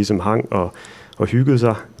toner, der ligesom hang og hyggede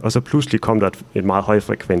sig. Og så pludselig kom der et meget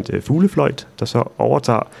højfrekvent fuglefløjt, der så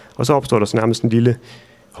overtager, og så opstår der så nærmest en lille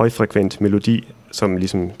højfrekvent melodi, som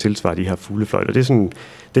ligesom tilsvarer de her fuglefløjt. Og det er sådan,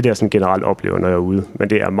 det der sådan generelt oplever, når jeg er ude. Men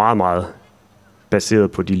det er meget, meget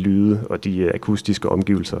baseret på de lyde og de akustiske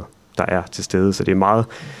omgivelser, der er til stede. Så det er meget,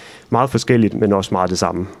 meget forskelligt, men også meget det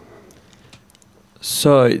samme.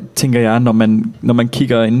 Så tænker jeg, når man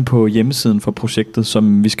kigger inde på hjemmesiden for projektet,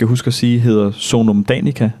 som vi skal huske at sige hedder Sonum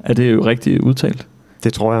Danica, er det jo rigtigt udtalt?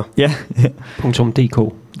 Det tror jeg. Ja.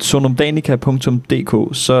 .dk.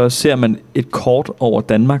 sonumdanica.dk, så ser man et kort over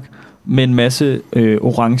Danmark med en masse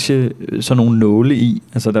orange sådan nogle nåle i,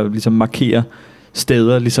 altså der ligesom markerer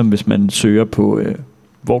steder, ligesom hvis man søger på,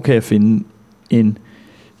 hvor kan jeg finde en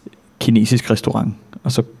kinesisk restaurant,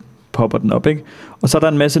 og så popper den op, ikke? Og så er der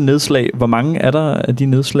en masse nedslag. Hvor mange er der af de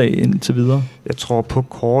nedslag indtil videre? Jeg tror på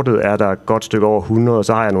kortet er der et godt stykke over 100, og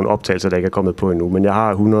så har jeg nogle optagelser, der ikke er kommet på endnu, men jeg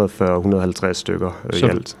har 140-150 stykker i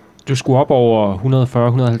alt. Du skulle op over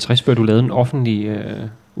 140-150, før du lavede en offentlig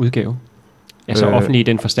udgave? Altså offentlig i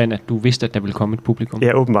den forstand, at du vidste, at der ville komme et publikum?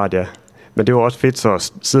 Ja, åbenbart ja. Men det var også fedt så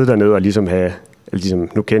at sidde dernede og ligesom have... Ligesom,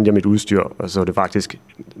 nu kendte jeg mit udstyr, og så var det faktisk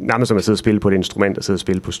nærmest som at sidde og spille på et instrument og sidde og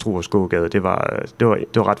spille på Struers gågade. Det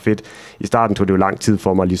var ret fedt. I starten tog det jo lang tid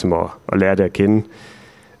for mig ligesom at lære det at kende.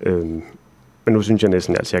 Men nu synes jeg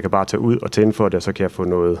næsten, at jeg kan bare tage ud og tænde for det, og så kan jeg få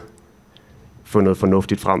noget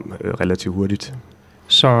fornuftigt frem relativt hurtigt.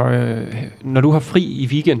 Så når du har fri i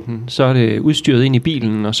weekenden, så er det udstyret ind i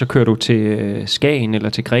bilen, og så kører du til Skagen eller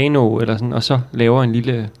til Grenå, eller sådan, og så laver en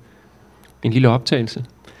lille optagelse?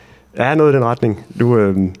 Ja, noget i den retning.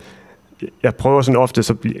 Nu, jeg prøver sådan ofte,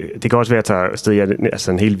 så det kan også være, at jeg tager afsted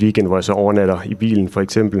altså en hel weekend, hvor jeg så overnatter i bilen for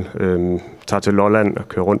eksempel. Tager til Lolland og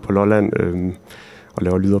kører rundt på Lolland og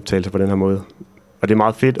laver lydoptagelser på den her måde. Og det er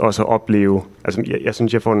meget fedt også at opleve, altså jeg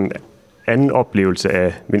synes, jeg får en anden oplevelse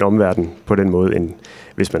af min omverden på den måde, end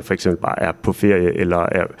hvis man for eksempel bare er på ferie,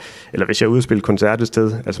 eller hvis jeg er ude og spille koncert et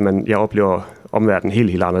sted. Altså jeg oplever omverdenen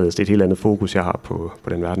helt anderledes. Det er et helt andet fokus, jeg har på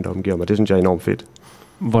den verden, der omgiver mig. Det synes jeg er enormt fedt.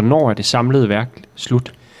 Hvornår er det samlede værk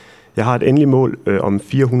slut? Jeg har et endeligt mål om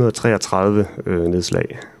 433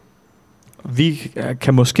 nedslag. Vi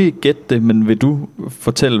kan måske gætte det, men vil du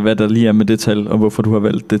fortælle, hvad der lige er med det tal, og hvorfor du har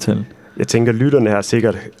valgt det tal? Jeg tænker, lytterne her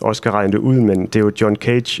sikkert også kan regne det ud, men det er jo John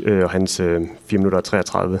Cage og hans 4 minutter og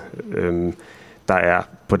 33, der er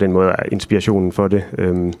på den måde inspirationen for det.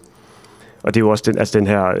 Og det er jo også den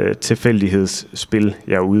her tilfældighedsspil,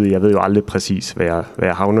 jeg er ude i. Jeg ved jo aldrig præcis, hvad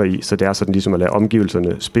jeg havner i, så det er sådan ligesom at lade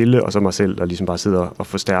omgivelserne spille, og så mig selv, der ligesom bare sidder og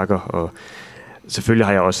forstærker. Og selvfølgelig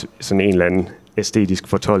har jeg også sådan en eller anden æstetisk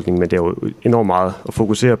fortolkning, men det er jo enormt meget at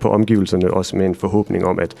fokusere på omgivelserne, også med en forhåbning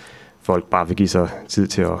om, at folk bare vil give sig tid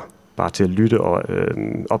til at lytte og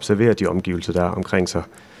observere de omgivelser, der er omkring sig.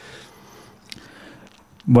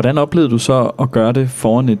 Hvordan oplevede du så at gøre det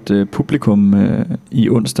foran et publikum i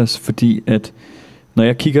onsdags? Fordi at når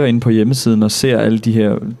jeg kigger ind på hjemmesiden og ser alle de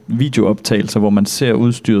her videooptagelser, hvor man ser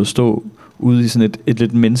udstyret stå ude i sådan et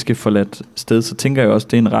lidt menneskeforladt sted, så tænker jeg også,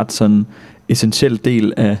 at det er en ret sådan essentiel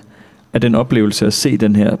del af den oplevelse at se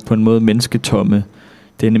den her på en måde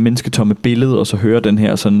mennesketomme billede, og så høre den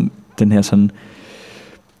her sådan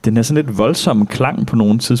lidt voldsom klang på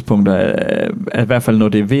nogle tidspunkter, i hvert fald når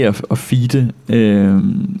det er ved at feede.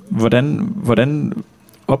 Hvordan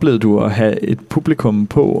oplevede du at have et publikum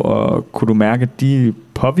på, og kunne du mærke, at de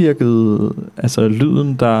påvirkede altså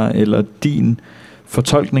lyden der, eller din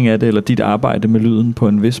fortolkning af det, eller dit arbejde med lyden på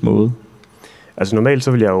en vis måde? Altså normalt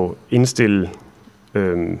så vil jeg jo indstille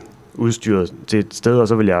udstyret til et sted, og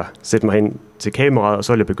så vil jeg sætte mig hen til kameraet, og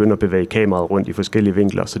så vil jeg begynde at bevæge kameraet rundt i forskellige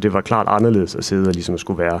vinkler, så det var klart anderledes at sidde og ligesom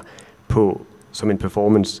skulle være på som en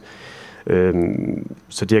performance.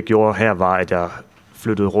 Så det jeg gjorde her var, at jeg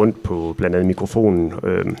flyttede rundt på blandt andet mikrofonen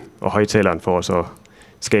og højtaleren for at så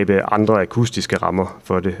skabe andre akustiske rammer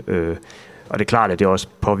for det. Og det er klart, at det også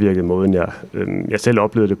påvirkede måden, jeg selv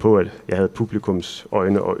oplevede det på, at jeg havde publikums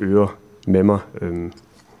øjne og ører med mig.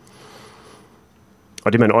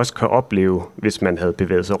 Og det man også kan opleve, hvis man havde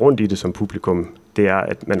bevæget sig rundt i det som publikum, det er,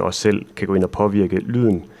 at man også selv kan gå ind og påvirke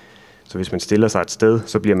lyden. Så hvis man stiller sig et sted,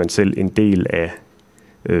 så bliver man selv en del af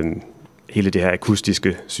hele det her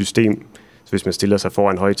akustiske system. Så hvis man stiller sig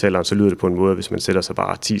foran højtaleren, så lyder det på en måde. Hvis man sætter sig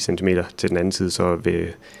bare 10 cm til den anden side, så vil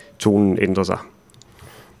tonen ændre sig.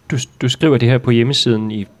 Du skriver det her på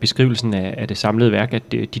hjemmesiden i beskrivelsen af det samlede værk,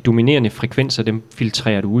 at de dominerende frekvenser, dem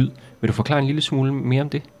filtrerer du ud. Vil du forklare en lille smule mere om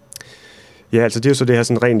det? Ja, altså det er jo så det her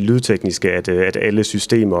sådan rent lydtekniske, at alle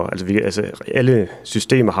systemer, alle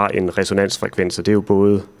systemer har en resonansfrekvens, og det er jo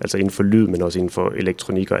både altså inden for lyd, men også inden for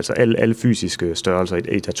elektronik, og altså alle fysiske størrelser.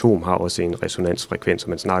 Et atom har også en resonansfrekvens, og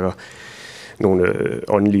man snakker, nogle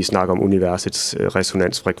åndelige snakker om universets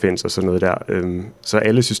resonansfrekvens og sådan noget der. Så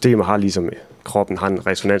alle systemer har ligesom, kroppen har en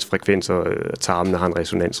resonansfrekvens, og tarmene har en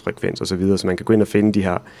resonansfrekvens og så videre, så man kan gå ind og finde de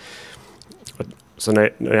her. Så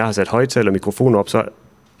når jeg har sat højttaler og mikrofon op, så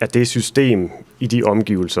at det system i de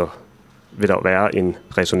omgivelser vil der være en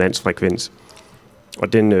resonansfrekvens.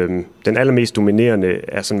 Og den allermest dominerende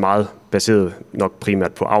er sådan meget baseret nok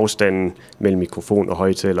primært på afstanden mellem mikrofon og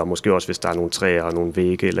højttaler, og måske også hvis der er nogle træer og nogle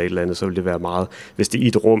vægge eller et eller andet, så vil det være meget. Hvis det er i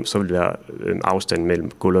et rum, så vil det være afstanden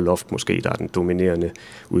mellem gulv og loft måske, der er den dominerende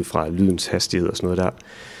ud fra lydens hastighed og sådan noget der.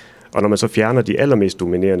 Og når man så fjerner de allermest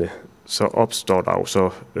dominerende, så opstår der jo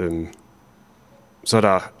så er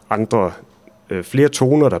der andre flere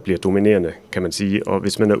toner, der bliver dominerende, kan man sige. Og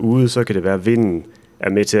hvis man er ude, så kan det være, at vinden er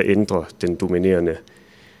med til at ændre den dominerende.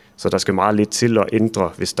 Så der skal meget lidt til at ændre.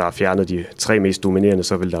 Hvis der er fjernet de 3 mest dominerende,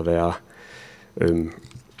 så vil der være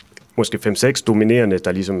måske 5-6 dominerende,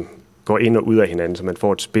 der ligesom går ind og ud af hinanden, så man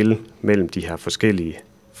får et spil mellem de her forskellige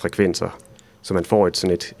frekvenser. Så man får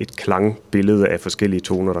et klangbillede af forskellige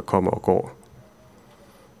toner, der kommer og går.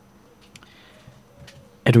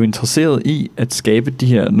 Er du interesseret i at skabe de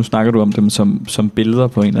her, nu snakker du om dem som billeder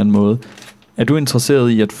på en eller anden måde, er du interesseret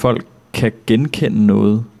i, at folk kan genkende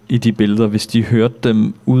noget i de billeder, hvis de hørte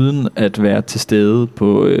dem uden at være til stede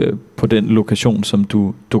på den lokation, som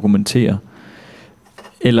du dokumenterer?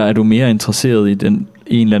 Eller er du mere interesseret i en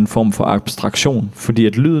eller anden form for abstraktion? Fordi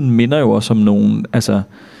at lyden minder jo også om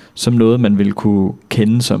som noget, man vil kunne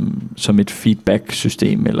kende som et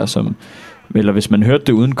feedback-system, eller hvis man hørte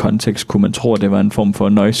det uden kontekst, kunne man tro, at det var en form for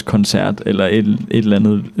noise-koncert, eller et eller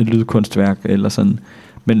andet lydkunstværk, eller sådan.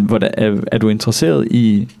 Men er du interesseret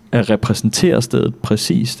i at repræsentere stedet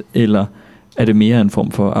præcist, eller er det mere en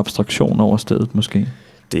form for abstraktion over stedet måske?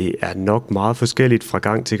 Det er nok meget forskelligt fra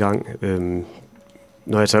gang til gang.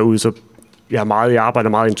 Når jeg tager ud, så jeg arbejder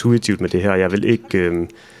meget intuitivt med det her. Jeg vil ikke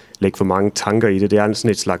lægge for mange tanker i det. Det er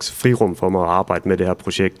sådan et slags frirum for mig at arbejde med det her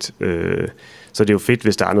projekt. Så det er jo fedt,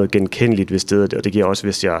 hvis der er noget genkendeligt ved stedet, og det giver også,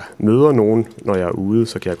 hvis jeg møder nogen, når jeg er ude,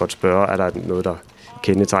 så kan jeg godt spørge, er der noget, der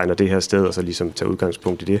kendetegner det her sted, og så ligesom tage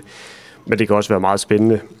udgangspunkt i det. Men det kan også være meget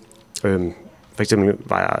spændende. For eksempel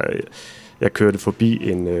jeg kørte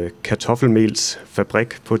forbi en kartoffelmelsfabrik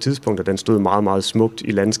på et tidspunkt, og den stod meget, meget smukt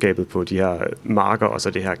i landskabet på de her marker, og så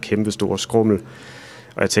det her kæmpe store skrummel.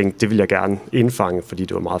 Og jeg tænkte, det ville jeg gerne indfange, fordi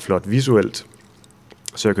det var meget flot visuelt.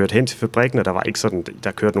 Så jeg kørte hen til fabrikken, og der var ikke sådan,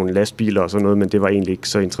 der kørte nogle lastbiler og sådan noget, men det var egentlig ikke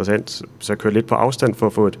så interessant. Så jeg kørte lidt på afstand for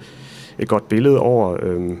at få et godt billede over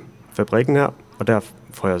fabrikken her, og der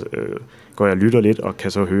går jeg og lytter lidt og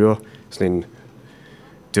kan så høre sådan en,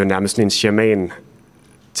 det var nærmest sådan en shaman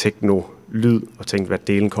techno-lyd, og tænkte, hvad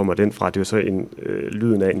delen kommer den fra. Det var så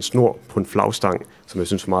lyden af en snor på en flagstang, som jeg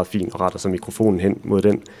synes var meget fin, og retter så mikrofonen hen mod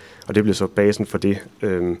den, og det blev så basen for det.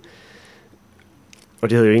 Og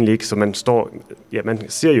det havde jo egentlig ikke, så man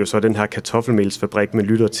ser jo så den her kartoffelmelsfabrik, man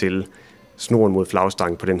lytter til snoren mod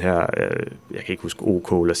flagstangen på den her, jeg kan ikke huske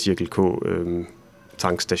OK eller Cirkel K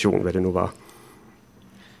tankstation, hvad det nu var.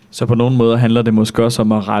 Så på nogle måder handler det måske også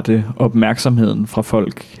om at rette opmærksomheden fra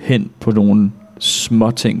folk hen på nogle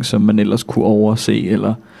små ting, som man ellers kunne overse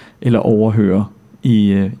eller overhøre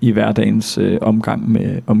i hverdagens omgang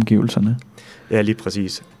med omgivelserne. Ja, lige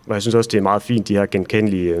præcis. Og jeg synes også, det er meget fint, de her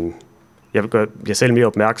genkendelige. Jeg bliver selv mere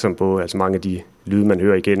opmærksom på altså mange af de lyde, man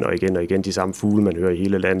hører igen og igen og igen, de samme fugle, man hører i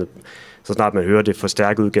hele landet. Så snart man hører det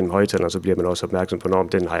forstærket ud gennem højtalerne, så bliver man også opmærksom på,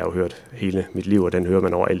 at den har jeg jo hørt hele mit liv, og den hører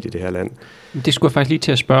man overalt i det her land. Det skulle jeg faktisk lige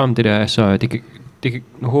til at spørge om det der. Altså,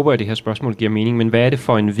 nu håber jeg, at det her spørgsmål giver mening, men hvad er det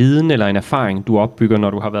for en viden eller en erfaring, du opbygger, når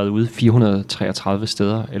du har været ude 433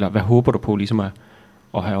 steder? Eller hvad håber du på ligesom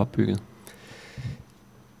at have opbygget?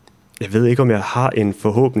 Jeg ved ikke, om jeg har en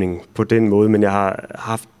forhåbning på den måde, men jeg har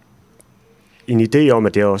haft en idé om,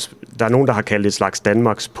 at der er nogen, der har kaldt det et slags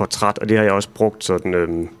Danmarks portræt, og det har jeg også brugt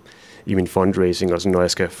sådan i min fundraising, og sådan, når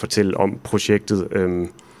jeg skal fortælle om projektet.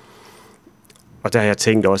 Og der har jeg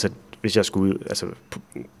tænkt også, at hvis jeg skulle ud, altså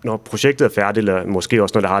når projektet er færdigt, eller måske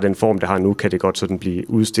også når det har den form, det har nu, kan det godt sådan blive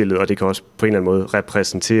udstillet, og det kan også på en eller anden måde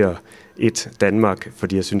repræsentere et Danmark,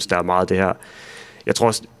 fordi jeg synes, der er meget det her. Jeg tror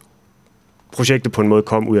også, projektet på en måde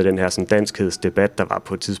kom ud af den her sådan danskhedsdebat, der var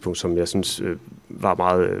på et tidspunkt, som jeg synes var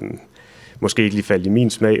meget, måske ikke lige faldt i min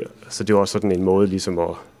smag, så det var også sådan en måde ligesom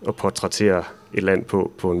at portrættere et land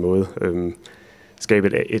på en måde.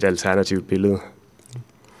 skabe et alternativt billede.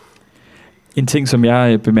 En ting, som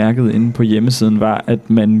jeg bemærkede inde på hjemmesiden, var, at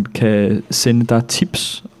man kan sende dig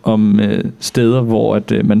tips om steder, hvor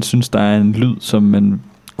at man synes, der er en lyd, som man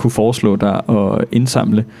kunne foreslå dig at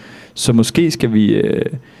indsamle. Så måske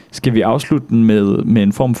skal vi afslutte den med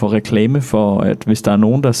en form for reklame for, at hvis der er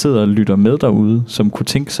nogen, der sidder og lytter med derude, som kunne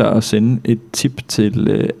tænke sig at sende et tip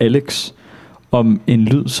til Alex om en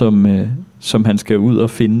lyd, som han skal ud og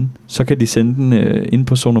finde, så kan de sende den ind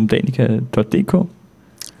på sonumdanica.dk.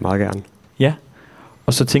 Meget gerne. Ja,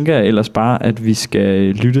 og så tænker jeg ellers bare, at vi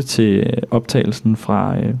skal lytte til optagelsen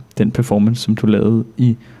fra den performance, som du lavede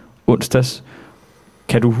i onsdags.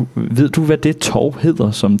 Ved du, hvad det torv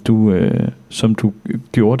hedder, som du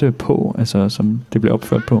gjorde det på, altså som det blev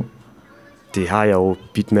opført på? Det har jeg jo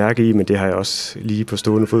bidt mærke i, men det har jeg også lige på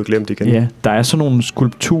stående fod glemt igen. Ja, der er sådan nogle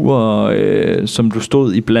skulpturer, som du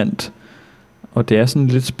stod i blandt, og det er sådan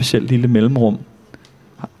et lidt specielt lille mellemrum.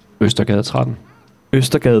 Østergade 13.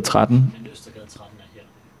 Østergade 13. Men Østergade 13 er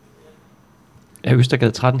her. Er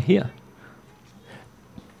Østergade 13 her?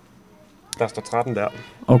 Der står 13 der.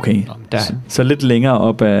 Okay, så lidt længere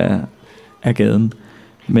op af gaden.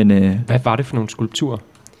 Men, hvad var det for nogle skulpturer?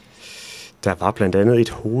 Der var blandt andet et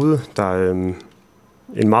hoved,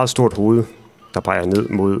 en meget stort hoved, der peger ned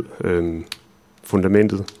mod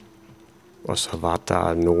fundamentet. Og så var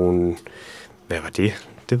der nogle... Hvad var det?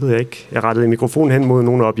 Det ved jeg ikke. Jeg rettede mikrofonen hen mod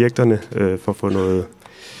nogle af objekterne, for at få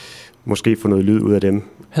noget lyd ud af dem.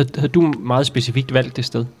 Havde du meget specifikt valgt det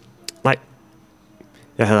sted? Nej.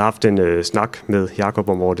 Jeg havde haft en snak med Jakob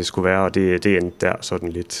om, hvor det skulle være, og det endte der sådan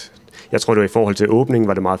lidt... Jeg tror, det var i forhold til åbningen,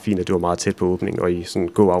 var det meget fint, at det var meget tæt på åbningen, og i sådan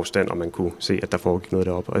god afstand, og man kunne se, at der foregik noget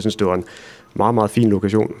deroppe. Og jeg synes, det var en meget, meget fin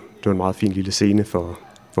lokation. Det var en meget fin lille scene for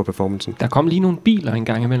performancen. Der kom lige nogle biler en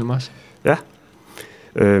gang imellem os. Ja.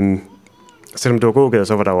 Selvom det var gågade,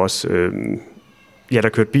 så var der også... der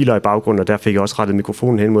kørte biler i baggrunden, og der fik jeg også rettet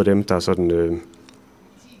mikrofonen hen mod dem, der sådan...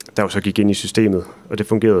 der jo så gik ind i systemet, og det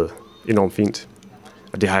fungerede enormt fint.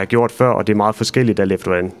 Og det har jeg gjort før, og det er meget forskelligt, alt efter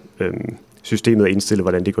hvordan systemet er indstillet,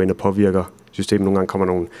 hvordan det går ind og påvirker systemet. Nogle gange kommer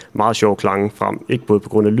nogle meget sjove klange frem, ikke både på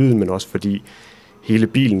grund af lyden, men også fordi hele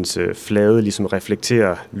bilens flade ligesom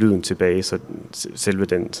reflekterer lyden tilbage, så selve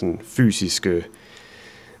den sådan fysiske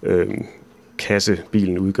kasse,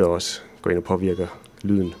 bilen udgør også, går ind og påvirker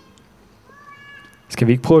lyden. Skal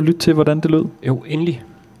vi ikke prøve at lytte til, hvordan det lød? Jo, endelig.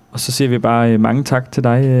 Og så siger vi bare mange tak til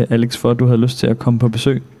dig, Alex, for at du havde lyst til at komme på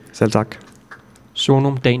besøg. Selv tak.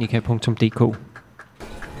 sonumdanica.dk.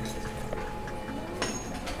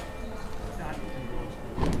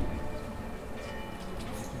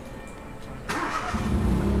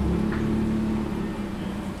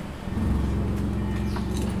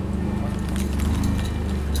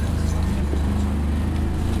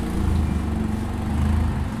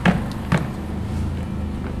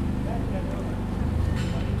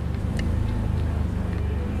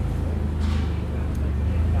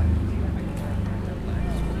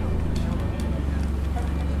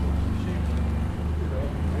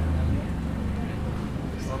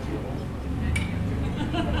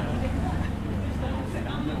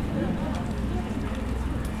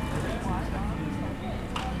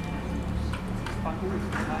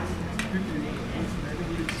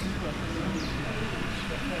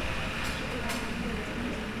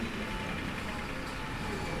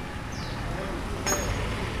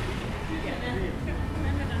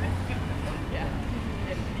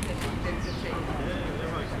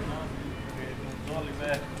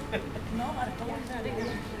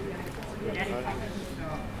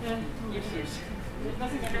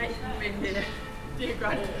 Det er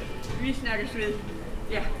godt. Vi snakkes ved.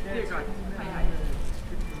 Ja, det er godt. Hej hej.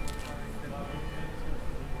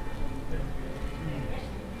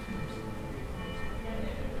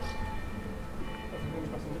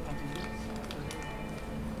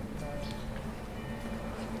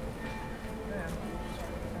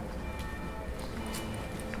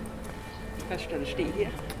 Hvad står der sted her?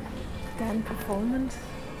 Der er en performance.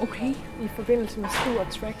 Okay. I forbindelse med Struer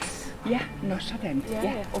Tracks. Ja, nå sådan.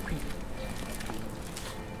 Ja, okay.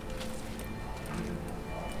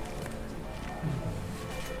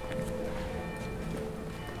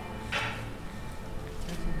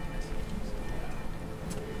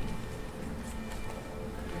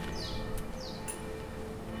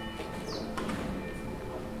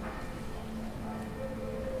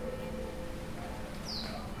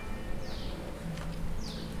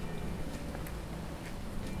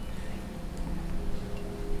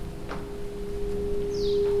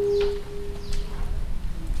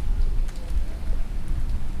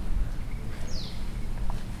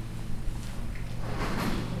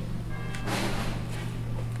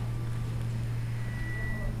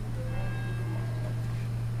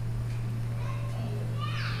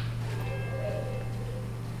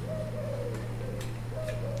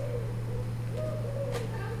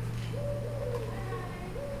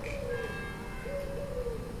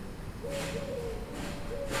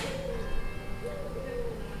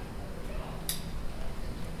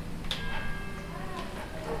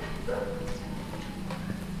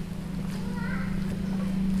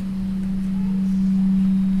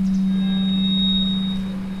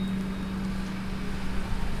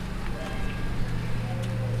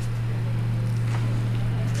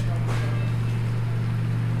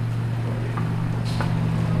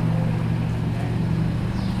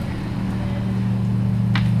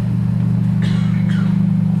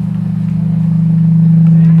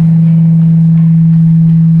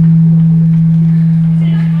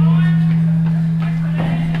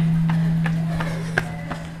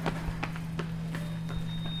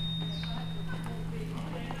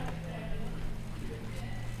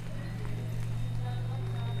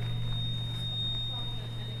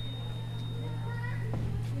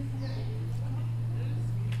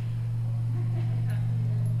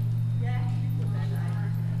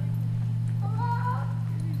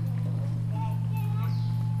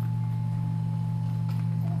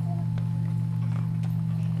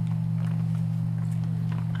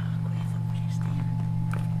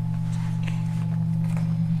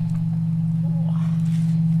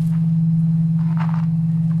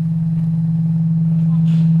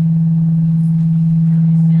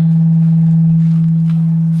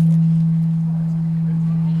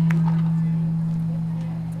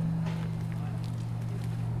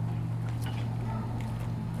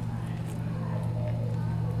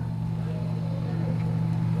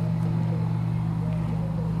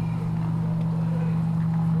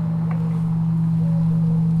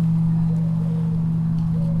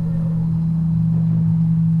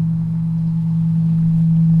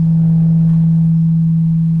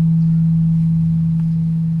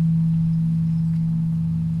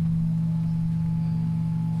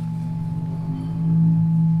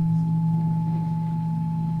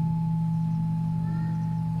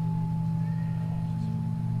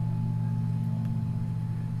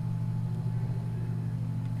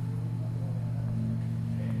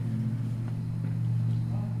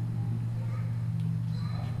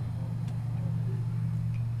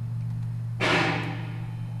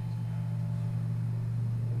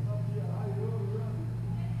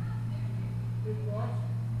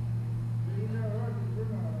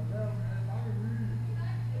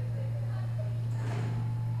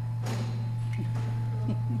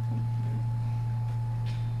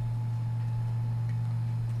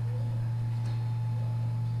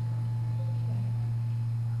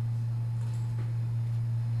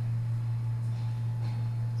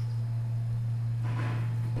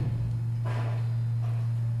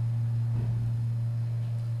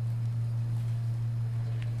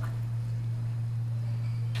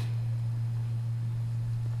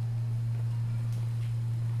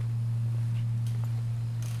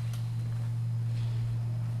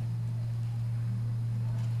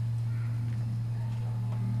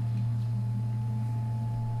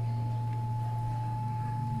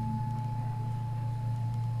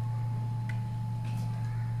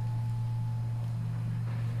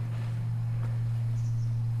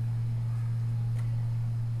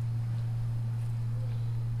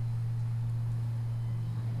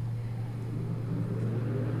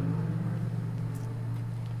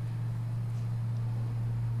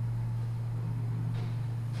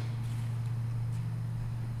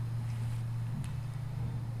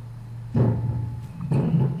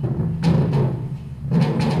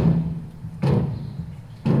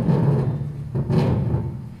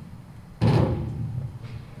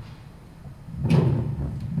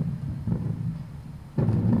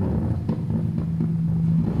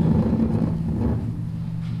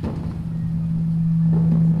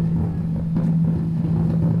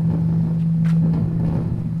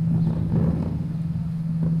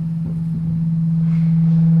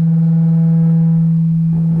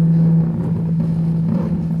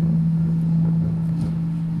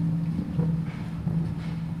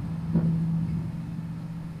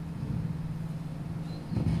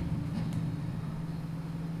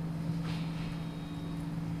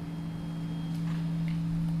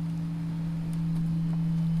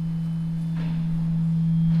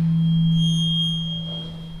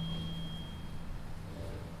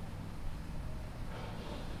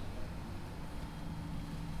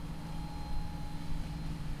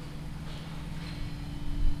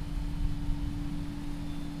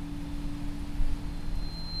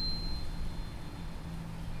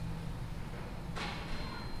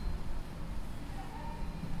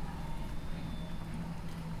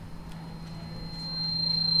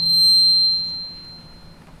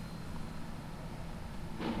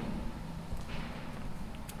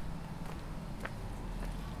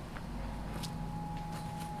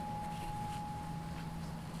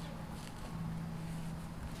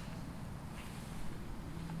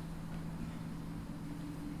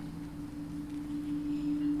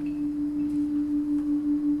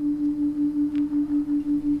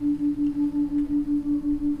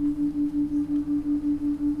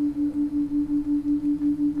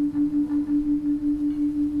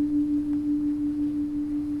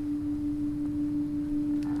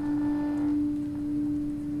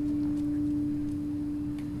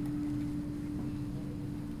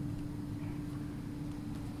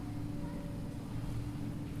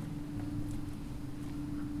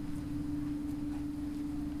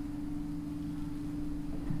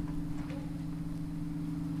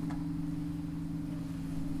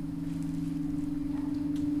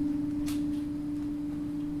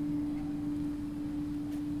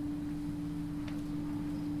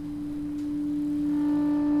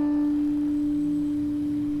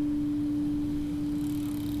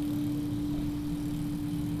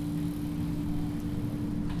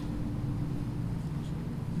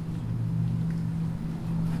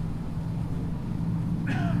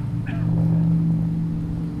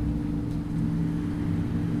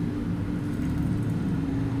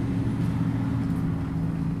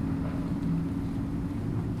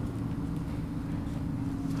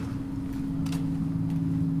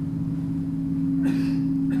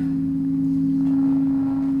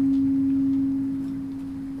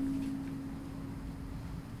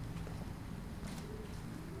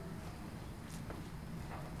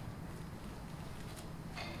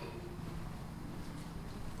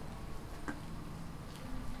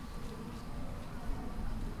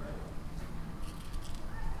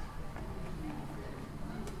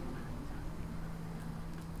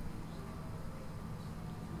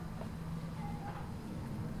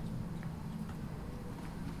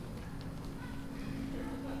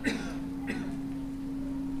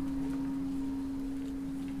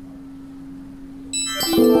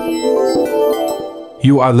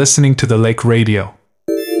 You are listening to the Lake Radio.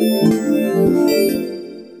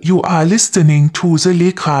 You are listening to the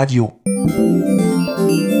Lake Radio.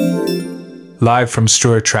 Live from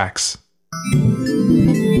Struer Tracks.